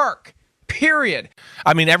make it work. Period.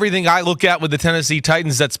 I mean, everything I look at with the Tennessee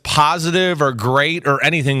Titans that's positive or great or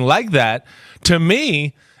anything like that, to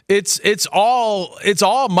me, it's all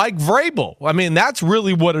Mike Vrabel. I mean, that's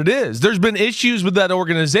really what it is. There's been issues with that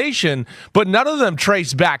organization, but none of them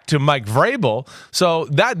trace back to Mike Vrabel. So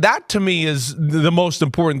that to me is the most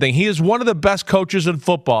important thing. He is one of the best coaches in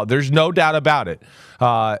football. There's no doubt about it.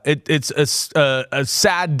 It's a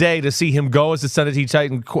sad day to see him go as the Tennessee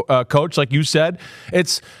Titan coach, like you said.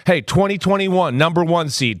 It's, hey, 2021, number 1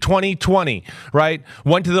 seed. 2020, right?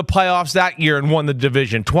 Went to the playoffs that year and won the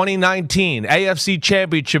division. 2019, AFC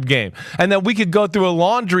Championship game. And then we could go through a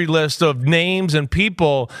laundry list of names and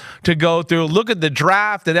people to go through, look at the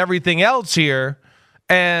draft and everything else here.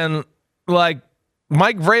 And, like,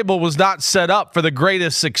 Mike Vrabel was not set up for the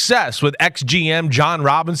greatest success with ex-GM John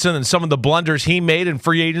Robinson and some of the blunders he made in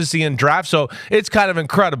free agency and draft. So it's kind of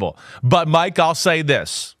incredible. But, Mike, I'll say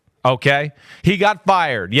this, okay? He got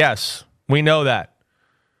fired. Yes, we know that.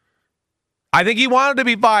 I think he wanted to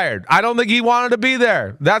be fired. I don't think he wanted to be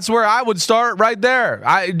there. That's where I would start right there.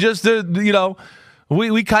 I just,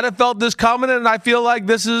 we kind of felt this coming, and I feel like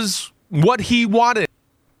this is what he wanted.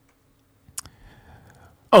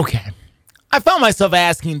 Okay. I found myself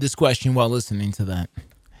asking this question while listening to that.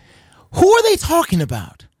 Who are they talking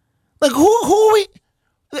about? Like, who are we?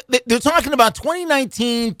 They're talking about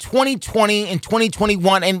 2019, 2020, and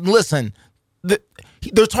 2021. And listen,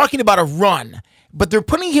 they're talking about a run, but they're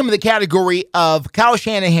putting him in the category of Kyle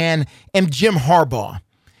Shanahan and Jim Harbaugh.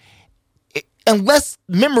 Unless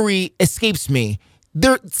memory escapes me,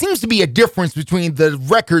 there seems to be a difference between the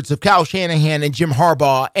records of Kyle Shanahan and Jim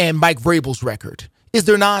Harbaugh and Mike Vrabel's record. Is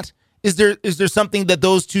there not? Is there something that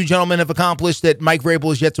those two gentlemen have accomplished that Mike Vrabel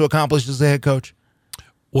has yet to accomplish as a head coach?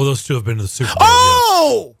 Well, those two have been to the Super Bowl.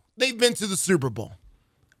 Oh, yes. They've been to the Super Bowl.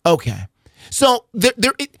 Okay. So,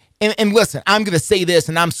 and listen, I'm going to say this,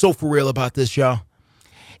 and I'm so for real about this, y'all.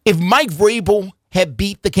 If Mike Vrabel had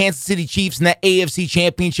beat the Kansas City Chiefs in that AFC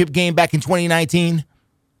Championship game back in 2019,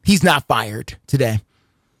 he's not fired today.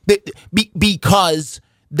 Because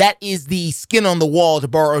that is the skin on the wall, to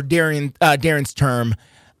borrow Darren's term,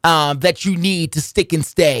 that you need to stick and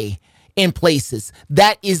stay in places.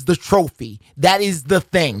 That is the trophy. That is the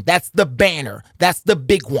thing. That's the banner. That's the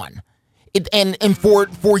big one. And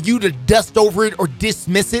for you to dust over it or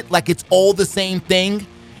dismiss it like it's all the same thing,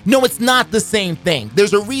 no, it's not the same thing.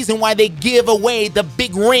 There's a reason why they give away the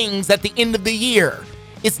big rings at the end of the year.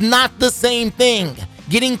 It's not the same thing.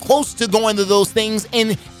 Getting close to going to those things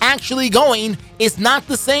and actually going is not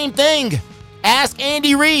the same thing. Ask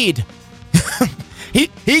Andy Reid.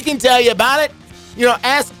 He can tell you about it.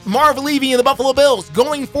 Ask Marv Levy and the Buffalo Bills.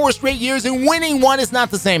 Going 4 straight years and winning one is not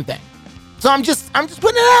the same thing. So I'm just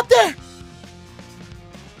putting it out there.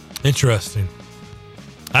 Interesting.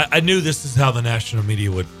 I knew this is how the national media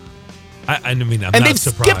would. I'm not surprised. And they've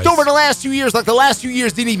skipped over the last 2 years like the last 2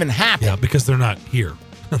 years didn't even happen. Yeah, because they're not here.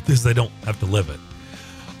 Because they don't have to live it.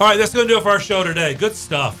 All right, that's going to do it for our show today. Good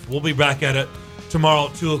stuff. We'll be back at it tomorrow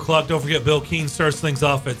at 2 o'clock. Don't forget, Bill Keene starts things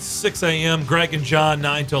off at 6 a.m. Greg and John,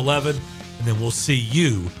 9 to 11. And then we'll see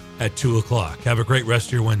you at 2 o'clock. Have a great rest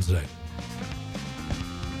of your Wednesday.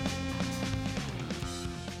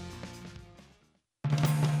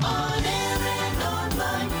 On air and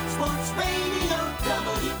online, Sports Radio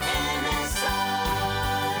WNSR,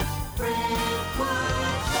 Brentwood,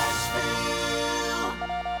 Nashville.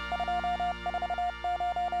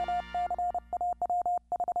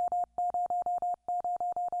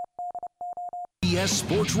 CBS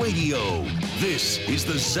Sports Radio. This is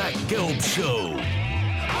the Zach Gelb Show.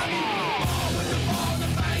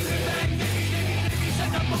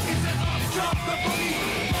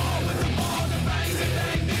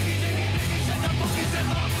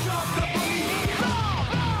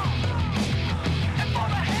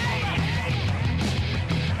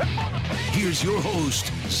 Here's your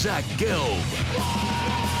host, Zach Gelb.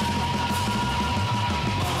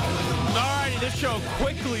 Alrighty, this show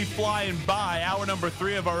quickly flying by. Hour number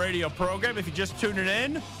 3 of our radio program. If you're just tuning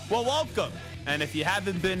in, well, welcome. And if you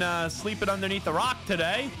haven't been sleeping underneath the rock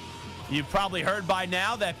today, you've probably heard by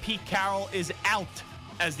now that Pete Carroll is out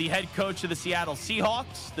as the head coach of the Seattle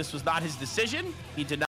Seahawks. This was not his decision. He did not.